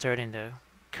that's starting to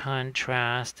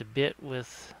contrast a bit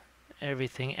with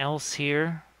everything else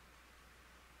here.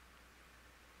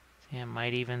 See, I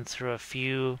might even throw a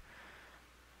few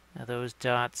of those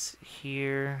dots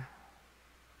here.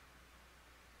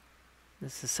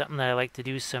 This is something that I like to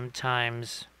do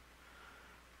sometimes.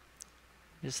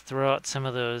 Just throw out some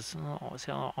of those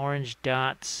orange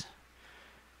dots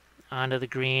onto the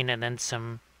green, and then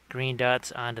some green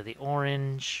dots onto the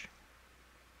orange.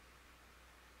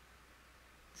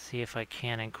 See if I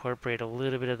can incorporate a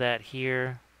little bit of that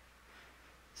here.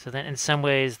 So then in some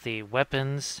ways the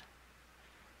weapons,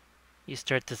 you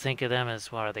start to think of them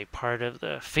as, well, are they part of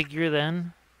the figure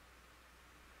then?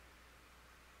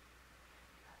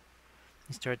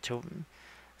 You start to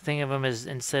think of them as,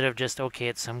 instead of just, okay,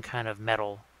 it's some kind of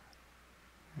metal.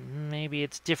 Maybe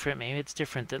it's different. Maybe it's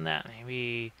different than that.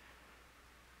 Maybe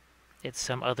it's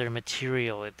some other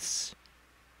material. It's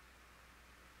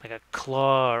like a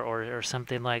claw or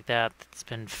something like that that's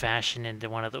been fashioned into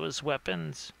one of those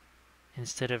weapons,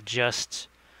 instead of just,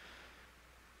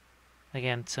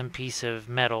 again, some piece of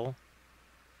metal.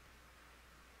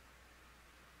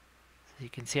 So you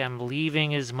can see I'm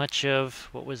leaving as much of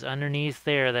what was underneath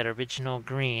there, that original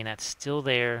green, that's still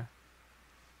there.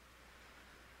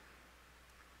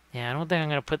 Yeah, I don't think I'm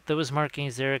going to put those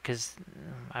markings there because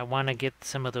I want to get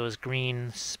some of those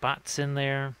green spots in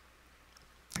there.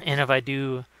 And if I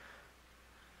do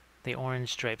the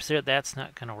orange stripes there, that's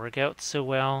not going to work out so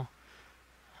well.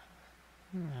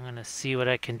 I'm going to see what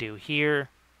I can do here.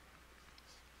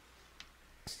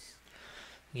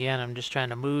 Again, I'm just trying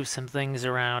to move some things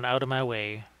around out of my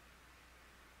way.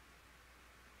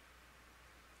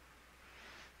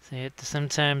 So you have to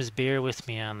sometimes bear with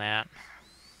me on that.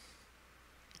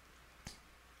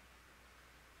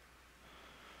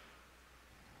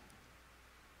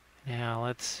 Now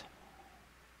let's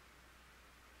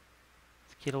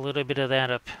get a little bit of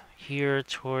that up here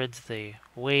towards the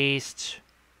waist.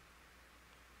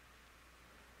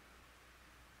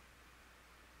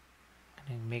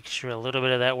 And make sure a little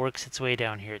bit of that works its way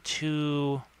down here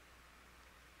too.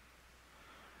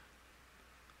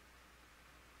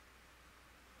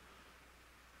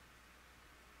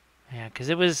 Yeah, because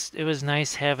it was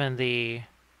nice having the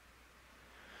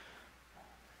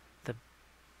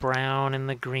brown and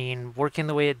the green working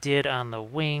the way it did on the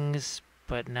wings,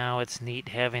 but now it's neat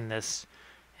having this.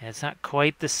 And it's not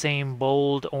quite the same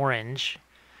bold orange.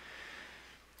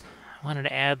 I wanted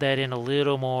to add that in a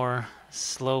little more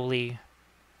slowly.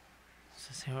 So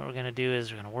see what we're going to do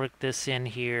is we're going to work this in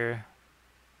here.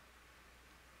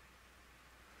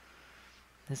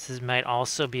 Might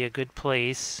also be a good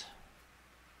place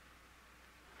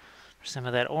for some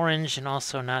of that orange and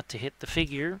also not to hit the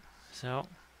figure. So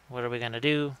what are we going to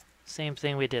do? Same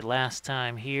thing we did last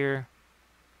time here.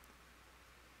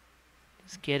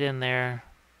 Just get in there,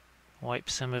 wipe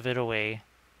some of it away.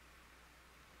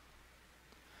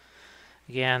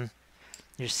 Again,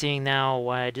 you're seeing now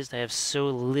why I have so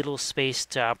little space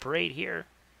to operate here.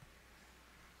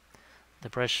 The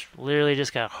brush literally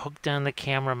just got hooked on the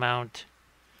camera mount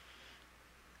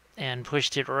and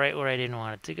pushed it right where I didn't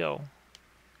want it to go.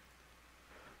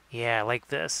 Yeah, like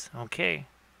this. Okay.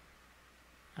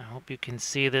 I hope you can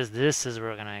see this. This is where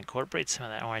we're going to incorporate some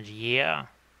of that orange. Yeah,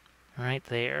 right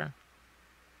there.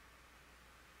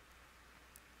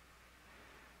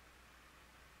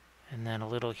 And then a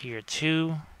little here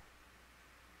too.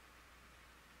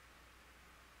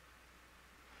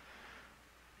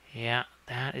 Yeah,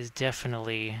 that is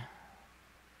definitely,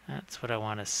 that's what I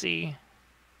want to see.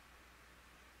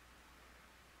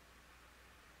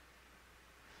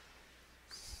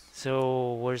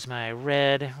 So where's my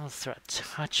red? I'll throw a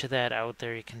touch of that out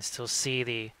there. You can still see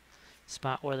the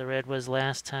spot where the red was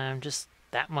last time, just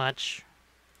that much.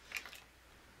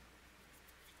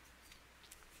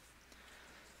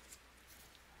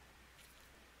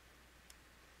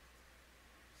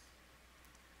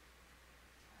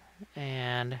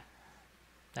 And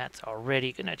that's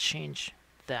already going to change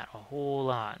that a whole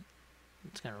lot.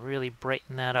 It's going to really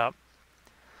brighten that up.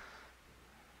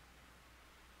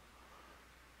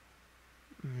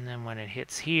 And then when it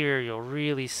hits here, you'll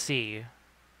really see.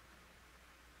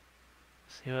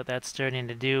 See what that's starting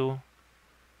to do?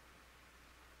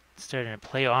 It's starting to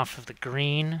play off of the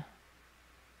green.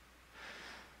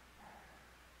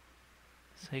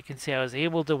 So you can see I was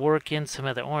able to work in some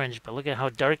of the orange, but look at how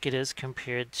dark it is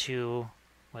compared to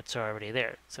what's already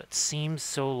there. So it seems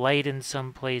so light in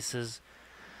some places.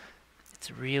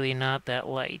 It's really not that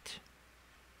light.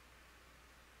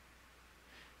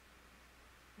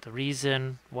 The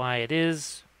reason why it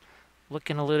is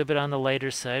looking a little bit on the lighter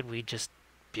side, we just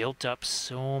built up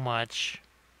so much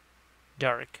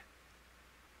dark.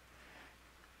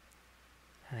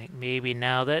 I think maybe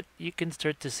now that you can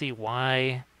start to see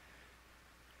why.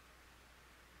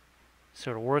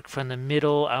 Sort of work from the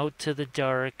middle out to the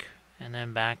dark and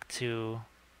then back to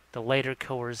the lighter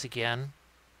colors again.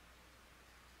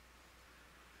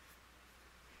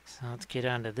 So let's get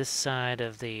onto this side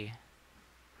of the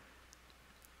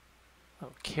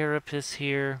little carapace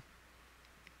here.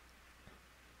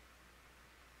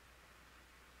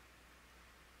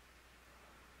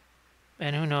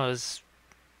 And who knows,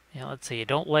 let's say you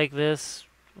don't like this,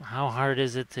 how hard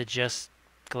is it to just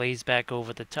glaze back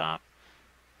over the top?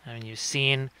 I mean, you've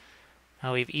seen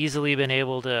how we've easily been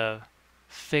able to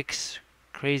fix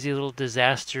crazy little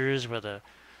disasters where the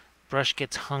brush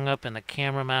gets hung up in the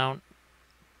camera mount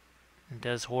and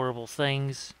does horrible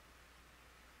things.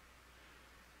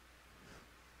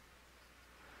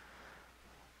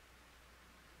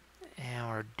 And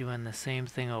we're doing the same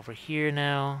thing over here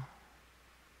now.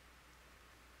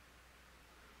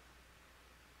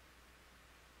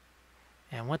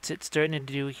 And what's it starting to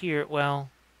do here?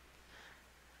 Well,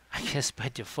 I guess by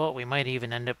default we might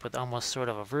even end up with almost sort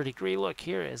of a verdigris look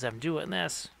here as I'm doing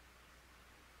this.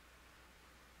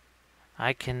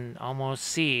 I can almost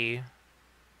see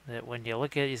that when you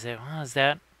look at it, you say, oh, is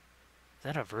that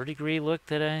a verdigris look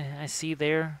that I see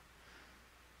there?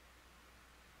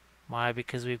 Why?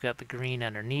 Because we've got the green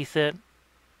underneath it.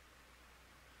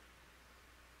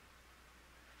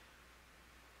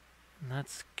 And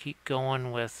let's keep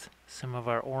going with some of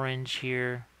our orange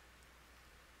here.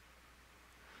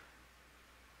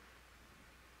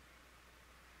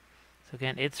 So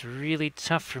again, it's really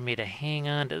tough for me to hang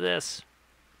on to this.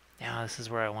 Now this is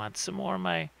where I want some more of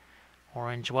my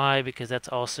orange. Why? Because that's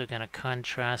also going to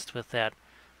contrast with that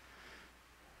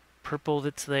purple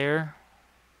that's there.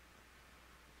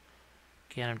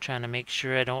 Again, I'm trying to make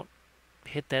sure I don't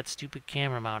hit that stupid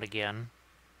camera mount again.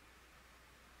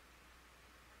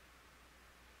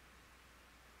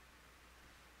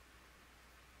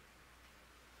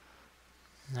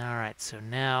 Alright, so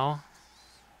now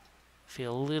I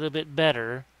feel a little bit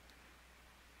better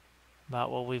about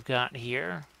what we've got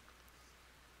here.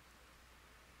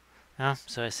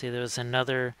 So I see there was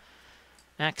another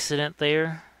accident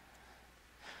there.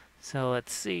 So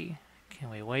let's see. Can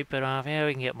we wipe it off? Yeah,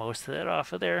 we can get most of that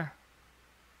off of there.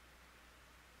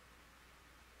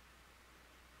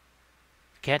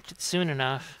 Catch it soon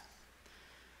enough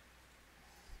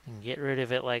and get rid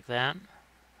of it like that.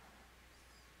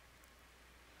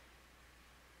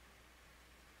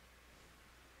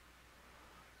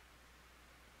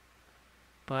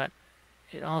 But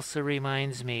it also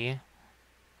reminds me,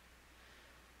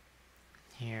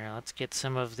 here, let's get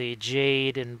some of the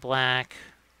jade and black.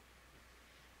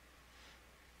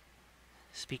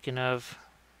 Speaking of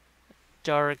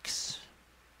darks,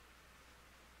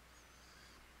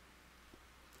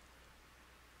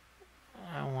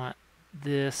 I want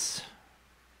this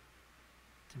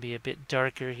to be a bit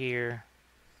darker here.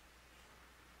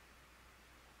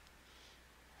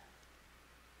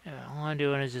 All I'm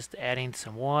doing is just adding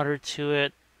some water to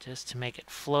it just to make it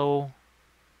flow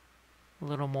a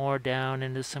little more down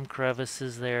into some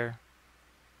crevices there.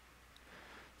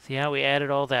 See how we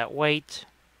added all that white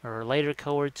or lighter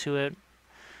color to it?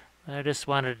 I just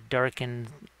wanted to darken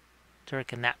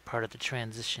that part of the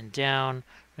transition down.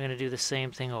 We're going to do the same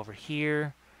thing over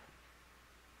here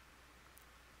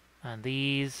on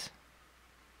these.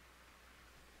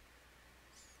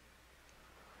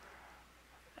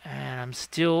 And I'm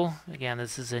still, again,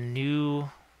 this is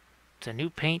it's a new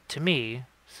paint to me,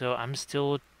 so I'm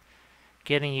still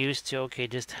getting used to, okay,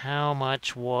 just how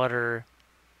much water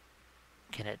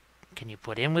can you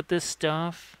put in with this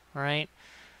stuff, right?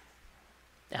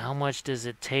 How much does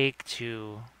it take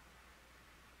to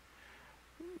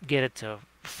get it to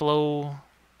flow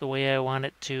the way I want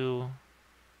it to?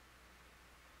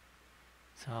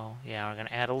 So yeah, we're gonna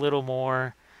add a little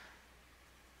more.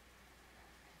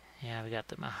 Yeah, we got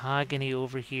the mahogany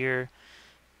over here.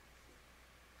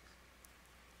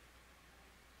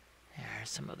 There's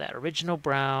some of that original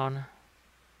brown.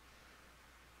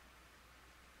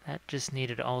 That just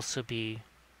needed to also be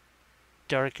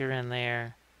darker in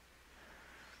there.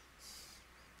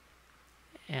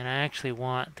 And I actually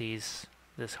want this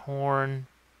horn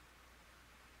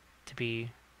to be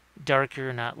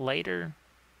darker, not lighter.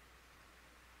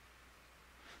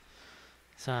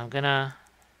 So I'm gonna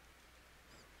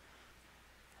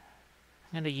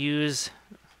use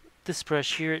this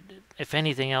brush here. If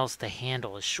anything else, the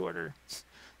handle is shorter.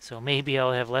 So maybe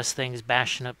I'll have less things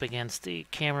bashing up against the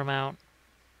camera mount.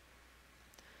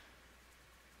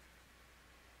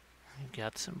 We've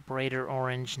got some brighter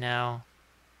orange now.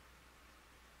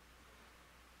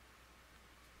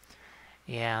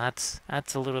 Yeah,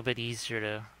 that's a little bit easier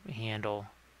to handle,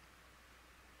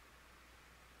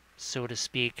 so to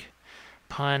speak.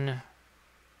 Pun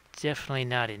definitely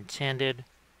not intended.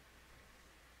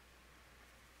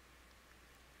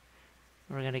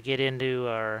 We're going to get into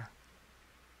our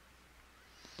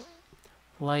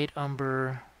light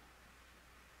umber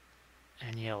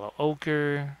and yellow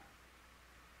ochre.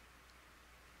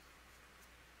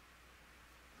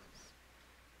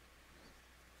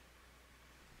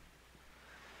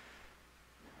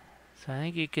 So I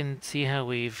think you can see how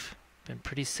we've been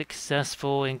pretty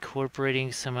successful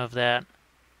incorporating some of that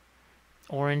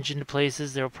orange into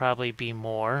places. There'll probably be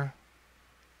more.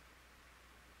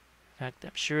 In fact,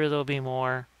 I'm sure there'll be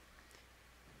more.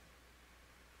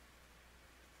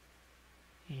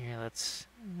 Here,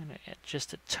 I'm going to add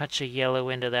just a touch of yellow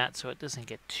into that so it doesn't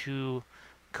get too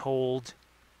cold.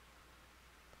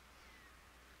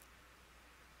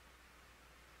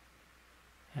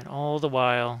 And all the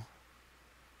while,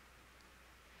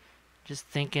 just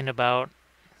thinking about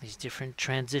these different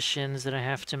transitions that I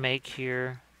have to make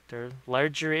here. They're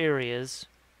larger areas.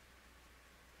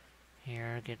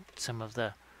 Here, get some of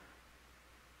the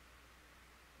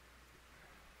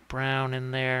brown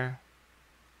in there.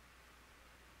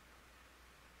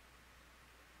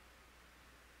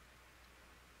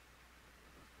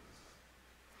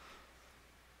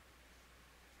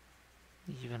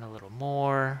 Even a little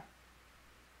more.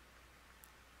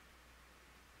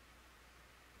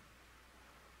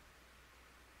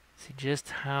 See, just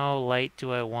how light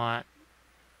do I want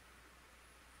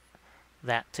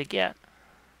that to get?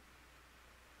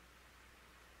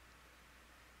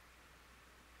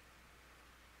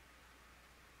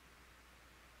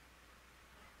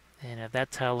 And if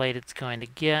that's how light it's going to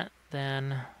get,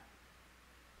 then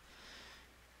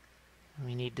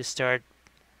we need to start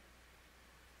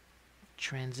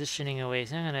transitioning away.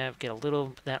 So I'm going to get a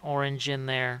little that orange in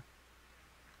there.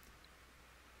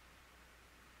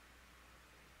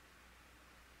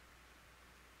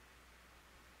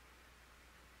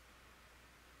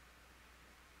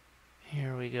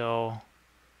 Here we go.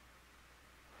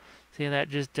 See, that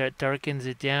just darkens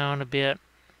it down a bit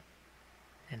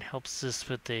and helps us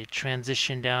with the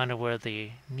transition down to where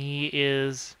the knee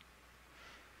is.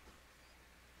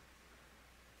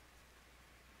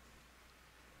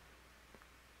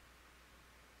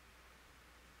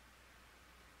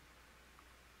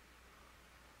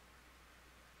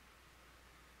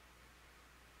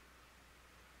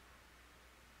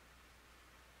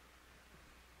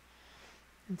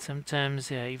 And sometimes,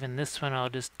 yeah, even this one, I'll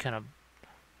just kind of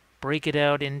break it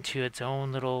out into its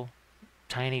own little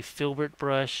tiny filbert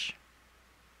brush.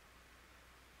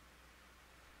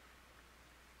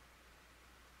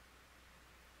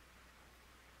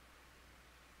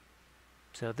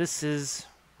 So this is,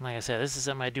 like I said, this is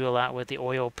something I do a lot with the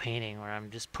oil painting, where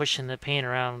I'm just pushing the paint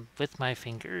around with my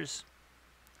fingers.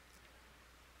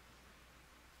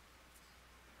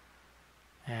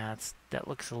 Yeah, that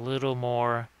looks a little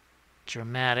more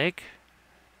dramatic.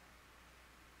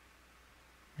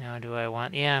 Now do I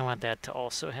want, yeah, I want that to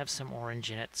also have some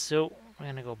orange in it. So we're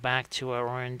going to go back to our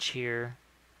orange here.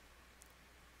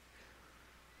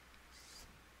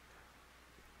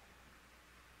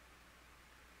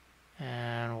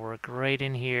 And work right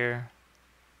in here.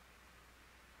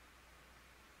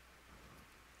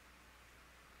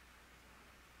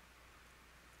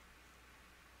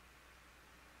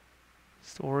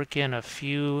 Just work in a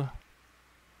few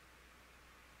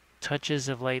touches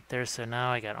of light there. So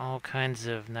now I got all kinds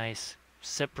of nice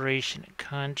separation and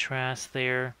contrast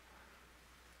there.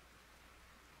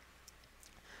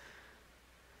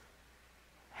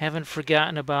 Haven't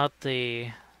forgotten about the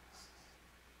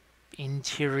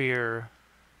interior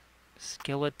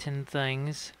skeleton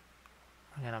things.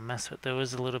 I'm going to mess with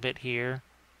those a little bit here.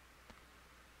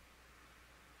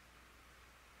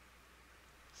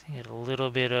 So you get a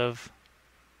little bit of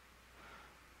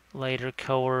lighter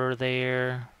color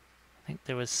there. I think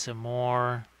there was some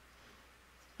more.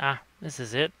 Ah, this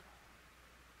is it.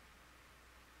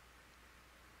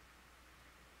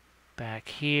 Back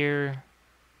here.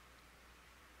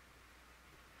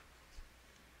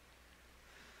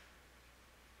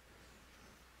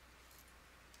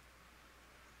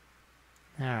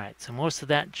 Alright, so most of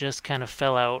that just kind of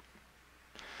fell out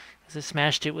as I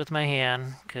smashed it with my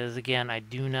hand, because again, I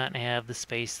do not have the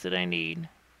space that I need.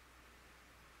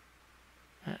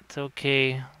 That's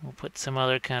okay. We'll put some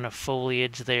other kind of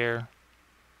foliage there.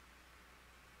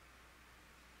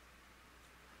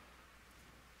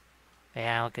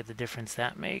 Yeah, look at the difference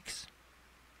that makes.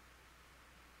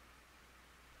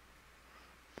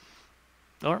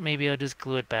 Or maybe I'll just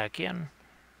glue it back in.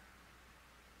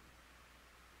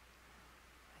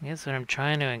 I guess when I'm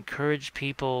trying to encourage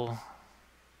people,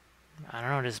 I don't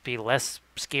know, just be less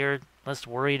scared, less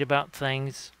worried about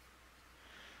things.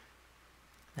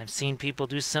 I've seen people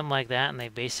do something like that, and they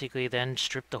basically then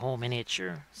strip the whole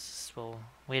miniature. Well,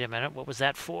 wait a minute, what was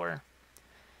that for?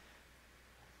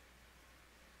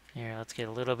 Here, let's get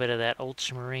a little bit of that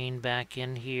ultramarine back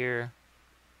in here.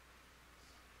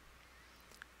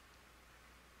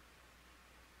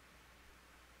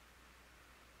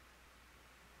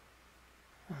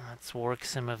 Let's work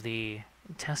some of the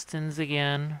intestines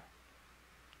again.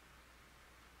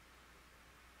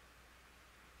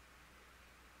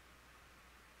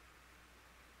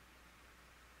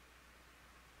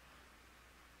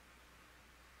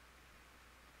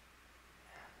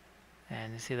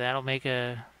 And you see, that'll make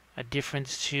a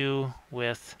difference too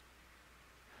with,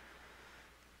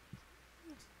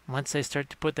 once I start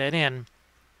to put that in,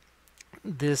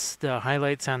 the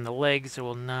highlights on the legs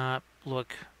will not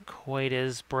look quite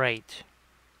as bright.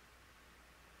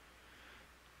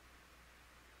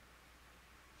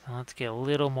 So let's get a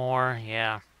little more,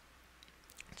 yeah.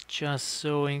 It's just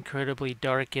so incredibly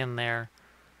dark in there.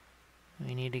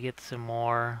 We need to get some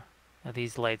more of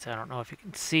these lights. I don't know if you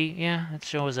can see. Yeah, it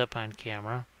shows up on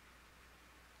camera.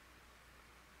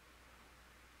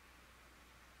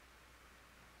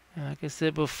 Like I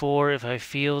said before, if I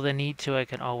feel the need to, I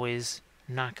can always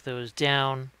knock those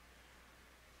down.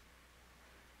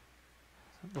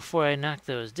 Before I knock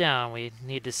those down, we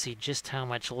need to see just how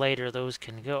much lighter those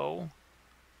can go.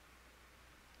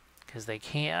 Because they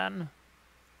can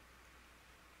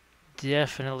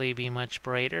definitely be much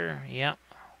brighter. Yep.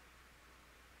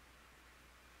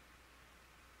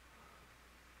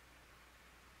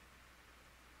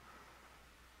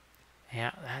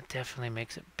 Yeah, that definitely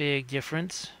makes a big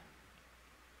difference.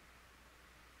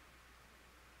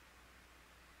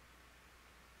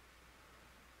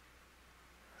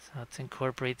 So let's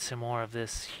incorporate some more of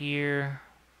this here.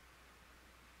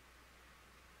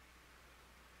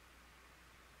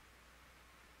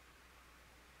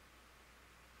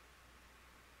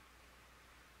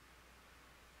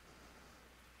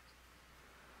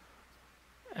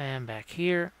 And back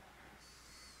here.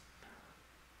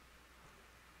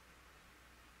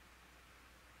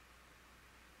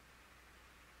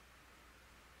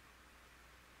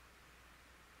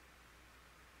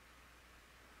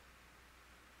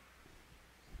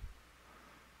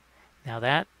 Now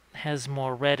that has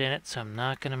more red in it, so I'm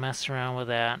not going to mess around with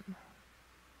that.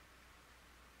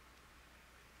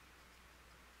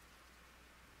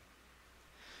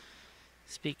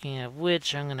 Speaking of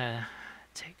which, I'm going to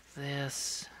take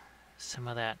this, some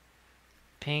of that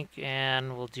pink,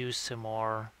 and we'll do some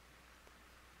more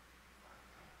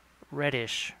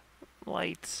reddish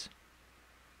lights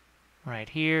right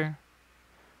here.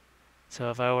 So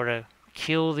if I were to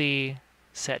kill the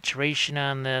saturation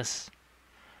on this,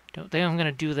 don't think I'm going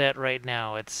to do that right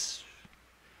now. It's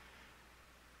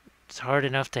hard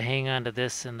enough to hang on to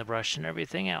this and the brush and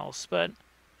everything else, but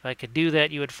if I could do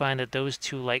that, you would find that those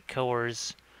two light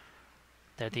colors,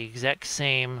 they're the exact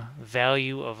same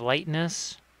value of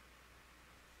lightness.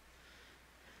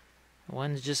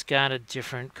 One's just got a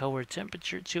different color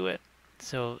temperature to it.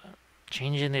 So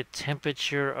changing the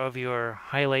temperature of your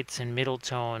highlights and middle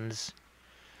tones,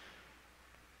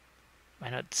 I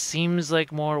know it seems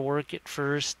like more work at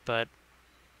first, but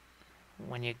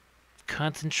when you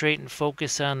concentrate and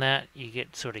focus on that, you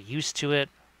get sort of used to it.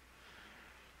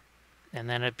 And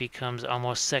then it becomes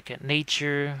almost second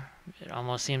nature. It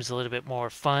almost seems a little bit more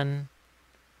fun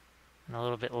and a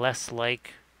little bit less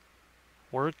like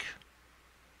work.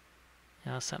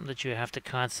 You know, something that you have to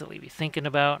constantly be thinking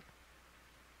about.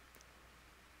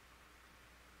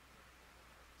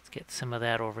 Let's get some of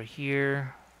that over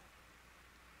here.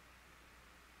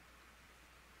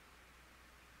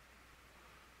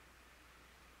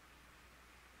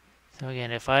 So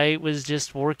again, if I was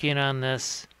just working on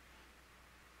this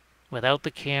without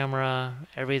the camera,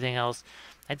 everything else,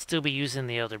 I'd still be using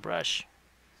the other brush.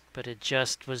 But it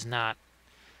just was not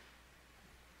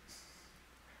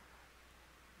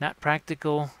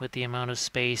practical with the amount of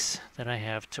space that I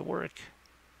have to work.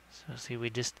 So see,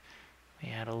 we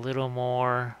add a little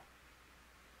more.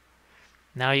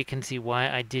 Now you can see why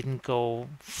I didn't go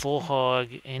full hog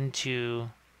into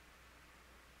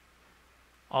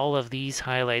all of these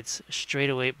highlights straight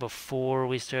away before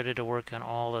we started to work on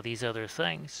all of these other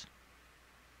things.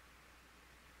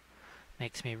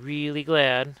 Makes me really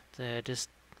glad that I just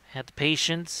had the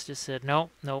patience, just said,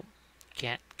 nope,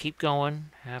 can't keep going,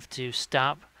 have to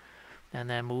stop, and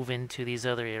then move into these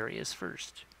other areas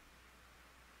first.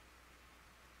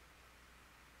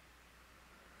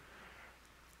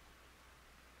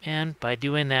 And by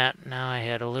doing that, now I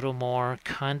had a little more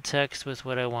context with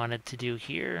what I wanted to do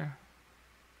here.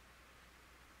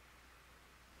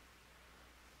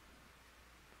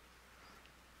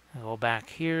 I'll go back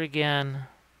here again.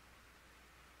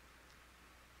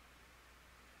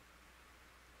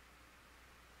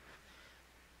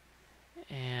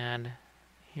 And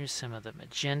here's some of the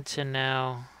magenta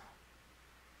now.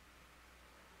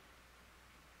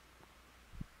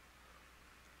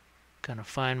 Gonna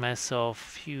find myself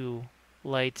a few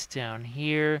lights down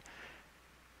here.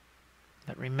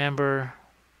 But remember,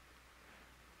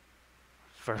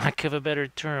 for lack of a better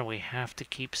term, we have to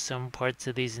keep some parts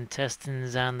of these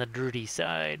intestines on the dirty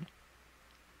side.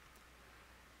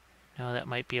 Now that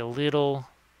might be a little,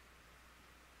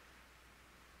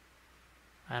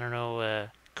 I don't know,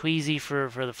 queasy for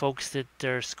the folks that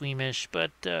are squeamish,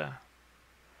 but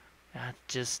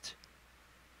just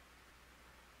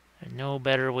there's no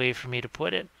better way for me to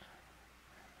put it.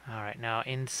 Alright, now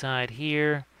inside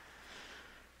here,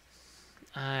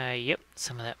 yep,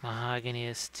 some of that mahogany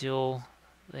is still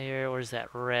there. Where's that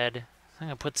red? I'm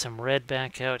going to put some red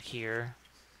back out here.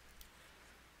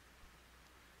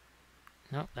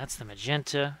 Nope, that's the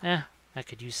magenta. I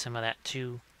could use some of that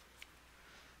too.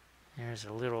 There's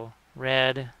a little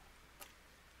red.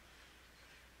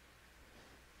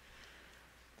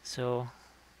 So,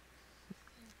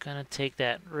 gonna take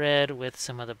that red with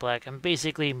some of the black. I'm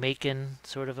basically making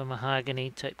sort of a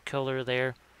mahogany type color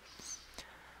there.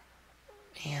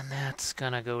 And that's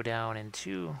gonna go down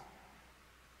into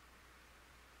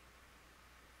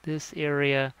this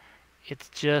area. It's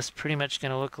just pretty much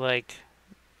gonna look like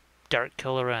dark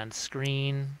color on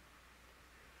screen.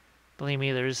 Believe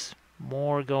me, there's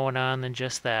more going on than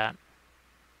just that.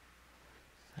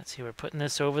 Let's see, we're putting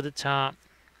this over the top.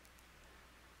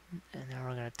 And now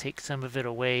we're going to take some of it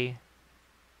away.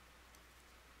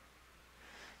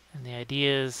 And the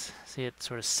idea is, see, it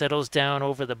sort of settles down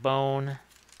over the bone.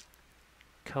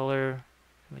 Color,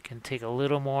 we can take a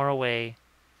little more away.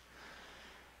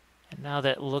 And now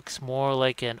that looks more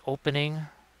like an opening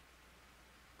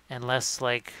and less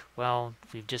like, well,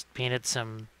 we've just painted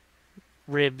some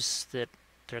ribs that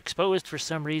they're exposed for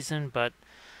some reason, but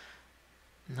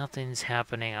nothing's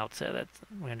happening outside that.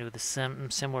 We're going to do the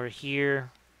similar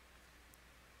here.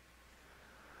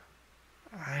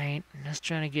 Alright, just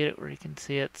trying to get it where you can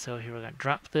see it. So here we're going to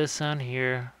drop this on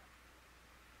here,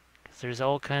 because there's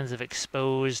all kinds of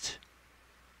exposed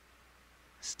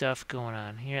stuff going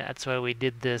on here. That's why we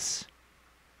did this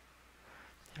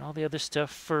and all the other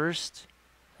stuff first.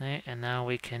 Okay? And now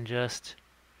we can just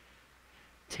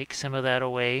take some of that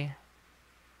away.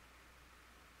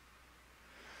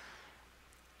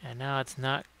 And now it's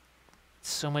not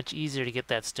so much easier to get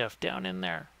that stuff down in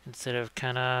there instead of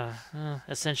kind of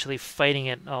essentially fighting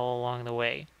it all along the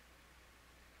way.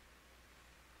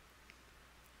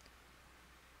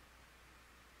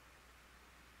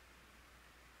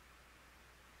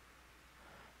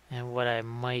 And what I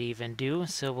might even do,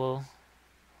 so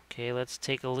okay, let's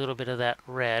take a little bit of that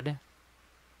red.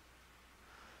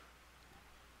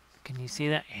 Can you see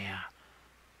that? Yeah.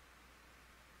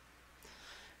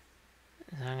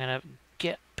 And I'm going to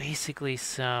get basically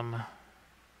some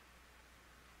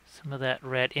of that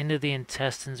red into the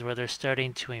intestines where they're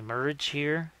starting to emerge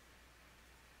here.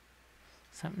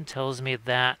 Something tells me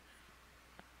that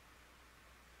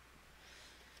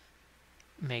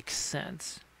makes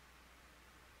sense.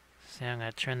 So I'm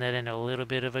going to turn that into a little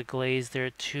bit of a glaze there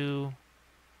too.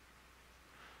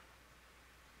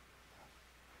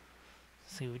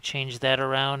 See, we change that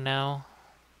around now.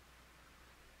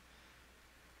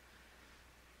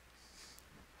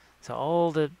 So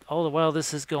all the while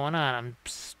this is going on, I'm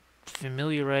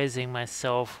familiarizing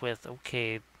myself with,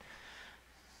 okay,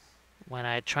 when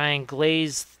I try and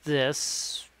glaze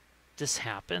this, this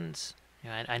happens.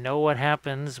 You know, I know what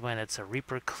happens when it's a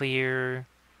Reaper Clear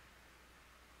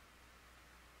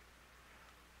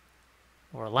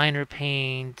or a liner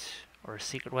paint or a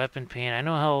secret weapon paint. I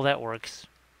know how all that works.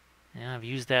 Yeah, I've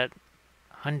used that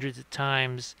hundreds of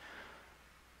times.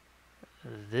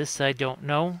 This I don't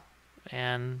know,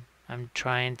 and I'm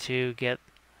trying to get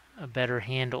a better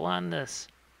handle on this.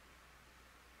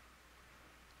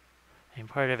 And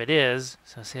part of it is,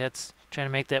 so see, that's trying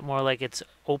to make that more like it's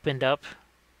opened up.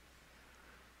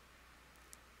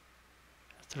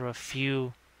 Throw a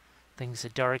few things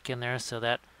of dark in there so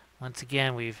that, once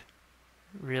again, we've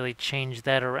really changed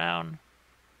that around.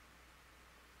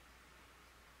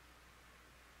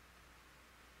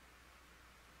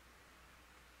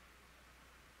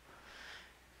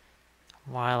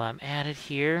 While I'm at it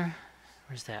here,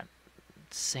 where's that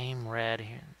same red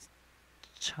here?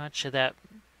 Touch of that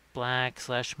black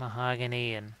 /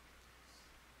 mahogany and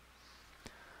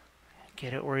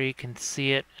get it where you can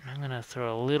see it. And I'm going to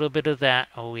throw a little bit of that.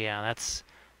 Oh yeah, that's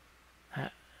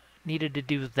needed to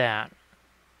do that.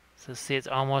 So see, it's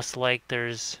almost like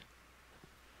there's,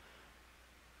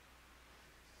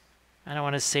 I don't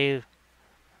want to say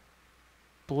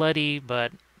bloody,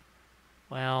 but,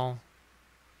 well,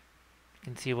 you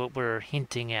can see what we're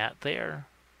hinting at there.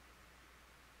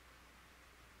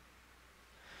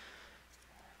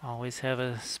 Always have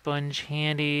a sponge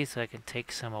handy so I can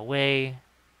take some away.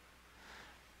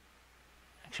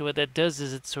 Actually, what that does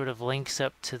is it sort of links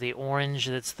up to the orange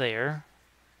that's there.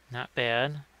 Not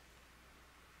bad.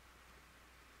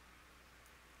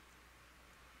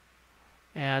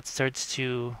 Yeah, it starts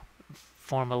to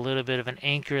form a little bit of an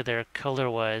anchor there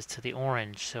color-wise to the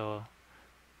orange, so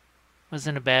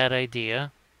wasn't a bad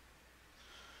idea.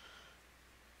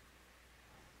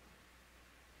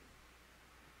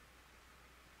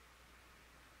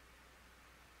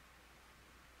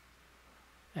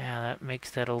 Yeah, that makes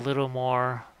that a little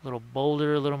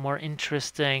bolder, a little more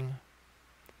interesting.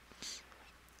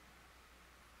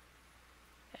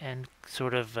 And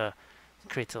sort of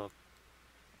creates a, I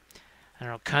don't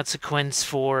know, consequence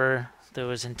for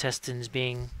those intestines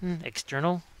being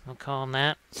external. We'll call them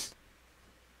that.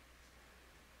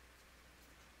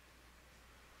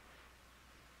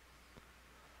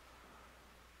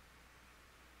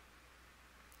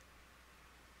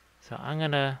 So I'm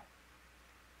going to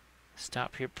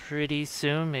stop here pretty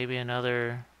soon, maybe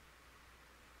another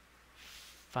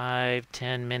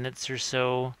 5-10 minutes or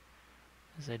so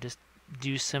as I just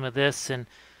do some of this. And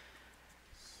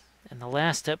in the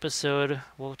last episode,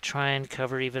 we'll try and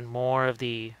cover even more of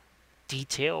the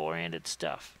detail-oriented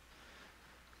stuff.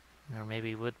 Or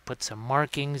maybe we'd put some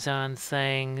markings on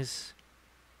things.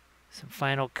 Some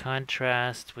final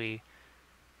contrast. We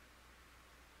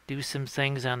do some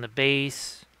things on the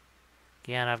base.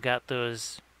 Again, I've got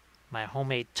my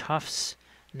homemade tufts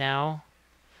now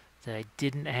that I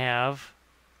didn't have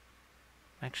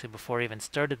actually before I even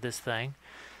started this thing.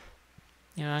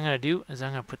 You know what I'm going to do is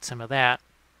I'm going to put some of that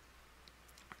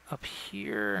up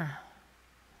here.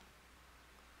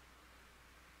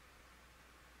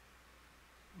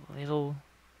 Little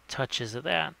touches of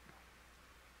that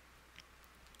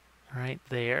right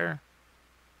there.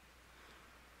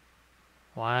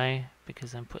 Why?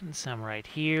 Because I'm putting some right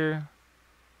here.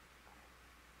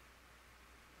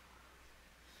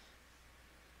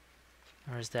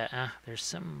 Or is that, there's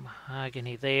some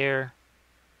mahogany there.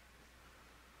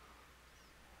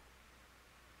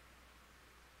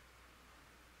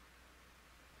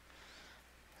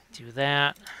 Do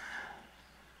that.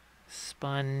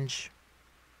 Sponge.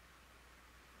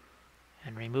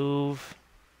 And remove.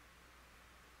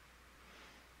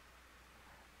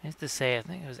 I have to say, I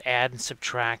think it was add and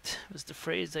subtract was the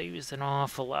phrase I used an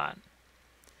awful lot.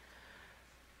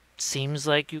 Seems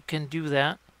like you can do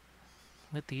that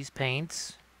with these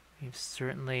paints. We've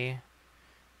certainly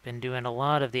been doing a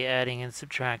lot of the adding and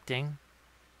subtracting.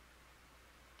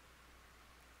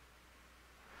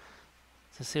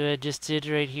 So see what I just did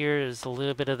right here is a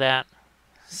little bit of that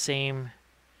same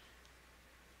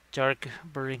dark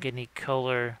burgundy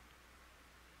color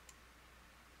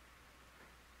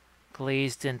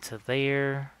glazed into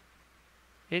there.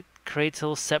 It creates a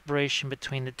little separation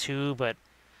between the two, but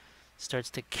starts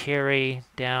to carry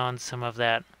down some of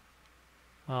that,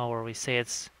 well, where we say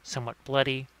it's somewhat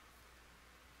bloody.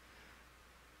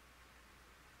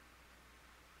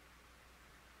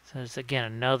 So there's again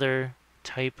another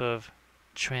type of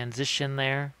transition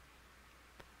there.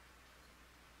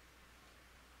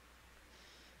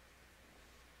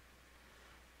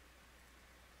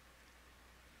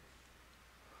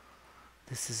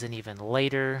 This is an even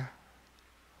lighter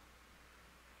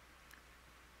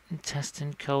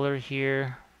intestine color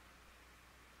here,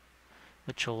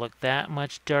 which will look that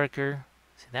much darker.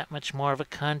 See, that much more of a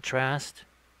contrast.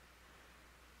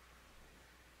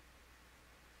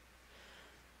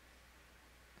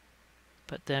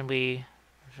 But then we're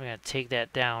going to take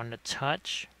that down a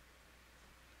touch.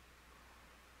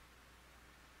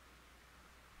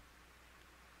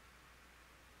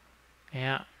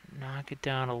 Yeah, knock it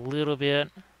down a little bit.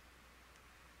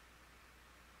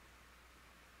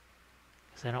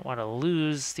 Because I don't want to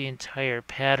lose the entire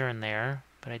pattern there.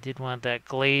 But I did want that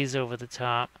glaze over the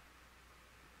top.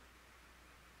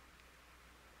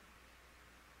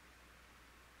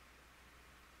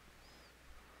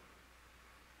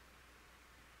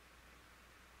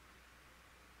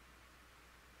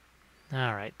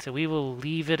 Alright, so we will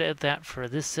leave it at that for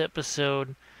this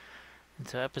episode.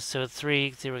 Into episode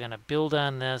 3, so we're going to build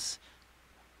on this.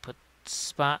 Put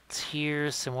spots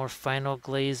here, some more final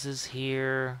glazes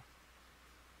here.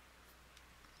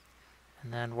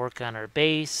 And then work on our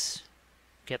base.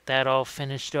 Get that all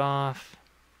finished off.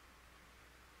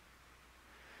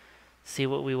 See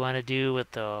what we want to do with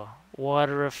the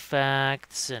water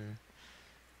effects. And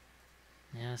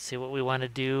see what we want to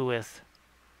do with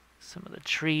some of the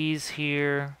trees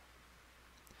here.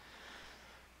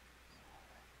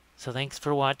 So thanks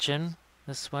for watching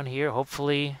this one here.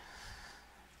 Hopefully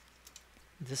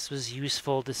this was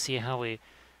useful to see how we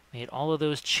made all of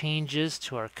those changes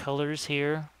to our colors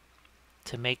here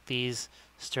to make these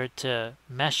start to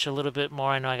mesh a little bit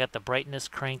more. I know I got the brightness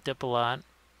cranked up a lot.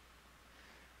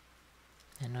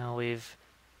 And now we've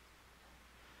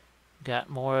got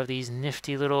more of these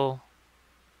nifty little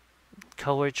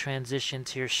color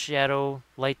transitions here, shadow,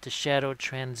 light to shadow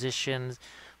transitions.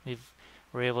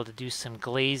 We're able to do some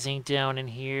glazing down in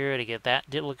here to get that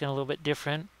looking a little bit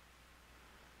different.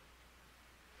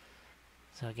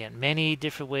 So again, many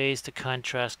different ways to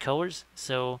contrast colors.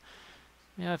 So,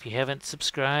 if you haven't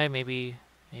subscribed, maybe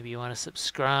you want to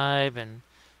subscribe and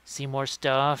see more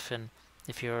stuff. And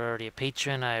if you're already a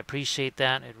patron, I appreciate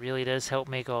that. It really does help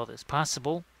make all this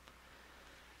possible.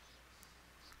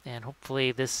 And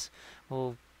hopefully this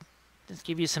will just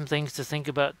give you some things to think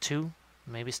about too.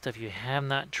 Maybe stuff you have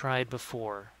not tried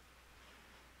before.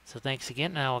 So thanks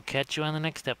again, and I will catch you on the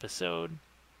next episode.